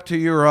 Bring it up to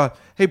your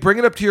bring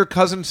it up to your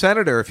cousin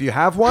senator if you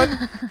have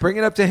one. Bring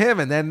it up to him,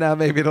 and then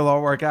maybe it'll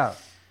all work out.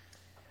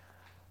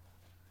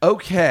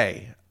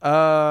 Okay.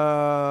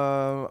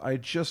 I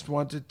just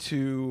wanted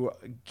to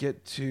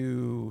get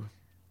to.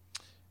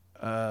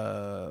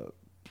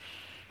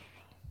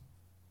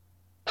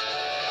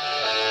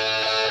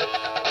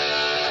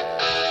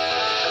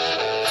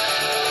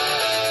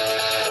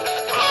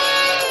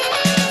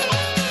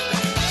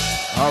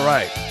 All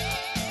right.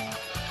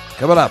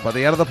 Coming up at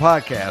the end of the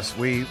podcast,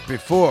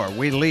 before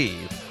we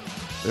leave,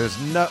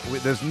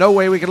 there's no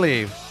way we can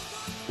leave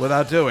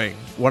without doing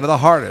one of the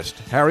hardest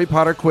Harry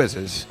Potter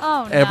quizzes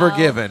ever no.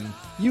 given.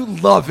 You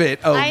love it.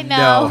 Oh I know.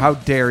 no, how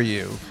dare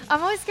you?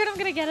 I'm always scared I'm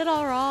going to get it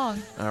all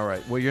wrong. All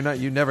right. Well, you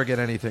never get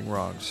anything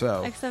wrong.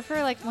 So Except for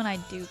when I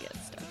do get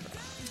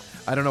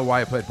stuff I don't know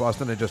why I played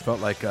Boston. I just felt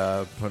like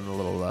putting a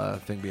little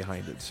thing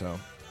behind it. So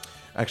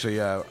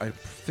actually, I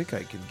think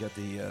I can get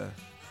the.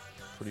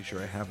 Pretty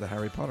sure I have the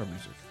Harry Potter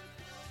music.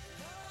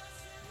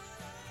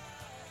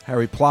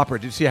 Harry Plopper.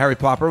 Did you see Harry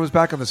Plopper was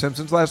back on The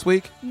Simpsons last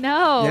week?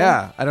 No.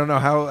 Yeah, I don't know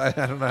how. I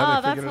don't know how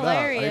they that's figured it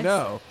hilarious. out. I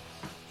know.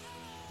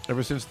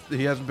 Ever since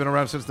he hasn't been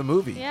around since the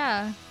movie.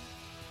 Yeah.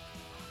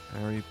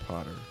 Harry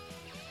Potter.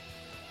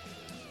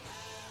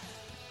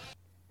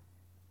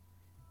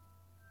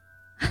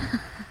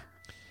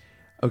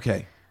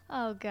 Okay.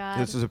 Oh, God.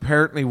 This is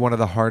apparently one of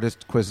the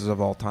hardest quizzes of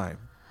all time.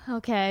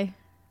 Okay.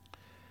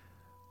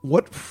 I'm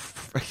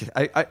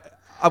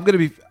going to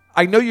be,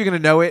 I know you're going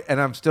to know it, and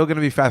I'm still going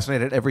to be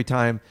fascinated every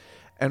time.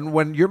 And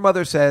when your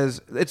mother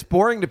says, it's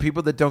boring to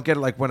people that don't get it,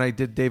 like when I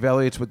did Dave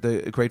Elliott's with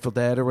the Grateful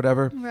Dead or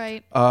whatever.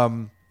 Right.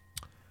 I'm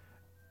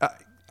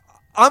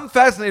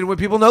fascinated when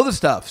people know the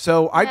stuff.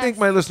 So I think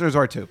my listeners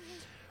are too.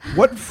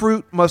 What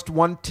fruit must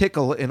one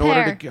tickle in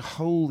order to get,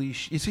 holy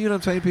you see what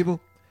I'm saying,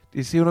 people? Do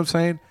you see what I'm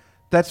saying?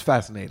 That's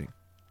fascinating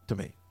to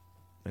me.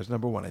 There's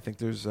number one. I think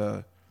there's,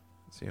 let's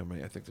see how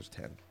many. I think there's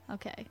 10.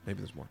 Okay. Maybe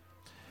there's more.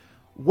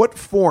 What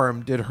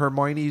form did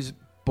Hermione's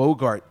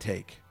Bogart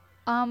take?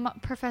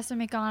 Professor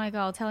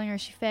McGonagall telling her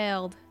she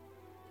failed.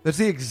 That's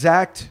the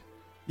exact,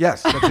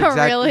 yes. That's exact.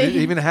 Really? It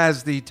even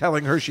has the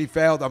telling her she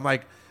failed. I'm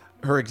like,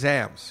 her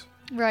exams.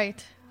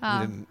 Right.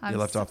 You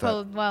left off that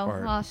part.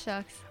 Well,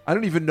 shucks. I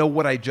don't even know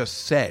what I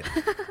just said.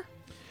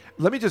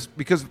 Let me just,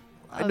 because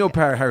I know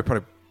Harry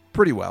Potter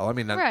pretty well. I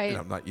mean,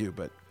 Right. not you,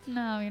 but.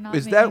 No, you're not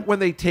Is me. that when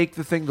they take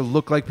the thing to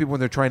look like people when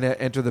they're trying to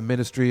enter the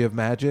Ministry of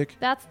Magic?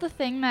 That's the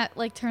thing that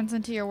turns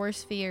into your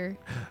worst fear.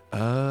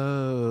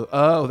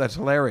 Oh, that's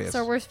hilarious. So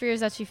her worst fear is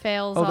that she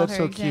fails all that's her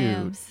so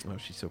exams. cute. Oh,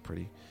 she's so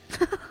pretty.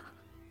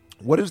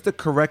 What is the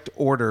correct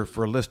order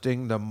for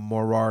listing the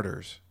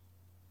Marauders?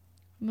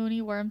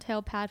 Mooney,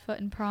 Wormtail, Padfoot,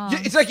 and Prom. Yeah,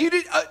 it's like you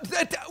did.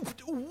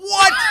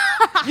 What?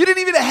 You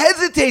didn't even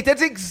hesitate.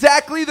 That's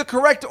exactly the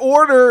correct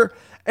order.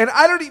 And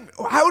I don't even.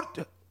 How?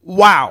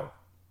 Wow.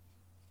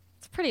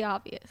 It's pretty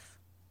obvious.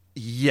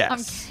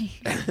 Yes. I'm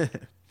kidding.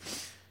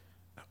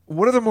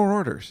 What are the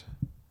Marauders?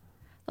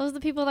 Those are the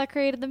people that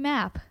created the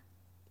map.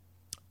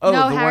 Oh,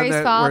 no, the Harry's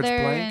one father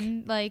where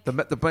it's blank? and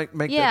the blank.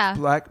 Make Yeah. that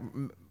black.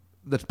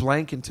 That's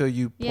blank until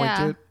you point Yeah.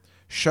 to it.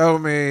 Show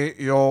me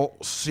your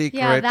secrets.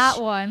 Yeah,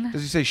 that one.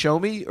 Does he say show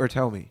me or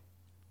tell me?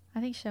 I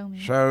think show me.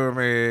 Show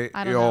me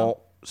I don't your know.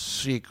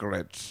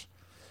 secrets.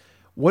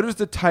 What is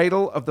the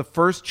title of the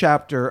first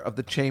chapter of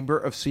the Chamber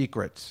of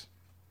Secrets?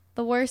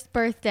 The Worst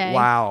Birthday.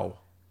 Wow.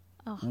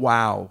 Oh.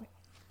 Wow.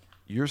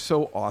 You're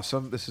so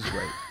awesome. This is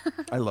great.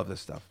 I love this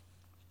stuff.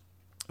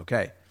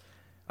 Okay.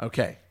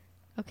 Okay.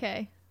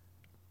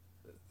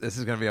 This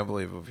is going to be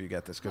unbelievable if you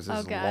get this because this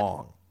is God.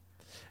 long.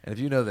 And if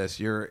you know this,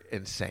 you're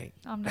insane.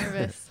 I'm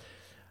nervous.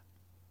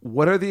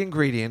 What are the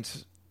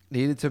ingredients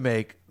needed to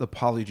make the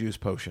polyjuice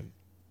potion?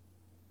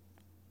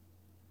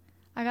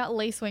 I got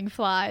lacewing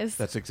flies.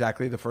 That's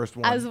exactly the first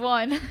one. As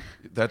one.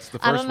 That's the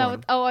first I don't know.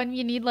 one. Oh, and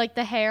you need like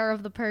the hair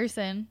of the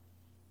person.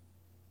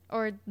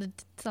 Or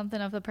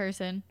something of the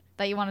person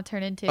that you want to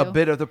turn into. A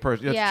bit of the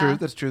person. That's yeah. true.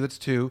 That's true. That's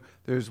 2.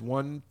 There's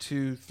 1,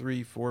 2,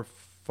 3, 4,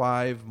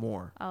 5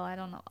 more. Oh, I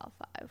don't know about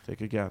 5.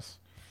 Take a guess.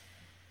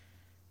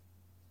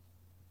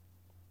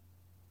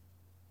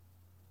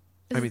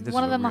 Is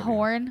one of them a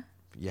horn?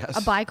 Yes.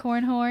 A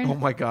bicorn horn? Oh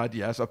my God,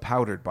 yes. A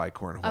powdered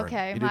bicorn horn.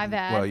 Okay, my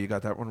bad. Well, you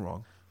got that one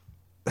wrong.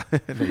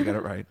 No, you got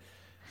it right.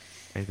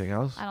 Anything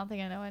else? I don't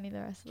think I know any of the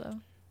rest of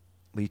them.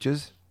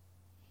 Leeches?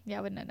 Yeah,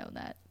 I wouldn't have known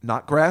that.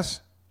 Knotgrass?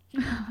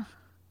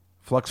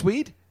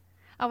 Fluxweed?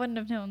 I wouldn't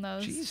have known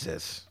those.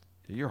 Jesus.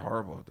 You're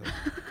horrible at this.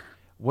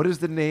 What is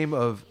the name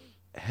of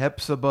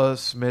Hepzibah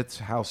Smith's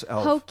house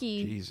elf?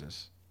 Pokey.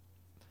 Jesus.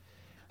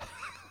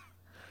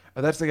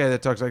 Oh, that's the guy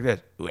that talks like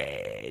this. No,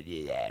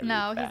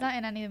 he's not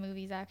in any of the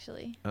movies,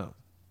 actually. Oh.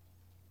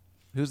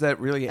 Who's that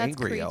really That's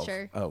angry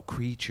Creature. elf? Oh,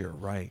 Creature,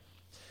 right.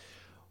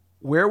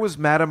 Where was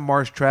Madame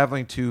Marsh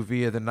traveling to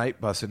via the night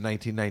bus in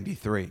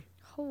 1993?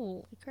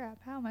 Holy crap.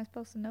 How am I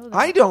supposed to know that?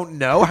 I don't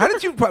know. How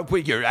did you...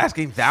 Wait, you're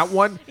asking that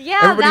one? Yeah,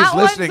 Everybody that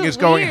who's listening one's is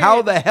going, weird.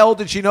 how the hell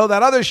did she know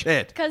that other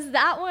shit? Because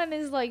that one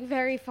is like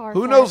very far.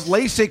 Who knows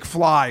LASIK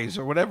flies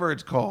or whatever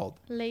it's called?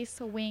 Lace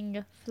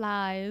wing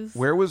flies.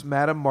 Where was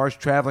Madame Marsh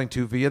traveling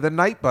to via the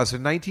night bus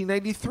in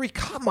 1993?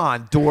 Come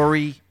on,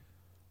 Dory.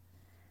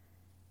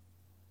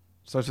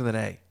 Starts with an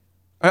A.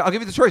 I'll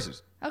give you the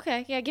choices.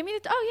 Okay, yeah, give me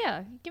the... Oh,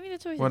 yeah, give me the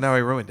choices. Well, now I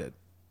ruined it.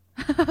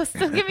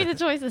 Still give me the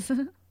choices.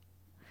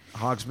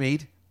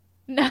 Hogsmeade?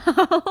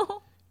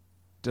 No.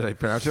 Did I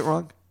pronounce it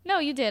wrong? No,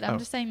 you did. I'm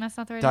just saying that's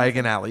not the right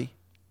answer. Diagon Alley.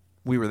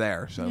 We were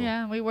there, so.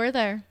 Yeah, we were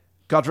there.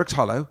 Godric's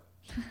Hollow.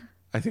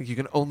 I think you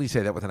can only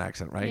say that with an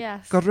accent, right?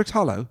 Yes. Godric's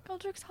Hollow.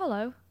 Godric's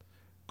Hollow.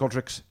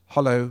 Godric's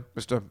Hollow,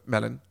 Mr.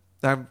 Mellon.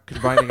 I'm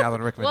combining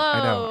Alan Rickman.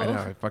 I know.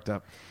 I fucked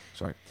up.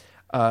 Sorry.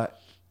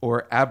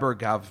 Or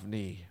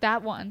Abergavenny.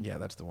 That one. Yeah,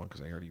 that's the one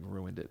because I already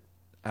ruined it.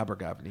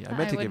 Abergavenny. I I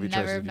meant to would give you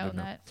never choices. have if you known didn't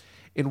know. that.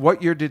 In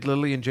what year did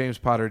Lily and James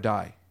Potter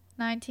die?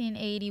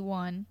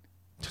 1981.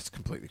 That's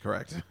completely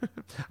correct.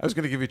 I was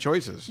going to give you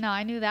choices. No,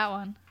 I knew that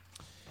one.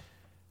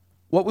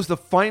 What was the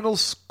final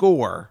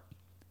score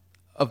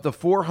of the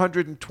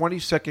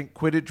 422nd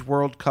Quidditch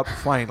World Cup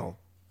final?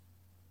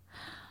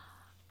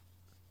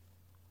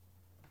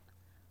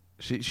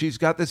 She's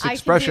got this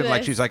expression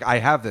like she's like, I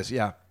have this.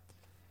 Yeah.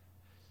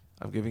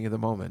 I'm giving you the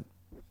moment.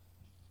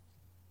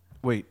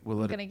 Wait, we'll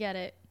let I'm going to get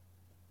it.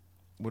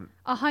 What?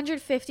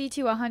 150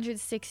 to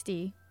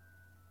 160.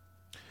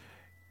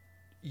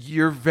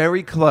 You're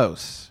very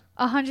close.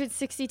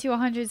 160 to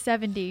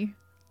 170.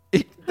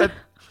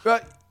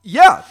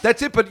 Yeah,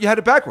 that's it, but you had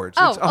it backwards.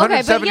 Oh, it's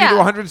 170 okay, to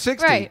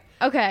 160. Right,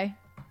 okay.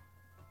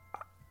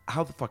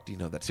 How the fuck do you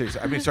know that?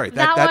 Seriously. I mean, sorry.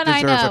 That that one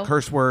I deserves know. a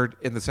curse word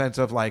in the sense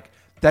of, like,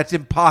 that's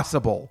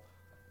impossible.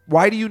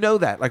 Why do you know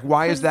that? Like,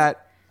 why is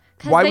that?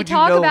 Why would you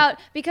know?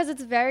 Because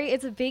it's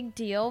a big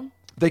deal.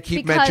 They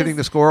keep mentioning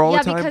the score all the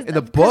time? In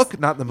the book,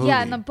 not in the movie.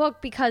 Yeah, in the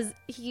book, because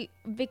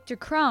Victor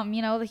Crumb,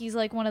 he's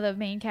like one of the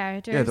main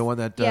characters. Yeah, the one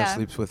that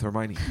sleeps with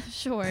Hermione.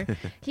 Sure.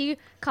 He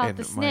caught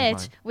the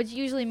snitch, which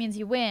usually means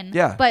you win.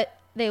 Yeah. But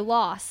they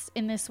lost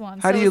in this one.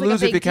 How do you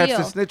lose if you catch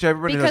the snitch?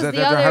 Everybody knows that.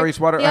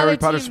 Harry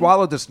Potter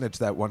swallowed the snitch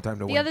that one time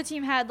to win. The other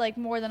team had like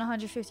more than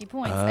 150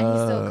 points, and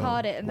he still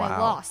caught it, and they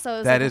lost.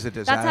 So that is a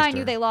disaster. That's how I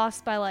knew they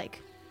lost by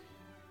like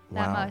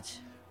that much.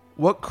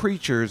 What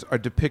creatures are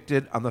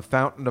depicted on the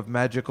Fountain of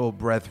Magical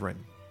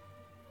Brethren?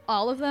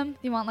 All of them?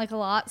 You want like a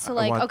lot? So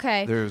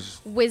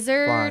there's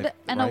wizard 5,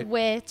 and a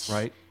witch,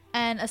 right?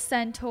 And a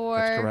centaur.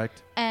 That's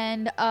correct.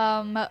 And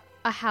a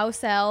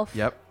house elf.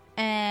 Yep.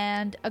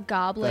 And a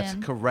goblin.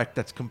 That's correct.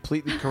 That's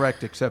completely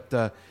correct. Except,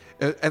 and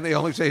they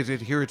only say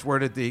here it's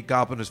worded the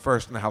goblin is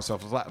first and the house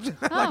elf is last.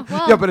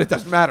 Yeah, but it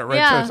doesn't matter, right?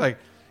 Yeah. So it's like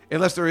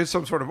unless there is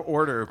some sort of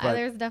order. But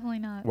there's definitely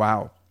not.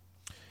 Wow.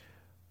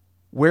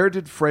 Where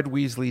did Fred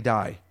Weasley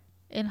die?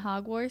 In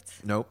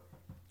Hogwarts? Nope.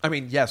 I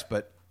mean, yes,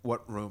 but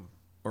what room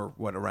or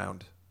what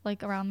around?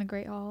 Like around the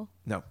Great Hall?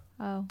 No.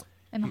 Oh,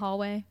 in the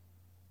hallway?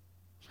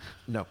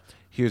 No.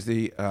 Here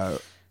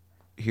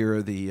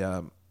are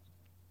the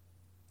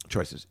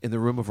choices. In the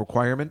room of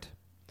requirement,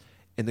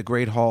 in the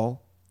Great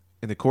Hall,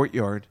 in the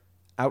courtyard,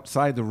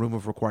 outside the room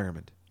of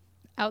requirement.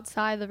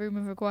 Outside the room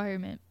of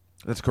requirement.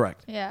 That's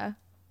correct. Yeah.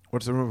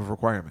 What's the room of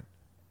requirement?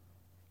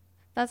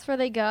 That's where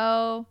they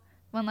go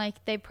when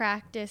like they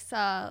practice,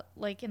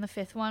 like in the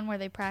 5th one where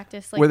they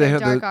practice like where they their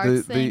have dark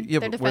arts thing. Yeah,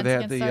 their but where they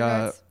have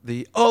defense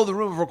the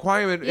room of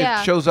requirement.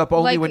 Yeah. It shows up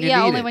only when you need it.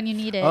 Yeah, only when you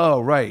need it.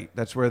 Oh, right.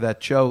 That's where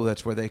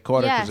that's where they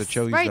caught it because the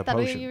Cho used right, the that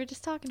potion. you were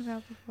just talking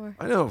about before.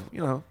 I know.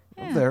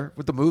 I'm there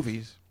with the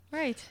movies.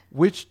 Right.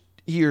 Which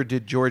ear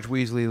did George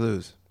Weasley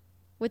lose?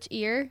 Which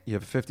ear? You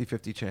have a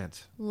 50-50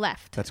 chance.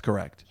 Left. That's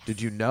correct.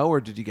 Did you know or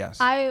did you guess?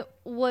 I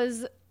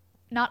was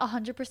not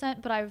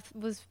 100%, but I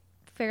was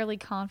fairly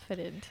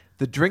confident.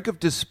 The drink of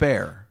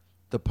despair,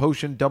 the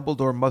potion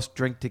Dumbledore must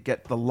drink to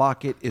get the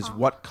locket, is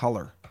what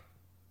color?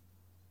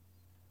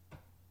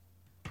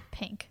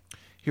 Pink.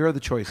 Here are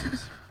the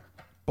choices.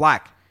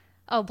 Black.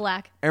 Oh,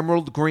 black.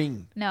 Emerald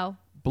green. No.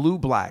 Blue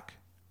black.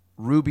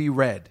 Ruby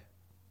red.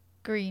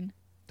 Green.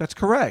 That's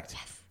correct.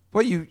 Yes.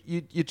 Well, you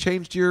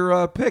changed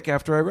your pick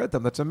after I read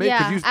them. That's amazing.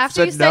 Yeah, You after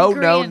said you said no,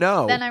 green,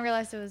 no. then I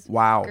realized it was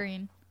wow.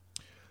 green.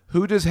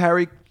 Who does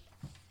Harry...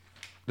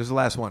 This is the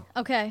last one.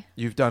 Okay.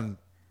 You've gotten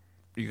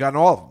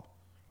all of them.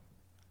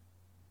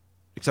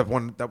 Except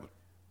one that...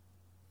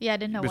 Yeah, I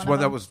didn't know one of that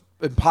them. was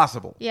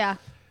impossible. Yeah.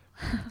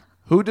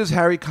 Who does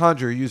Harry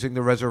conjure using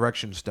the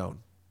resurrection stone?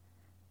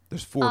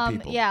 There's 4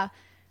 people. Yeah.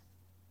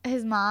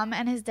 His mom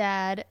and his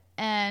dad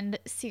and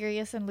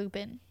Sirius and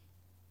Lupin.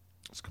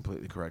 That's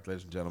completely correct,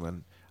 ladies and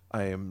gentlemen.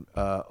 I am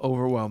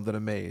overwhelmed and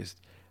amazed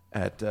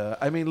at...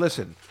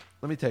 listen,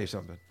 let me tell you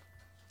something.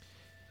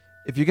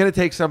 If you're going to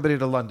take somebody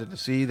to London to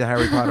see the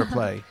Harry Potter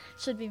play...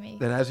 Should be me.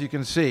 Then as you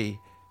can see,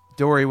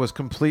 Dory was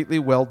completely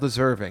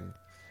well-deserving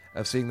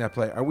of seeing that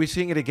play. Are we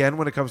seeing it again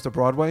when it comes to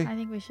Broadway? I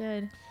think we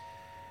should.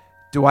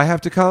 Do I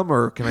have to come,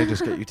 or can I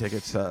just get you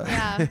tickets?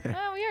 Yeah.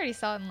 Oh, we already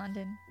saw it in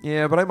London.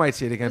 Yeah, but I might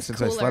see it again since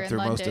I cooler slept in through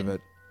most of London.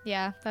 it.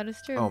 Yeah, that is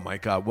true. Oh my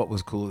God, what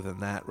was cooler than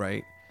that,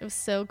 right? It was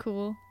so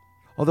cool.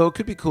 Although it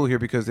could be cool here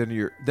because then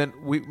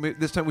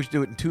this time we should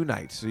do it in 2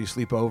 nights. So you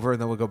sleep over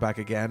and then we'll go back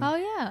again. Oh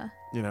yeah.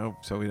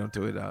 So we don't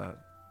do it That could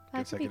be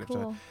consecutive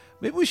cool. time.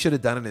 Maybe we should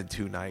have done it in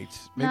 2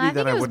 nights. Maybe No, I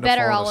then think it was wouldn't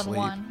better have all fallen in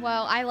asleep. one.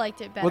 Well, I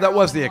liked it better. Well, that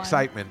was all the in one.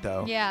 excitement,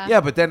 though. Yeah.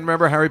 Yeah, but then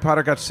remember Harry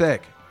Potter got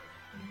sick.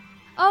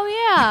 Oh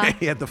yeah.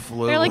 He had the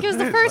flu. They're like, it was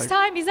the first Like-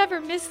 time he's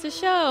ever missed a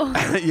show.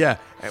 Yeah.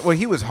 Well,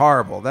 he was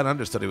horrible. That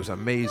understudy was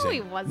amazing. No,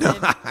 he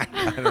wasn't. I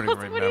don't even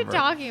remember. What are you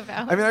talking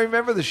about? I mean, I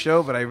remember the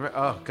show, but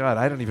oh God,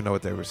 I don't even know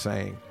what they were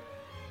saying.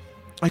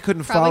 I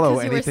couldn't Probably follow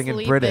 'cause you were anything in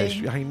sleeping.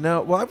 British. I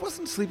know. Well, I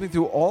wasn't sleeping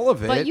through all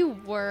of it. But you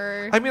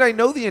were. I mean, I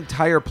know the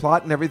entire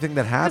plot and everything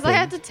that Because happened. I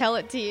had to tell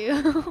it to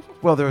you.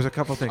 Well, there was a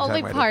couple things. Only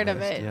I might have part of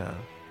missed, it. Yeah.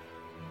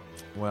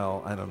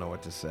 Well, I don't know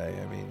what to say.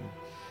 I mean,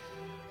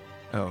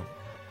 oh.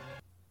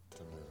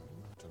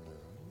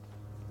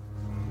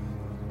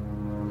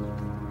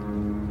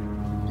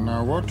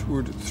 Now, what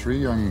would 3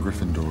 young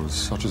Gryffindors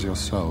such as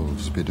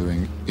yourselves be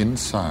doing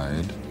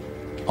inside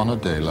on a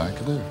day like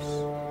this?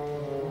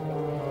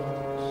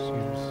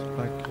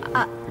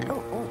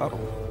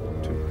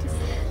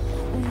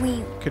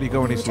 We. Could he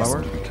go any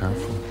slower? Be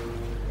careful.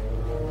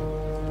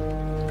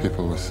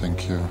 People will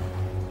think you're...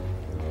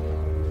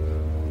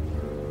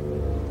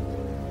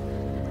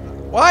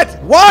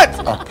 What?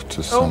 What? Up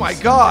to Oh my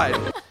something.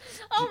 God.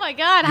 Oh my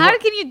God! How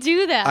can you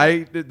do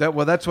that?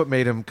 Well, that's what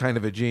made him kind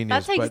of a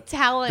genius. That takes but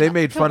talent They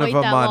made to fun of wait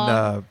him that on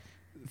long.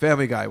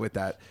 Family Guy with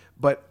that.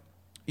 But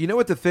you know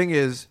what the thing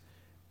is?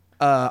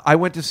 I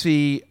went to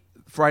see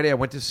Friday. I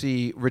went to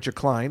see Richard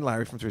Klein,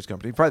 Larry from Three's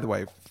Company. By the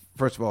way,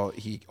 first of all,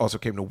 he also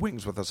came to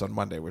Wings with us on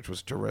Monday, which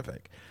was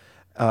terrific.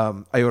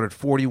 I ordered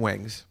 40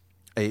 wings.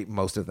 I ate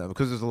most of them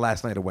because it was the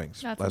last night of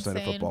Wings, That's last night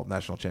of insane. football,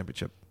 national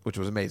championship, which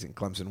was amazing.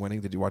 Clemson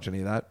winning. Did you watch any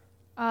of that?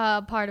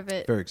 Part of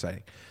it. Very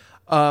exciting.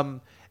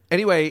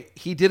 Anyway,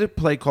 he did a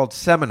play called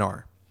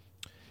Seminar,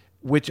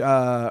 which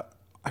I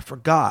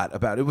forgot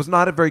about. It was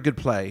not a very good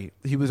play.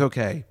 He was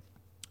okay.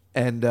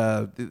 And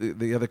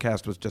the other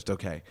cast was just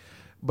okay.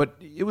 But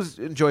it was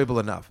enjoyable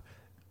enough.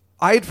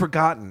 I had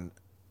forgotten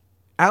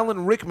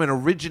Alan Rickman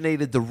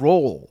originated the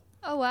role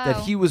Oh, wow.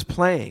 that he was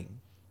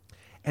playing.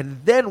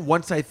 And then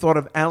once I thought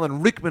of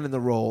Alan Rickman in the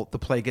role, the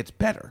play gets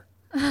better.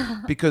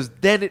 Because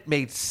then it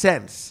made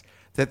sense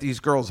that these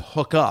girls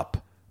hook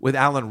up with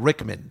Alan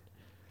Rickman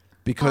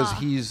because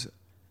he's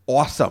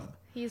awesome.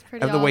 He's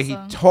pretty and the way he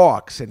awesome.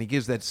 talks and he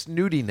gives that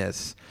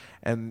snootiness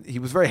and he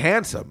was very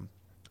handsome.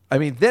 I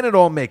mean, then it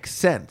all makes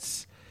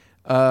sense.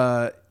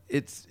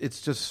 It's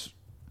just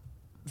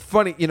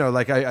funny,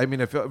 like I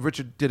mean, I feel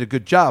Richard did a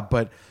good job,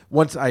 but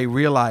once I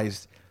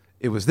realized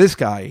it was this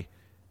guy,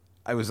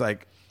 I was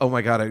like, oh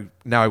my God,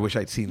 now I wish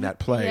I'd seen that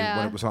play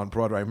when it was on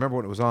Broadway. I remember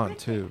when it was on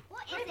too.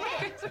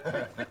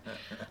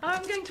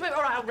 I'm going to...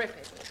 All right, I'll rip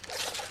it.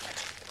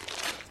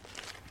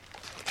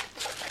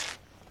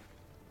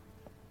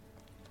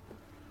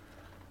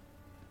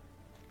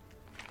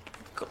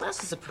 God,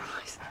 that's a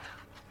surprise.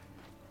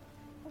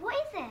 What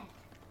is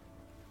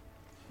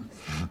it?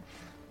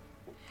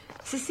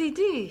 It's a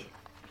CD.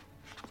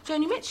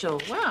 Joni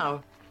Mitchell,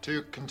 wow.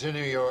 To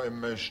continue your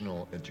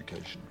emotional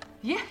education.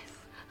 Yes.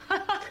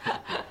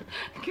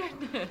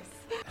 Goodness.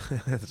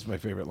 That's my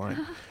favorite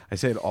line. I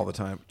say it all the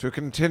time. To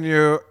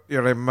continue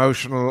your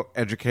emotional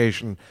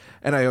education.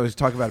 And I always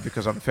talk about it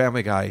because on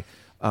Family Guy,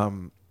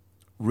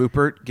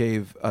 Rupert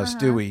gave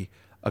Stewie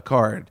a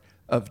card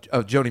of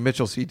Joni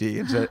Mitchell CD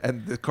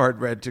and the card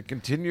read, to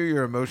continue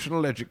your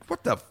emotional education.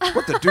 What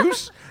the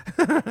deuce?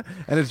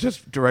 And it's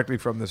just directly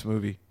from this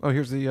movie. Oh,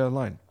 here's the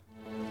line.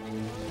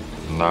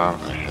 Now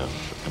I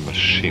have a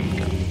machine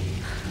gun.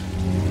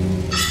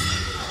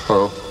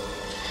 Ho,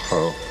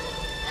 ho,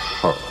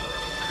 ho.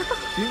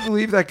 Do you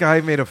believe that guy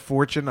made a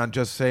fortune on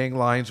just saying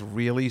lines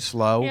really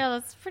slow? Yeah,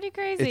 that's pretty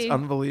crazy. It's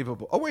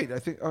unbelievable. Oh, wait,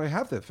 I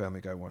have the Family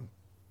Guy one.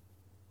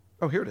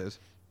 Oh, here it is.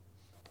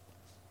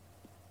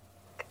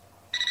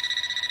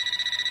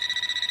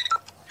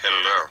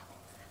 Hello.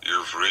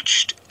 You've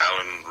reached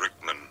Alan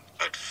Rickman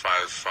at at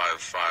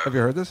 555. Have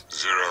you heard this?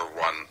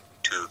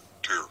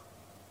 0122.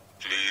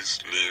 Please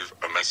leave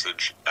a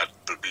message at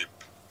the beep.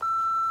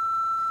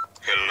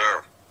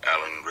 Hello,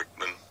 Alan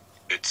Rickman.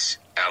 It's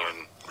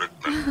Alan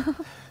Rickman.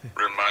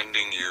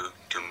 Reminding you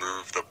to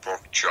move the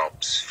pork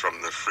chops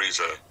from the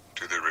freezer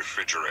to the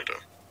refrigerator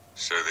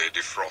so they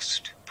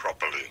defrost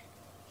properly.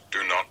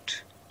 Do not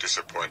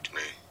disappoint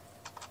me.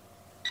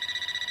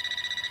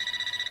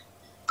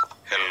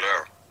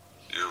 Hello.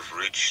 You've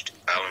reached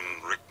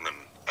Alan Rickman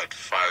at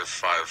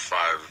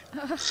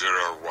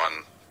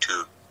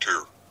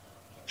 555-0122.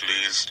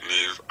 Please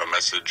leave a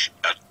message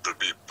at the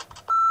beep.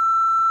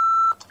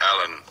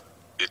 Alan,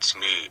 it's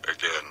me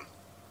again.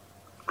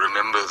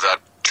 Remember that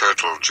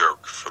turtle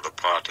joke for the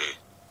party.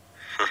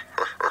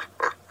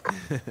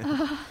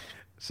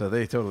 So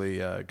they totally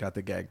got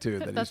the gag, too,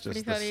 that he's That's just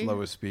pretty the funny.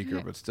 slowest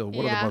speaker, but still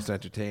one of the Yeah. most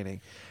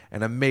entertaining.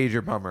 And a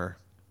major bummer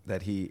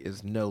that he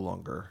is no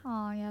longer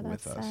Oh, yeah,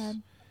 that's with us.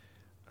 sad.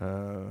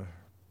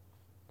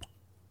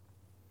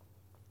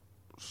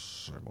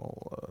 Some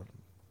all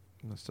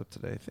messed up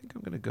today. I think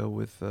I'm going to go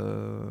with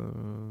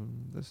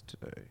this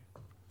today.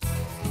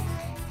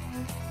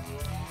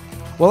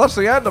 Well, that's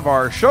the end of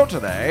our show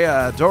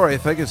today. Dory,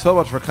 thank you so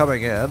much for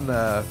coming in.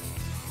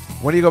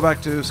 When do you go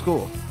back to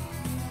school?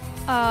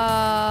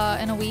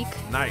 In a week.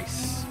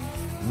 Nice.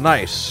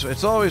 Nice.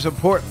 It's always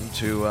important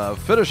to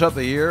finish up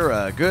the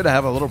year good,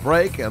 have a little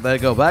break, and then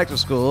go back to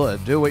school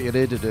and do what you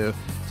need to do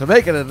to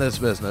make it in this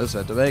business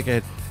and to make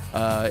it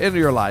into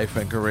your life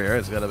and career.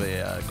 It's going to be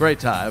a great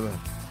time.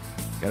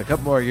 Got a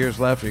couple more years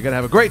left. You're going to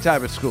have a great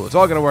time at school. It's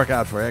all going to work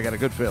out for you. I got a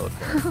good feeling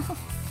for it.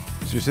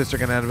 Is your sister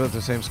going to end up at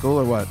the same school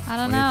or what? I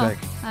don't what know. do you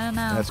think? I don't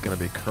know. That's going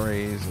to be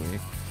crazy.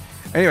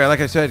 Anyway,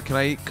 like I said, can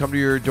I come to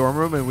your dorm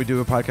room and we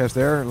do a podcast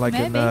there, like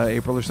in Maybe.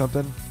 April or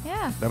something?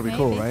 Yeah, That'll be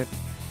cool, maybe. right?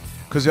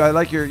 Because I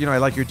like your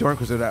dorm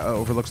because it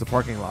overlooks the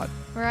parking lot.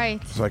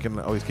 Right. So I can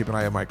always keep an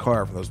eye on my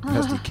car from those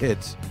pesky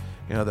kids,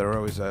 that are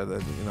always,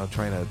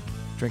 trying to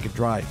drink and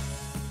drive.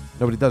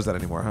 Nobody does that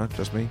anymore, huh?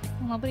 Just me?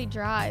 Well, nobody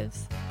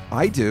drives.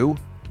 I do.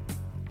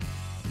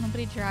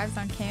 Nobody drives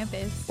on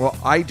campus. Well,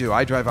 I do.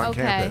 I drive on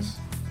Okay. campus.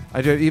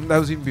 I do. That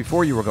was even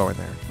before you were going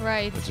there.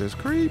 Right. Which is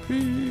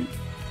creepy.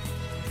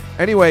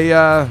 Anyway,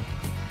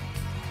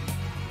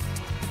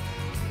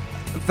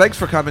 thanks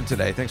for coming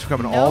today. Thanks for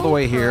coming all the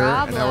way here.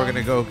 And now we're going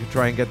to go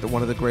try and get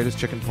one of the greatest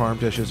chicken parm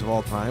dishes of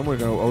all time. We're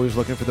going to always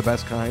looking for the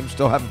best kind.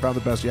 Still haven't found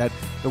the best yet.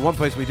 The one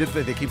place we did,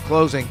 they keep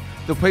closing.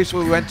 The place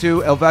we went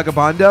to, El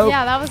Vagabondo.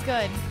 Yeah, that was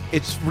good.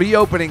 It's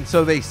reopening,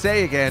 so they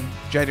say again,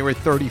 January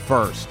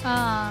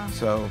 31st.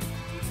 So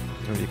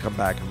you come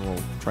back and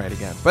we'll try it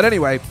again. But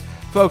anyway,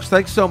 folks,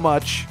 thanks so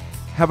much.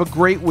 Have a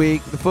great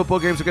week. The football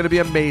games are going to be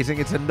amazing.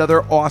 It's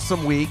another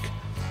awesome week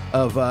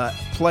of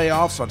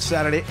playoffs on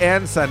Saturday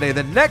and Sunday.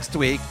 Then next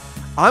week,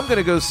 I'm going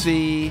to go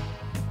see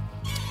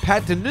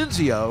Pat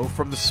D'Annunzio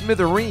from the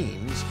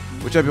Smithereens,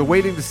 which I've been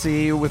waiting to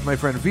see with my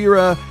friend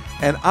Vera,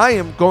 and I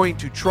am going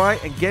to try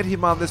and get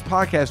him on this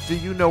podcast. Do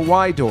you know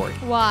why, Dory?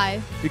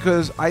 Why?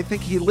 Because I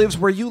think he lives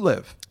where you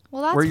live.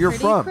 Well, that's where you're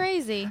pretty from.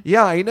 crazy.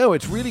 Yeah, I know.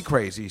 It's really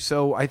crazy.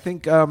 So I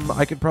think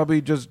I could probably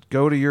just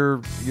go to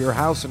your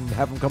house and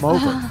have him come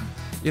over.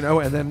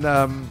 And then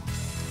I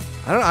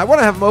don't know. I want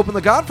to have him open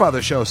the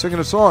Godfather show, singing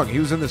a song. He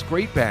was in this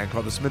great band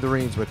called the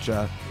Smithereens, which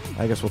I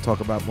guess we'll talk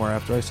about more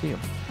after I see him.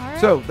 All right.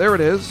 So there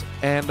it is.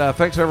 And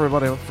thanks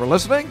everybody for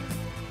listening.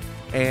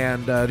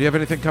 And do you have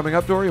anything coming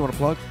up, Dory? You want to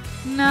plug?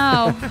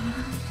 No.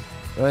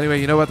 Well,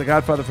 anyway, you know about The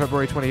Godfather,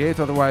 February 28th.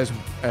 Otherwise,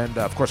 and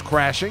of course,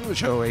 Crashing, the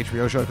show,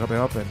 HBO show coming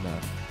up, and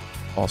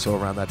also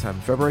around that time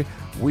in February.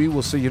 We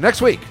will see you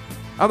next week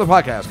on the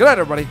podcast. Good night,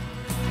 everybody.